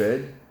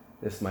David.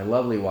 This is my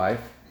lovely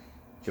wife,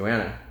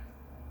 Joanna.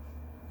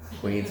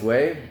 Queen's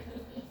Wave.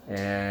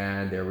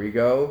 And there we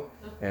go.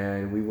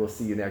 And we will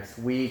see you next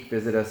week.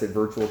 Visit us at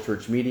Virtual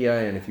Church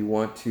Media. And if you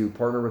want to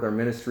partner with our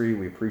ministry,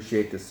 we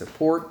appreciate the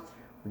support.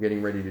 We're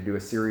getting ready to do a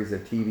series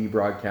of TV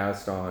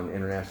broadcasts on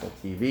international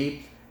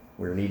TV.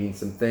 We're needing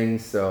some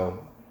things,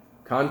 so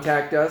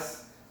contact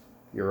us.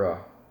 You're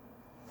a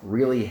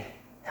really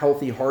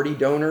healthy, hearty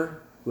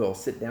donor. We'll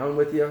sit down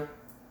with you.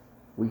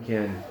 We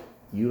can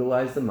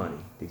utilize the money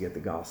to get the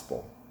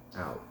gospel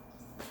out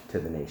to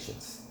the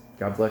nations.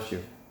 God bless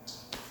you.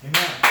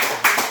 Amen.